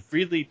evil woman. I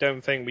really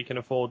don't think we can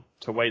afford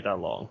to wait that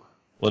long.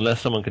 Well, unless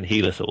someone can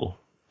heal us all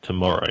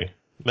tomorrow.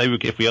 Maybe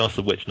if we asked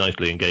the witch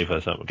nicely and gave her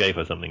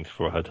something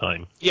for her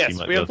time. Yes,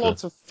 we have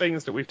lots of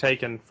things that we've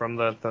taken from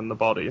the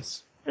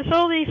bodies. There's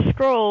all these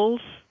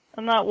scrolls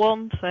and that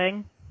one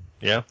thing.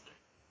 Yeah.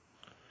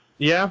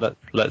 Yeah.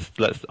 Let's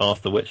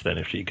ask the witch then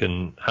if she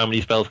can. How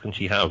many spells can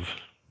she have?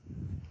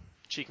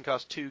 She can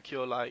cast 2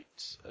 Cure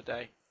Lights a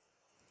day.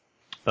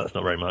 That's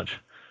not very much.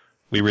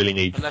 We really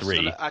need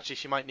 3. Actually,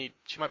 she might be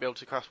able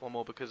to cast one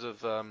more because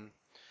of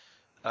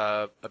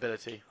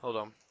ability. Hold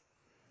on.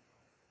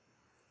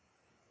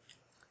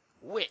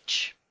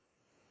 Witch.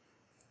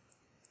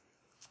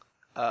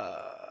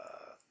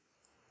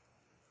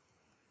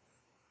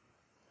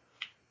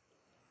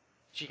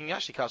 She can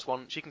actually cast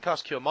one. She can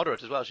cast Cure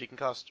Moderate as well. She can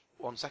cast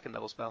 1 second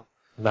level spell.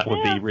 That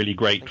would be really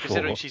great. And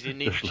considering she's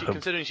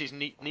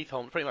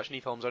Neathholm, pretty much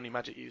Neathholm's only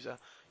magic user.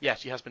 Yeah,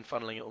 she has been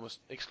funneling it almost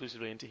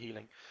exclusively into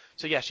healing.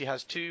 So yeah, she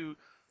has 2,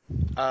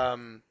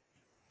 1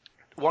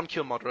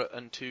 Cure Moderate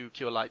and 2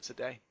 Cure Lights a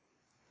day.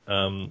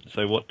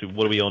 So what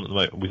are we on at the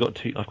moment?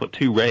 I've got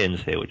 2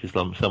 Rayans here, which is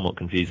somewhat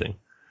confusing.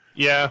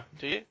 Yeah.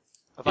 Do you?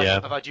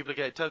 Have I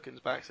duplicated tokens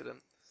by accident?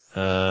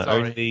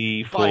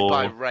 Only for...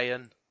 Bye,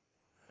 Rayan.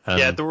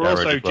 Yeah, there were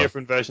also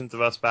different versions of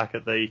us back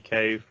at the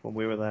cave when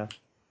we were there.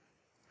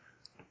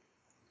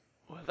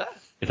 Were there?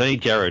 It's only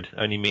Jared.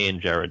 Only me and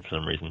Jared for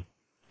some reason.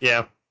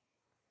 Yeah.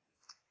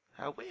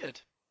 How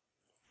weird.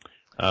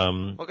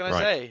 What can I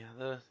say?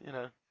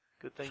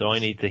 Good things. So I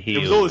need to heal...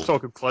 There was always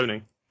talk of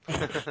cloning.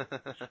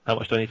 How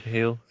much do I need to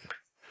heal?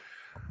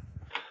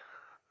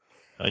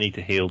 I need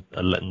to heal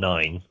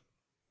 9.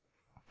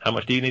 How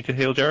much do you need to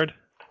heal, Jared?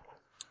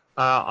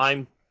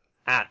 I'm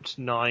at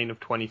 9 of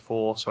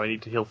 24, so I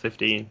need to heal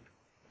 15.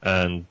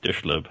 And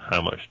Dushlub,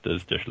 how much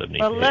does Dushlub need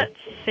to heal? Let's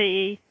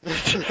see.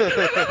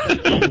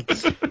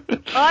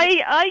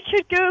 I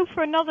could go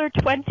for another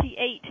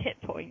 28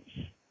 hit points.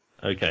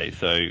 Okay,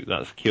 so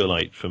that's Cure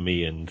Light for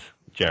me and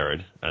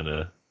Jared, and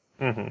a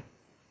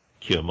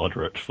Cure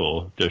Moderate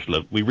for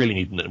Dushlub. We really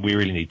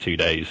need 2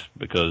 days,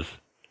 because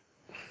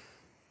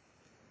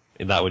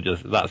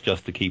that's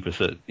just to keep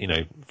us at,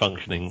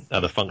 functioning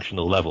at a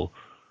functional level.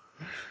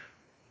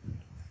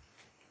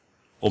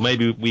 Or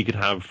maybe we could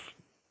have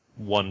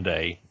one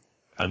day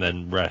and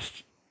then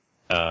rest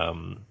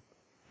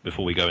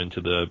before we go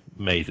into the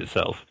maze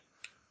itself.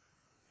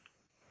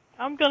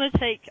 I'm gonna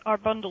take our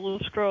bundle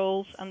of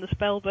scrolls and the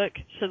spell book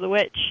to the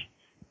witch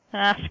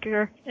and ask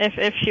her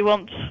if she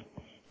wants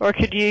or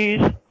could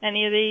use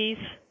any of these.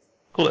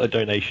 Call it a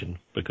donation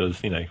because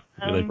they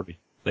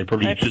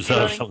probably if she's deserve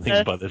willing something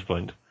to- by this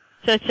point.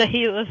 To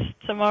heal us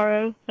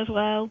tomorrow as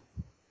well.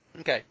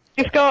 Okay.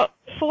 We've got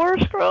 4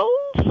 scrolls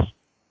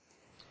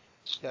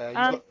Yeah, you've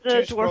and got the two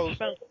dwarf scrolls.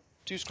 spell.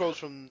 2 scrolls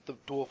from the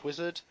Dwarf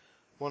Wizard,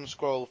 1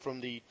 scroll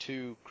from the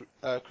 2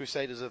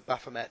 Crusaders of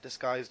Baphomet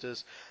disguised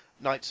as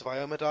Knights of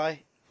Iomadai,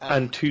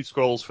 And 2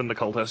 scrolls from the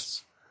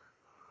cultists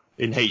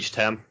in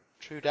H10.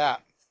 True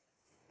dat.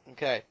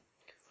 Okay.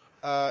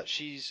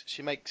 She's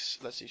going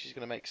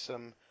to make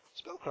some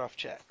spellcraft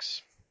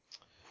checks.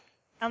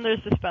 And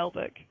there's the spell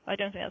book. I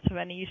don't think that's of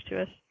any use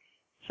to us.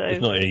 So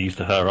It's not any use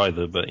to her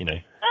either, but you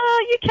can,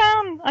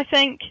 I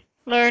think,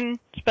 learn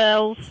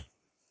spells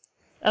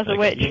as a Okay.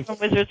 witch from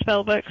wizard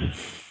spell books.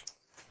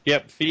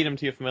 Yep, feed them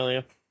to your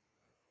familiar.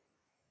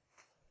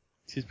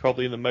 She's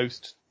probably the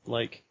most,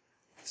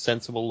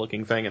 sensible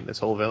looking thing in this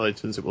whole village,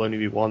 since it will only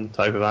be one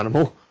type of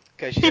animal.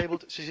 Okay,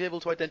 she's able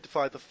to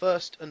identify the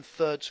first and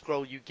third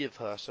scroll you give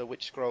her. So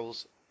which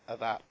scrolls are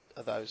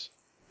those?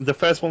 The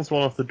first one's the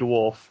one off the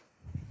dwarf.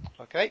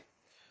 Okay.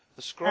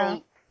 The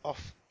scroll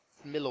off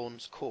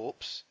Milorn's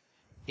corpse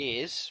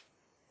is...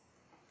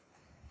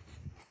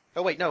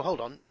 Oh wait, no, hold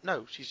on.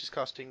 No, she's just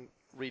casting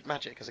Read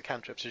Magic as a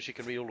cantrip, so she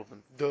can read all of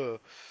them. Duh.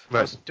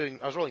 Right.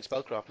 I was rolling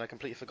spellcraft, and I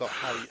completely forgot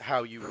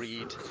how you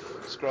read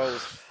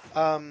scrolls.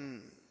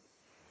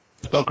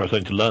 spellcraft's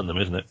only to learn them,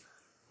 isn't it?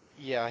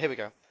 Yeah, here we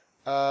go.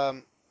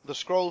 The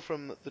scroll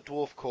from the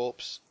dwarf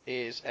corpse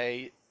is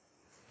a...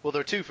 Well,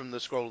 there are 2 from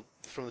the scroll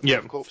from the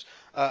dwarf corpse.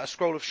 A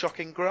scroll of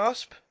Shocking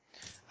Grasp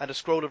and a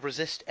scroll of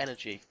Resist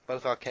Energy,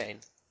 both arcane.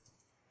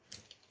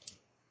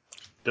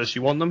 Does she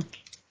want them?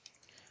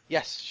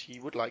 Yes, she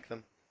would like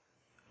them.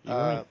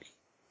 Done.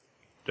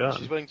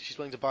 She's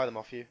willing to buy them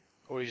off you,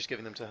 or are you just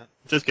giving them to her?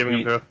 Just giving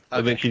them to her.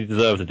 I think she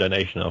deserves a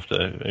donation after.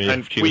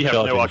 And if she we was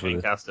have no charging for arcane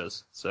this.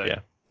 casters, so... Yeah.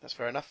 That's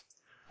fair enough.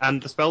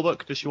 And the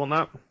spellbook, does she want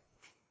that?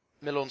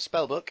 Milorn's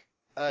spellbook.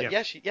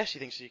 Yeah. Yeah, she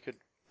thinks she could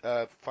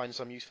find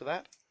some use for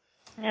that.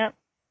 Yep.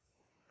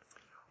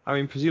 I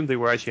mean, presumably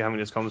we're actually having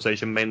this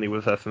conversation mainly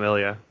with her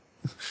familiar.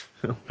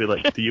 I'll be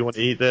like, do you want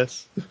to eat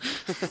this?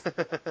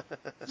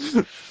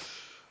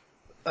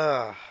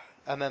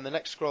 And then the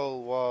next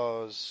scroll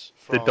was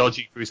from The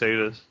dodgy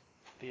crusaders.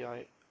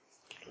 The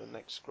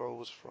next scroll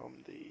was from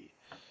the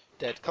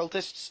dead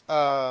cultists.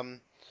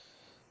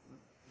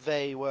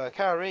 They were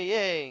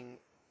carrying.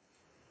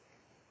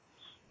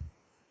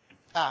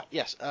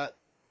 Yes.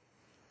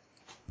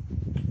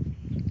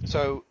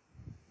 So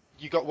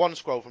you got 1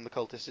 scroll from the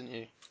cultists, didn't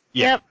you?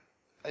 Yeah. Yep.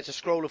 It's a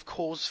scroll of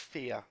Cause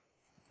Fear.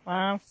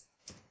 Wow.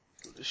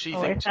 She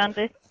Always thinks.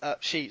 handy.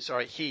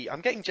 He.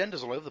 I'm getting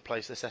genders all over the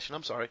place this session.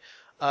 I'm sorry.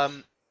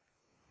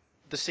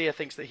 The seer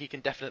thinks that he can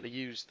definitely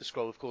use the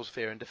scroll of Cause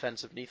Fear in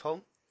defense of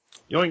Neathholm.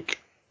 Yoink.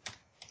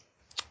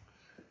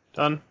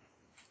 Done.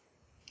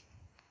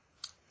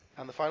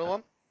 And the final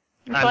one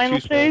The And final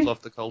 2 scrolls 2.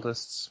 off the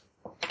cultists.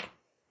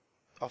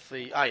 of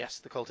the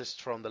the cultists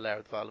from the Lair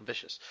of the Vile and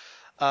Vicious.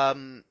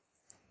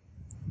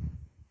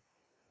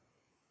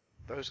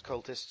 Those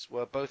cultists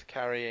were both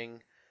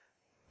carrying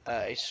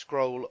a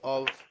scroll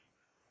of.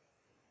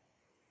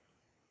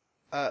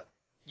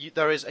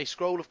 There is a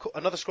scroll of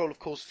another scroll of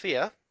Cause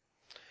Fear,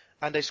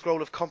 and a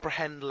scroll of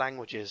Comprehend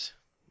Languages.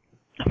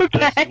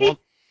 Okay.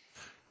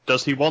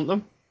 Does he want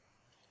them?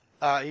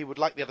 He would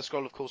like the other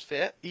scroll of Cause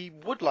Fear. He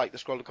would like the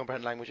scroll of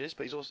Comprehend Languages,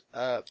 but he's also.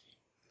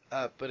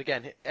 But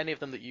again, any of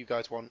them that you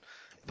guys want.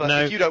 But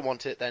No. if you don't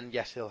want it, then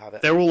yes, he'll have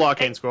it. They're all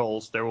arcane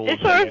scrolls. They're all.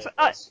 It's sort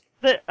of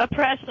a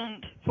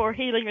present for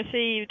healing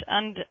received,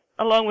 and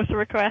along with the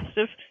request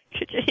of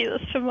could you heal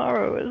us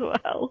tomorrow as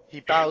well. He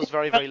bows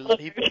very, very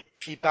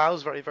he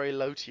bows very, very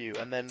low to you,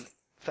 and then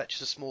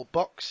fetches a small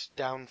box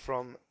down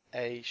from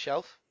a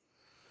shelf.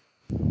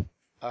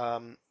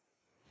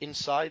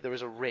 Inside there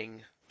is a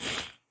ring,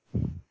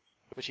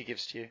 which he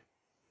gives to you.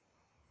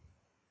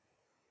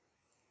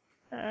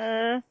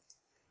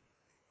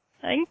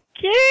 Thank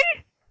you.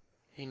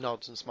 He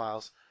nods and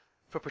smiles.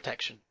 For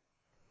protection.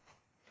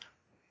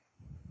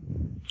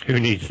 Who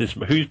needs this?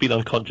 Who's been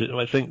unconscious?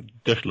 I think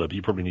Dushlub,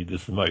 you probably need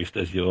this the most,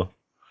 as you're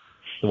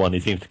the one who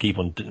seems to keep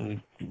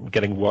on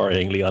getting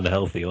worryingly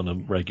unhealthy on a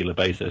regular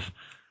basis.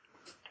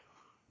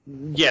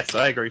 Yes,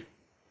 I agree.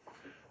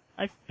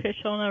 I put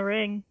on a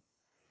ring.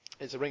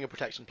 It's a ring of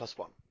protection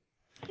 +1.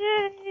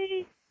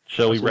 Yay!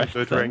 Shall we That's what rest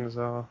good then? rings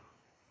are.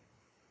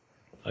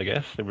 I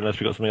guess, unless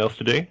we've got something else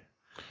to do.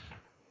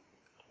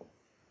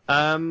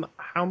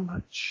 How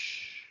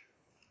much?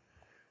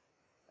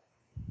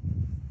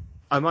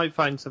 I might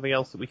find something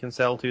else that we can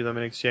sell to them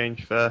in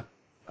exchange for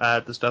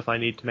the stuff I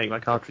need to make my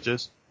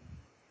cartridges.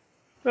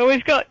 Well,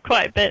 we've got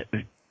quite a bit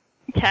of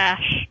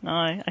cash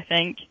now, I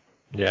think.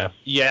 Yeah.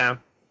 Yeah.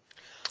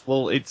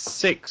 Well, it's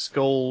 6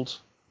 gold.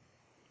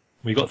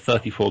 We got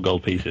 34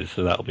 gold pieces,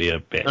 so that'll be a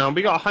bit.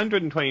 We got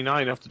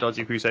 129 off the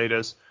Dodgy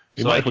Crusaders.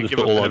 We so might I as well could just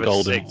give put a all bit our of a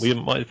gold in. 6. We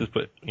might just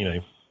put,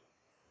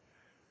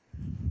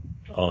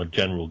 our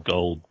general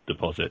gold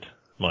deposit.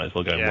 Might as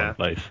well go in Yeah. one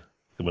place.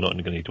 So we're not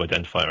going to need to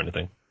identify or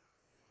anything.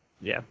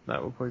 Yeah,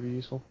 that would probably be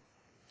useful.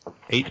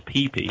 8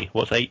 PP.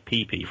 What's 8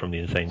 PP from the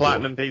Insane Dwarf?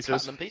 Platinum pieces.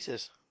 Platinum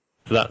pieces.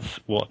 So that's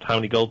what? How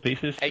many gold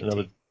pieces? 80.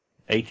 Another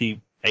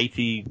 80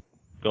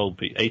 gold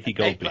pieces. 80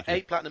 gold pieces.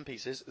 8 platinum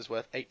pieces is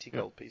worth 80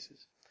 gold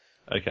pieces.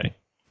 Okay.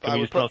 But Can I we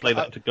would just translate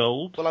that to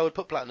gold? Well, I would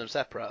put platinum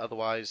separate,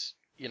 otherwise,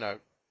 you'll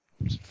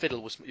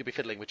be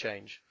fiddling with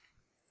change.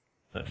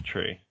 That's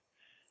true.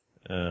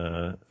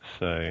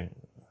 So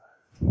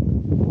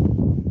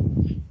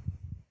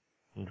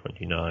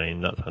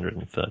 129. That's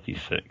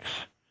 136.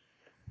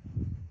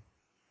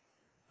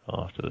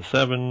 After the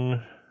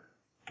 7.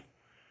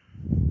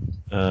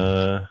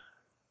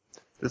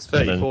 There's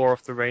 34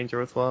 off the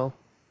Ranger as well.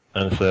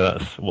 And so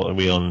that's, what are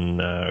we on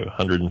now?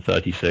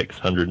 136,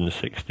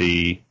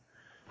 160,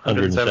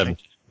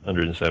 170.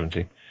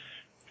 170.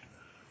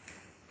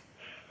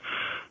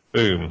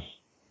 Boom.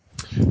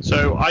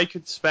 So I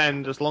could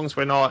spend, as long as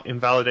we're not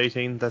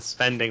invalidating the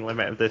spending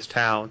limit of this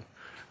town,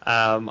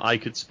 I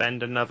could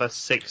spend another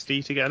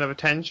 60 to get another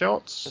 10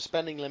 shots. The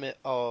spending limit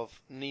of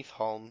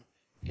Neathholm,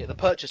 the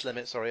purchase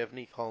limit, of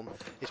Neathholm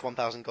is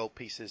 1,000 gold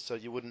pieces, so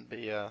you wouldn't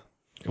be.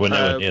 We're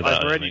nowhere near that.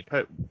 I've already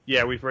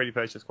we've already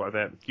purchased quite a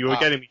bit. You were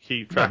getting me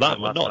keep Not track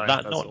of it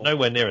last time. not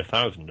nowhere near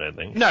 1,000, I don't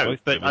think. No,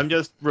 but I'm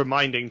just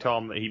reminding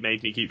Tom that he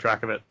made me keep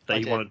track of it, that I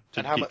he did. wanted to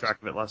And how keep much-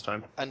 track of it last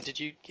time. And did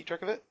you keep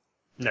track of it?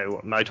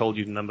 No, I told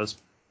you the numbers.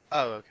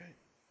 Oh, okay.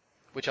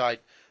 Which I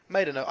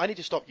made a note. I need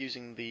to stop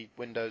using the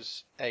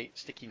Windows 8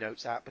 Sticky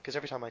Notes app because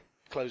every time I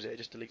close it, it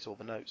just deletes all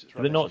the notes. It's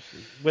They're rubbish.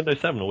 not. Windows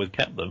 7 always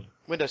kept them.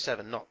 Windows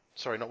 7, not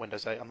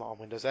Windows 8. I'm not on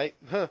Windows 8.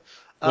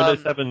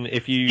 Windows 7,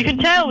 if You can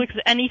tell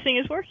because anything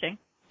is working.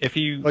 If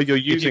you, you're if you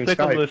using click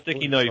on the Skype.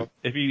 sticky note,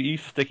 if you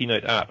use the sticky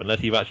note app,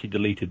 unless you've actually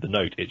deleted the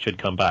note, it should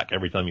come back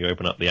every time you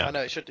open up the I app.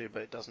 know it should do,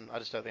 but it doesn't. I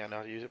just don't think I know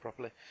how to use it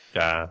properly.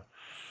 Yeah.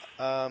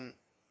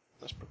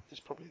 That's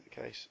probably the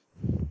case.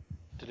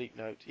 Delete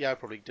note. Yeah, I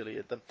probably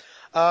deleted them.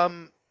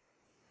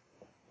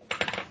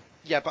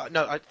 Yeah, but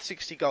no,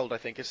 60 gold I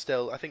think is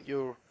still. I think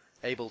you're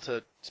able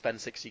to spend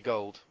 60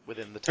 gold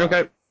within the town.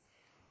 Okay.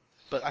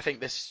 But I think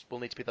this will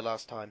need to be the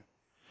last time.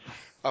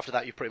 After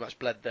that, you've pretty much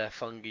bled their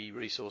fungi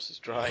resources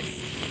dry.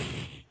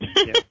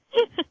 Yeah.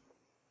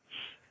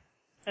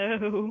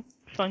 Oh,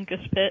 fungus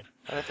pit.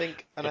 And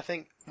I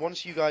think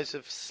once you guys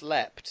have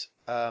slept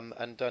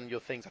and done your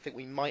things, I think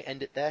we might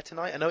end it there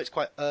tonight. I know it's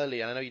quite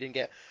early, and I know you didn't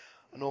get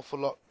an awful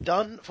lot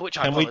done, for which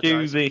I Can we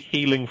apologise. do the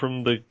healing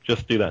from the?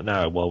 Just do that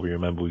now while we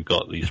remember we've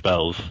got these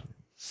spells.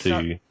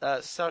 Certainly.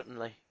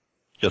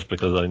 Just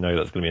because I know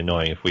that's going to be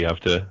annoying if we have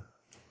to.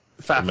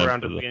 Faff Remember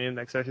around at the the- beginning of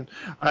the next session.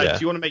 Yeah.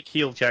 Do you want to make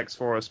heal checks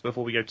for us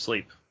before we go to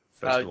sleep?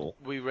 First of all.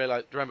 We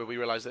realised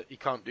that you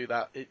can't do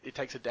that. It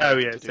takes a day Oh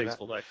to yeah, do it takes that. a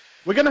full day.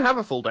 We're going to have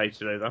a full day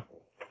today, though.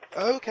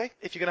 Oh, okay.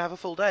 If you're going to have a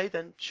full day,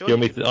 then sure. You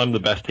want me to, I'm the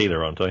best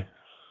healer, aren't I?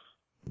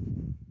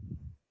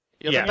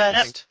 You're Yeah. the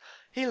best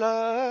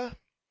healer.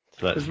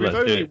 So let's Because we've do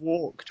only it.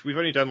 walked, we've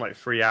only done like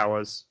 3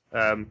 hours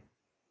of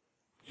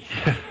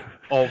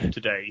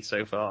today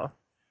so far.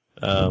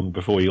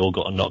 Before we all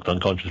got knocked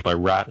unconscious by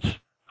rats,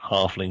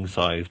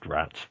 halfling-sized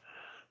rats.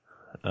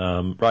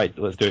 Right,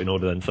 let's do it in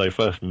order then. So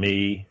first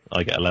me,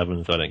 I get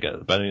 11, so I don't get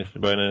the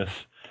bonus.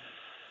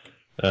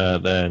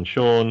 Then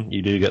Sean,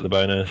 you do get the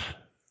bonus.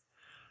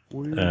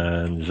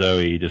 And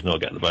Zoe does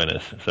not get the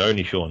bonus, so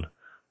only Sean.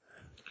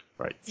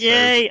 Right.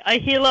 Yay! I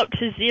heal up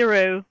to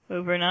 0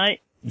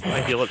 overnight. So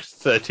I heal up to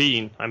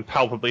 13. I'm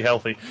palpably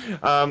healthy.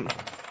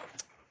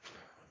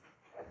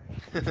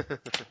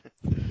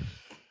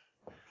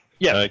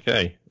 Yeah.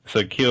 Okay,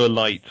 so cure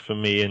light for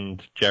me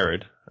and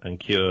Jared, and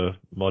cure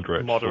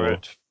moderate,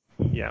 Moderate.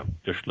 Yeah.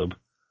 for Dushlub.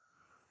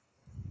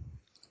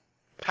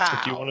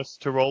 Pow. Do you want us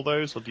to roll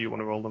those, or do you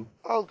want to roll them?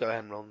 I'll go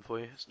ahead and roll them for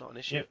you. It's not an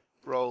issue. Yep.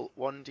 Roll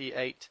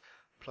 1d8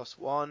 plus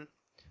 1.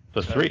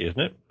 Plus 3, isn't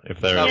it? If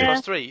they're No, Yeah.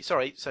 plus 3.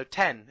 Sorry, so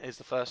 10 is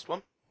the first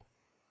one.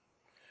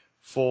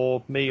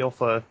 For me or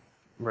for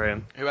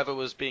Ryan? Whoever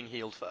was being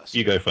healed first.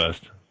 You go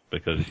first,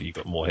 because you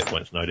got more hit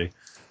points than I do.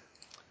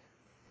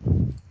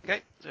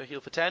 Okay, so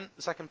heal for 10.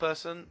 The second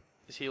person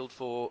is healed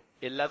for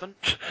 11.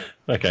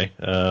 Okay,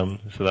 so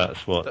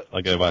that's what,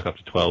 I go back up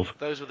to 12.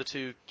 Those were the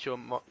two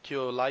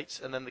cure lights,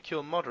 and then the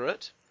cure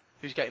moderate.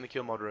 Who's getting the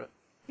cure moderate?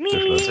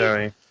 Me.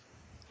 Sorry.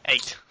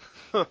 8.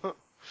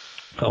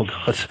 Oh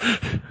god.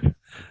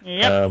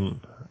 Yep.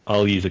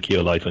 I'll use a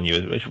cure light on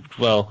you.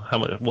 Well, how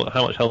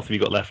much health have you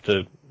got left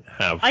to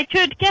have? I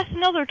could guess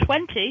another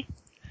 20.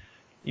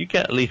 You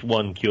get at least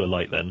one cure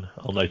light then.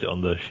 I'll note it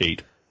on the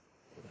sheet.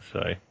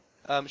 So,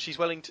 She's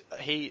willing to.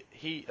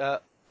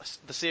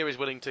 The seer is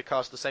willing to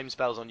cast the same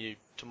spells on you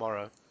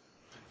tomorrow.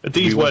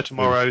 These We were want to-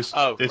 tomorrow's.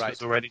 Oh, this right.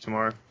 was already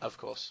tomorrow. Of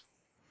course.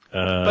 so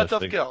But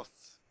of course.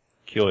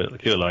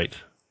 cure light.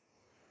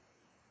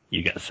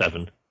 You get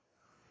 7.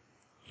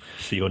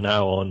 So you're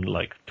now on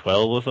like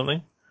 12 or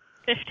something?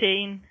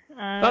 15.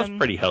 That's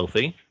pretty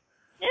healthy.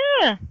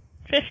 Yeah,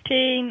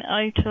 15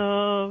 out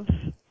of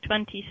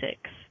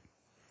 26.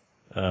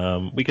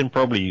 We can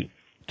probably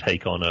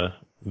take on a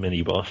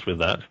mini boss with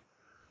that.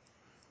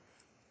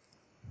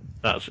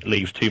 That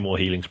leaves 2 more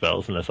healing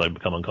spells unless I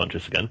become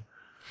unconscious again.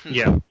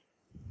 Yeah.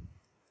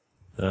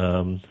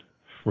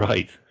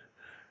 Right.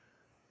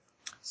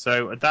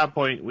 So at that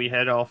point, we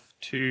head off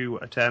to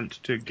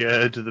attempt to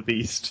gird the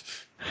beast.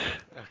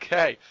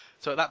 Okay,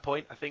 so at that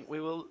point, I think we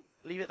will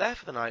leave it there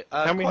for the night.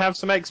 Can we have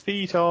some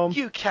XP, Tom?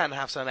 You can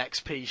have some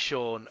XP,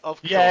 Sean.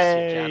 Of course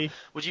Yay! you can.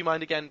 Would you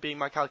mind again being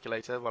my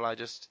calculator while I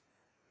just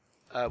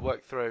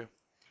work through?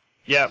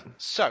 Yep.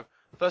 So,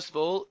 first of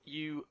all,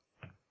 you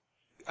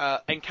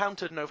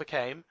encountered and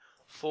overcame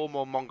 4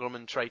 more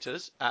Mongolman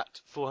traitors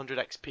at 400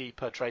 XP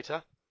per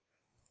traitor.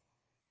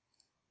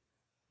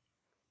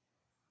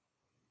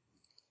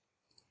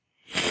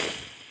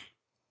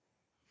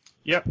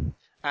 Yep.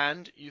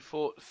 And you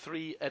fought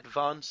 3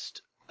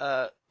 advanced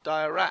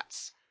dire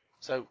rats.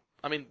 So,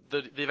 I mean, the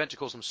adventure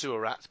calls them sewer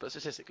rats, but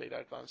statistically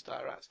they're advanced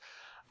dire rats.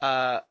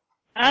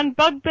 And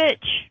Bug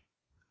Bitch.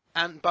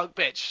 And Bug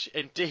Bitch,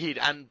 indeed,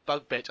 and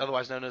Bug Bitch,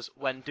 otherwise known as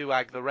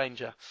Wenduag the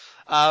Ranger.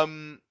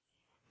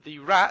 The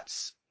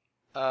rats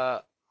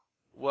were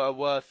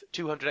worth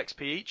 200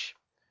 XP each.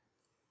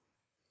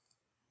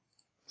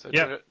 So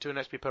Yep.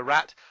 200 XP per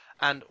rat.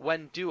 And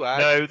Wenduag...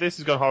 No, this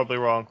has gone horribly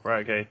wrong.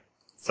 Right, okay.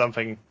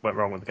 Something went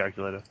wrong with the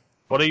calculator.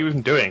 What are you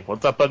even doing?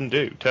 What's that button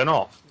do? Turn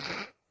off.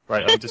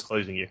 Right, I'm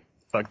disclosing you.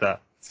 Fuck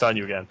that. Start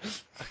you again.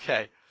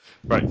 Okay.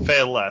 Right,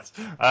 fail less.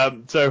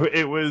 So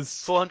it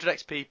was... 400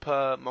 XP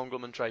per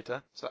Mongolman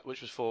traitor, which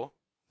was 4.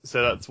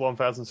 So that's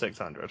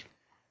 1,600.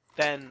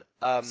 Then...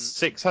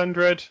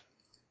 600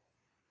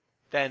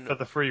 then... for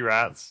the 3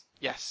 rats.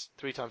 Yes,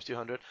 3 times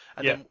 200.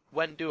 And Yeah. then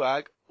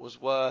Wenduag was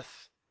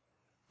worth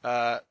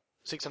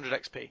 600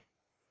 XP.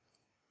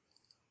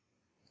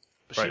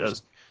 But Right, she was,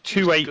 that's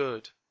she was 280.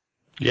 good.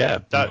 Yeah,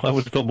 That- I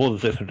would have thought more than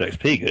 600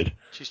 XP good.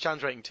 She's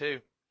challenge rating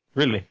 2.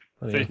 Really?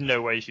 Oh, yeah. There's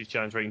no way she's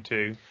challenge rating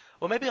 2.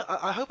 Well, maybe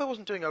I hope I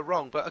wasn't doing her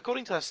wrong, but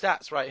according to her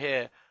stats right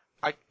here,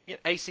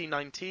 AC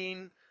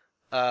 19,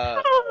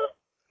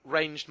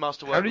 ranged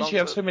masterwork. How did she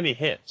have so many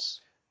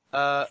hits?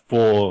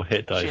 4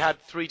 hit dice. She had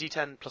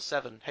 3d10 plus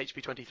 7,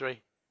 HP 23.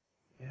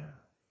 Yeah.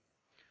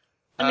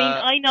 I mean,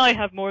 I now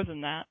have more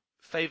than that.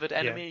 Favored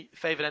enemy,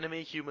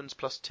 humans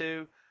plus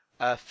 2,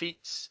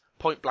 feats,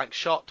 point blank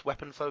shot,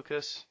 weapon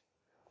focus.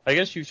 I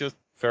guess she was just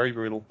very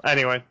brutal.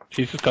 Anyway.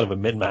 She's just kind of a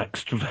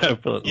min-max.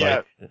 But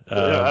Yeah.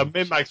 like,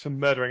 min-max for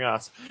murdering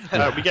us.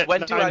 We get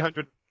When do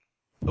 900...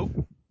 Oh,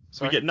 We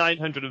sorry. get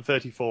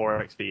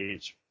 934 XP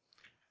each.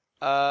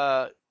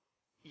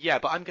 Yeah,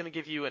 but I'm going to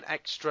give you an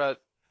extra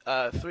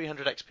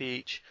 300 XP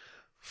each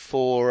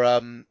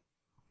for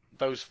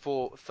those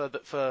 4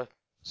 for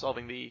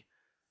solving the.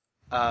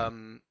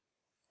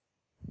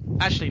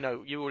 Actually,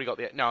 no, you already got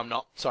the. No, I'm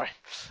not. Sorry,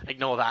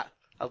 ignore that.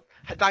 I'll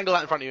dangle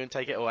that in front of you and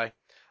take it away.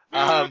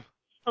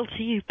 Oh,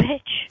 to you, bitch.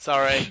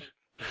 Sorry.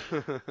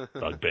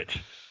 bug bitch.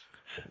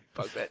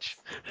 Bug bitch.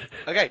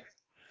 Okay.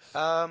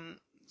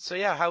 So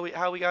yeah, how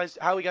we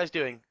guys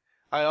doing?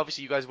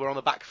 Obviously, you guys were on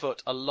the back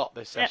foot a lot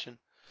this session.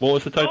 What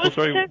was the total? was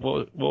Sorry, the-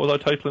 what was our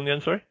total in the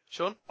end? Sorry.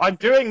 Sean? I'm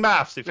doing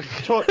maths. If you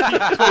keep talking, you're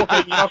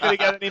not going to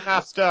get any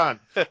maths done.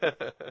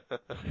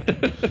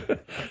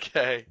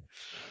 Okay.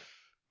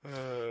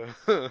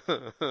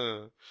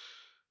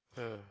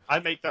 I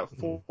make that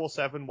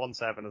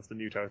 4717 as the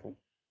new total.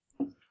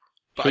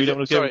 But So you don't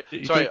want to sorry,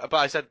 give- sorry, but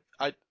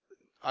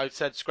I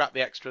said scrap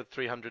the extra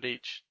 300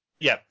 each.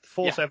 Yeah,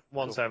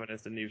 4717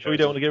 is the new So total. we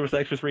don't want to give us the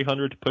extra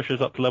 300 to push us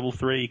up to level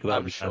 3 because that would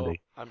I'm be sure.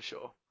 handy. I'm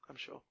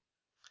sure.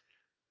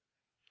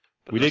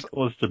 But We it did looks-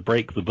 cause to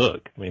break the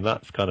book. I mean,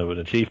 that's kind of an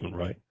achievement,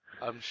 right?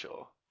 I'm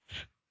sure.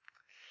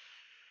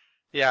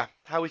 Yeah,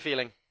 how are we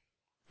feeling?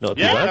 Not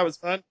too Yeah, bad. that was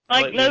fun. I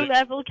Like like music.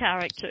 low-level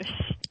characters.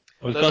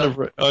 I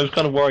was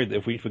kind of worried that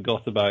if we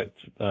forgot about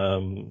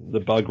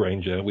the bug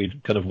ranger,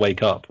 we'd kind of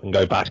wake up and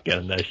go back again,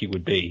 and there she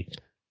would be,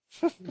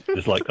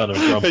 just like kind of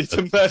grumpy, It's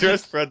a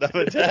murderous for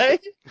another day.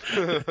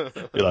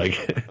 be like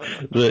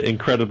the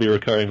incredibly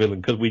recurring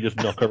villain. Could we just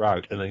knock her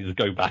out and then just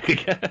go back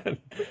again?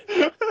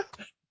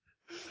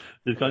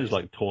 It's kind of just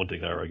like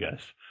taunting her, I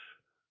guess.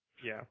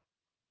 Yeah.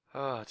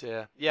 Oh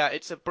dear. Yeah,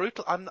 it's a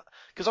brutal.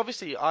 Because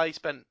obviously I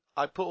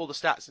put all the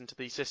stats into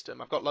the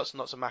system. I've got lots and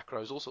lots of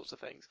macros, all sorts of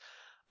things.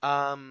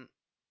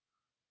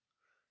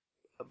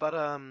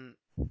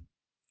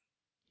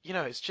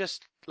 It's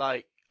just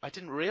like I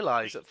didn't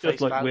realize at face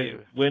Just like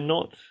value. we're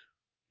not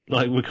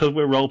like because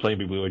we're role playing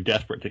people who are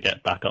desperate to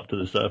get back up to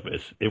the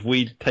surface. If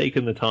we'd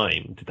taken the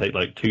time to take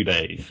like 2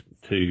 days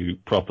to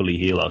properly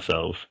heal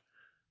ourselves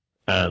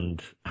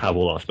and have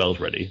all our spells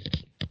ready,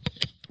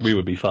 we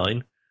would be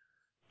fine.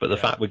 But the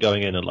fact we're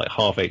going in at like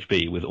half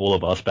HP with all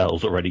of our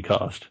spells already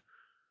cast,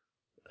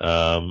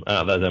 that's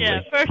Yeah,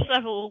 Emily. first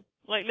level,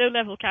 like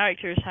low-level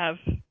characters have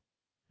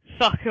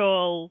fuck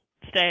all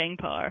staying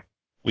power.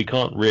 We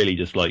can't really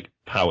just like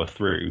power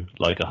through,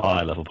 like a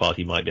higher level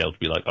party might be able to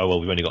be like, oh well,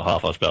 we've only got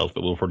half our spells,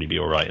 but we'll probably be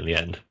alright in the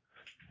end.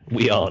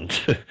 We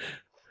aren't.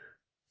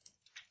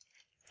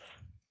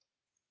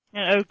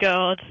 Oh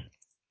god.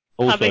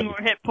 Also, Having more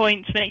hit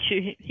points makes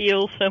you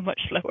heal so much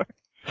slower.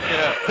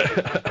 Yeah,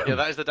 yeah,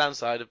 that is the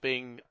downside of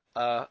being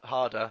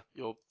harder.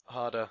 You're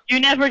harder. You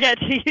never get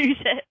to use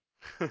it.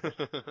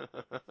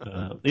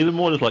 these are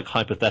more just like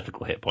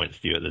hypothetical hit points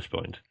to you at this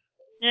point.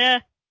 Yeah.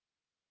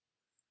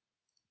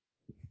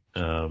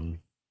 So,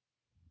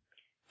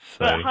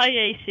 But high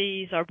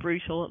ACs are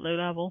brutal at low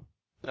level.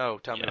 Oh,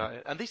 tell me about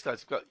it. And these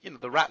guys have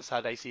got, the rats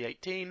had AC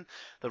 18,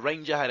 the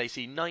ranger had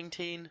AC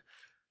 19.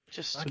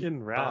 Just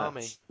Fucking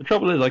balmy. rats. the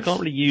trouble is, I can't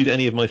really use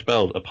any of my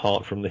spells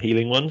apart from the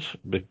healing ones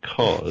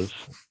because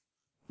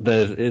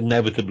there's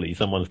inevitably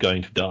someone's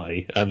going to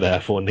die and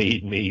therefore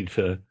need me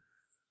to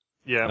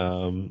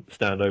Yeah.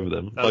 stand over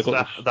them. That's I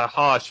got the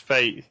harsh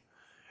fate.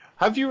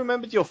 Have you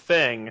remembered your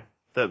thing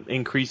that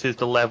increases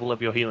the level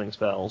of your healing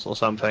spells or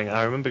something?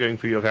 I remember going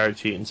through your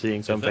character sheet and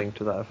seeing something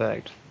to that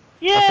effect.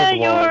 Yeah, thought it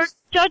your was.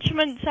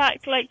 judgments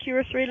act like you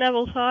were 3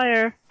 levels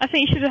higher. I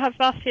think you should have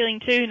fast healing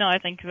too, now I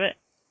think of it.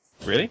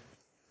 really?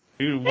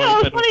 Yeah,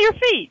 it was one of your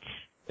feats.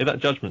 Is that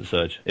Judgment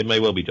Surge? It may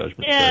well be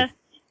Judgment Yeah. Surge.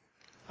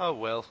 Oh,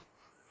 well.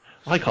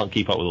 I can't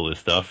keep up with all this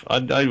stuff. I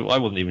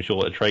wasn't even sure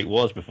what a trait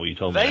was before you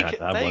told me I had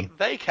to have one.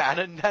 They can,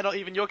 and they're not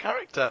even your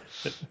character.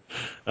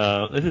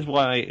 This is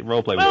why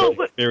roleplay Well,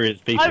 with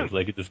experienced people, I- so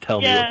they could just tell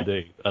me yeah. what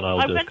to do, and I'll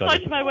I just went kind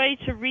out of my way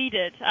to read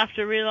it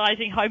after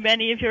realising how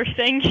many of your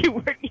things you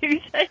weren't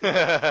using.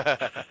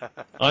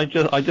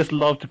 I just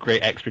love to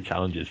create extra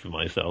challenges for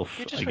myself.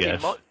 You're just I really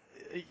guess.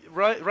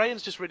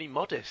 Ryan's just really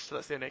modest.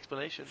 That's the only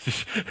explanation.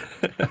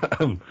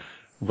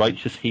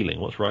 Righteous healing.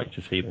 What's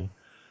righteous healing?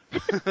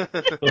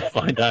 We'll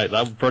find out.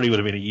 That probably would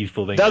have been a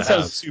useful thing That to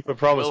sounds have. super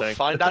promising. We'll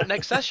find out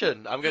next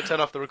session. I'm going to turn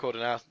off the recorder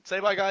now. Say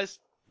bye, guys.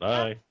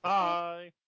 Bye. Bye.